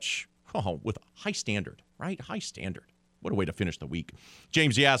with high standard, right? High standard. What a way to finish the week.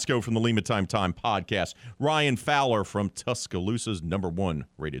 James Yasko from the Lima Time podcast. Ryan Fowler from Tuscaloosa's #1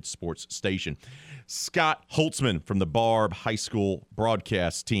 rated sports station. Scott Holtzman from the Barb High School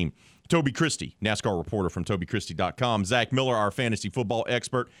broadcast team. Toby Christie, NASCAR reporter from TobyChristie.com. Zach Miller, our fantasy football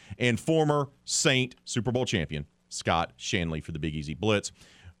expert. And former Saint Super Bowl champion, Scott Shanley for the Big Easy Blitz.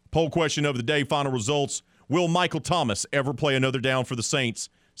 Poll question of the day, final results. Will Michael Thomas ever play another down for the Saints?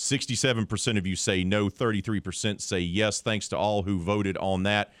 67% of you say no, 33% say yes. Thanks to all who voted on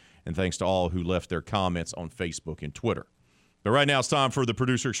that, and thanks to all who left their comments on Facebook and Twitter. But right now it's time for the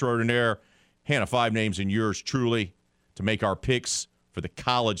producer extraordinaire, Hannah Five Names, and yours truly to make our picks for the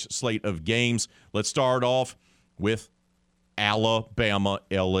college slate of games. Let's start off with Alabama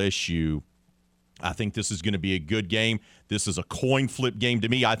LSU. I think this is going to be a good game. This is a coin flip game to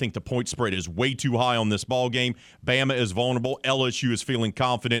me. I think the point spread is way too high on this ball game. Bama is vulnerable. LSU is feeling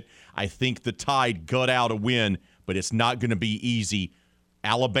confident. I think the Tide gut out a win, but it's not going to be easy.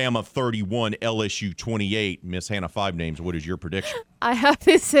 Alabama 31, LSU 28. Miss Hannah Five Names, what is your prediction? I have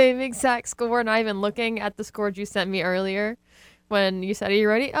the same exact score, not even looking at the scores you sent me earlier when you said, are you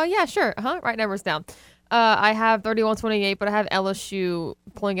ready? Oh, yeah, sure. Write numbers down. I have 31-28, but I have LSU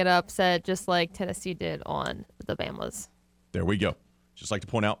pulling it upset just like Tennessee did on the Bamas. There we go. Just like to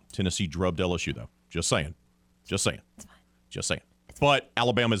point out, Tennessee drubbed LSU, though. Just saying. It's fine. Just saying. But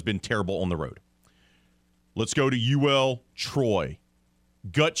Alabama's been terrible on the road. Let's go to UL Troy.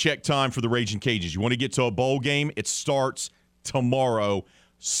 Gut check time for the Raging Cajuns. You want to get to a bowl game? It starts tomorrow.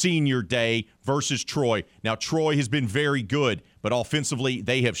 Senior Day versus Troy. Now, Troy has been very good, but offensively,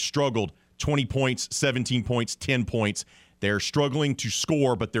 they have struggled. 20 points, 17 points, 10 points. They're struggling to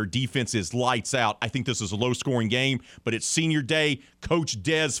score, but their defense is lights out. I think this is a low-scoring game, but it's Senior Day. Coach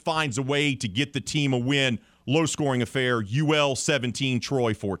Dez finds a way to get the team a win. Low-scoring affair, UL 17,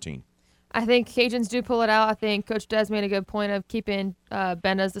 Troy 14. I think Cajuns do pull it out. I think Coach Dez made a good point of keeping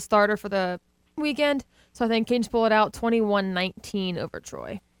Ben as the starter for the weekend. So I think Cajuns pull it out 21-19 over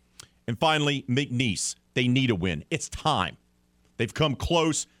Troy. And finally, McNeese. They need a win. It's time. They've come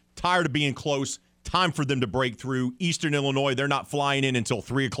close. Tired of being close. Time for them to break through. Eastern Illinois, they're not flying in until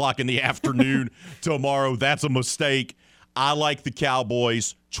 3 o'clock in the afternoon tomorrow. That's a mistake. I like the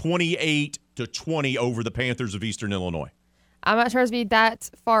Cowboys 28-20 over the Panthers of Eastern Illinois. I'm not sure it's be that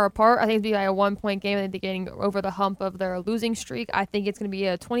far apart. I think it'd be like a 1-point game. I think they're getting over the hump of their losing streak. I think it's going to be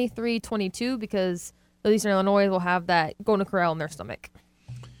a 23-22 because Eastern Illinois will have that Golden Corral in their stomach.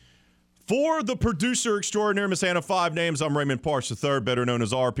 For the producer extraordinaire, Miss Hannah Five Names, I'm Raymond Parks III, better known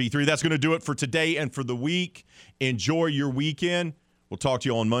as RP3. That's going to do it for today and for the week. Enjoy your weekend. We'll talk to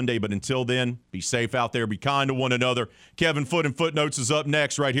you on Monday, but until then, be safe out there. Be kind to one another. Kevin Foote and Footnotes is up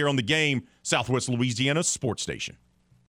next right here on The Game, Southwest Louisiana Sports Station.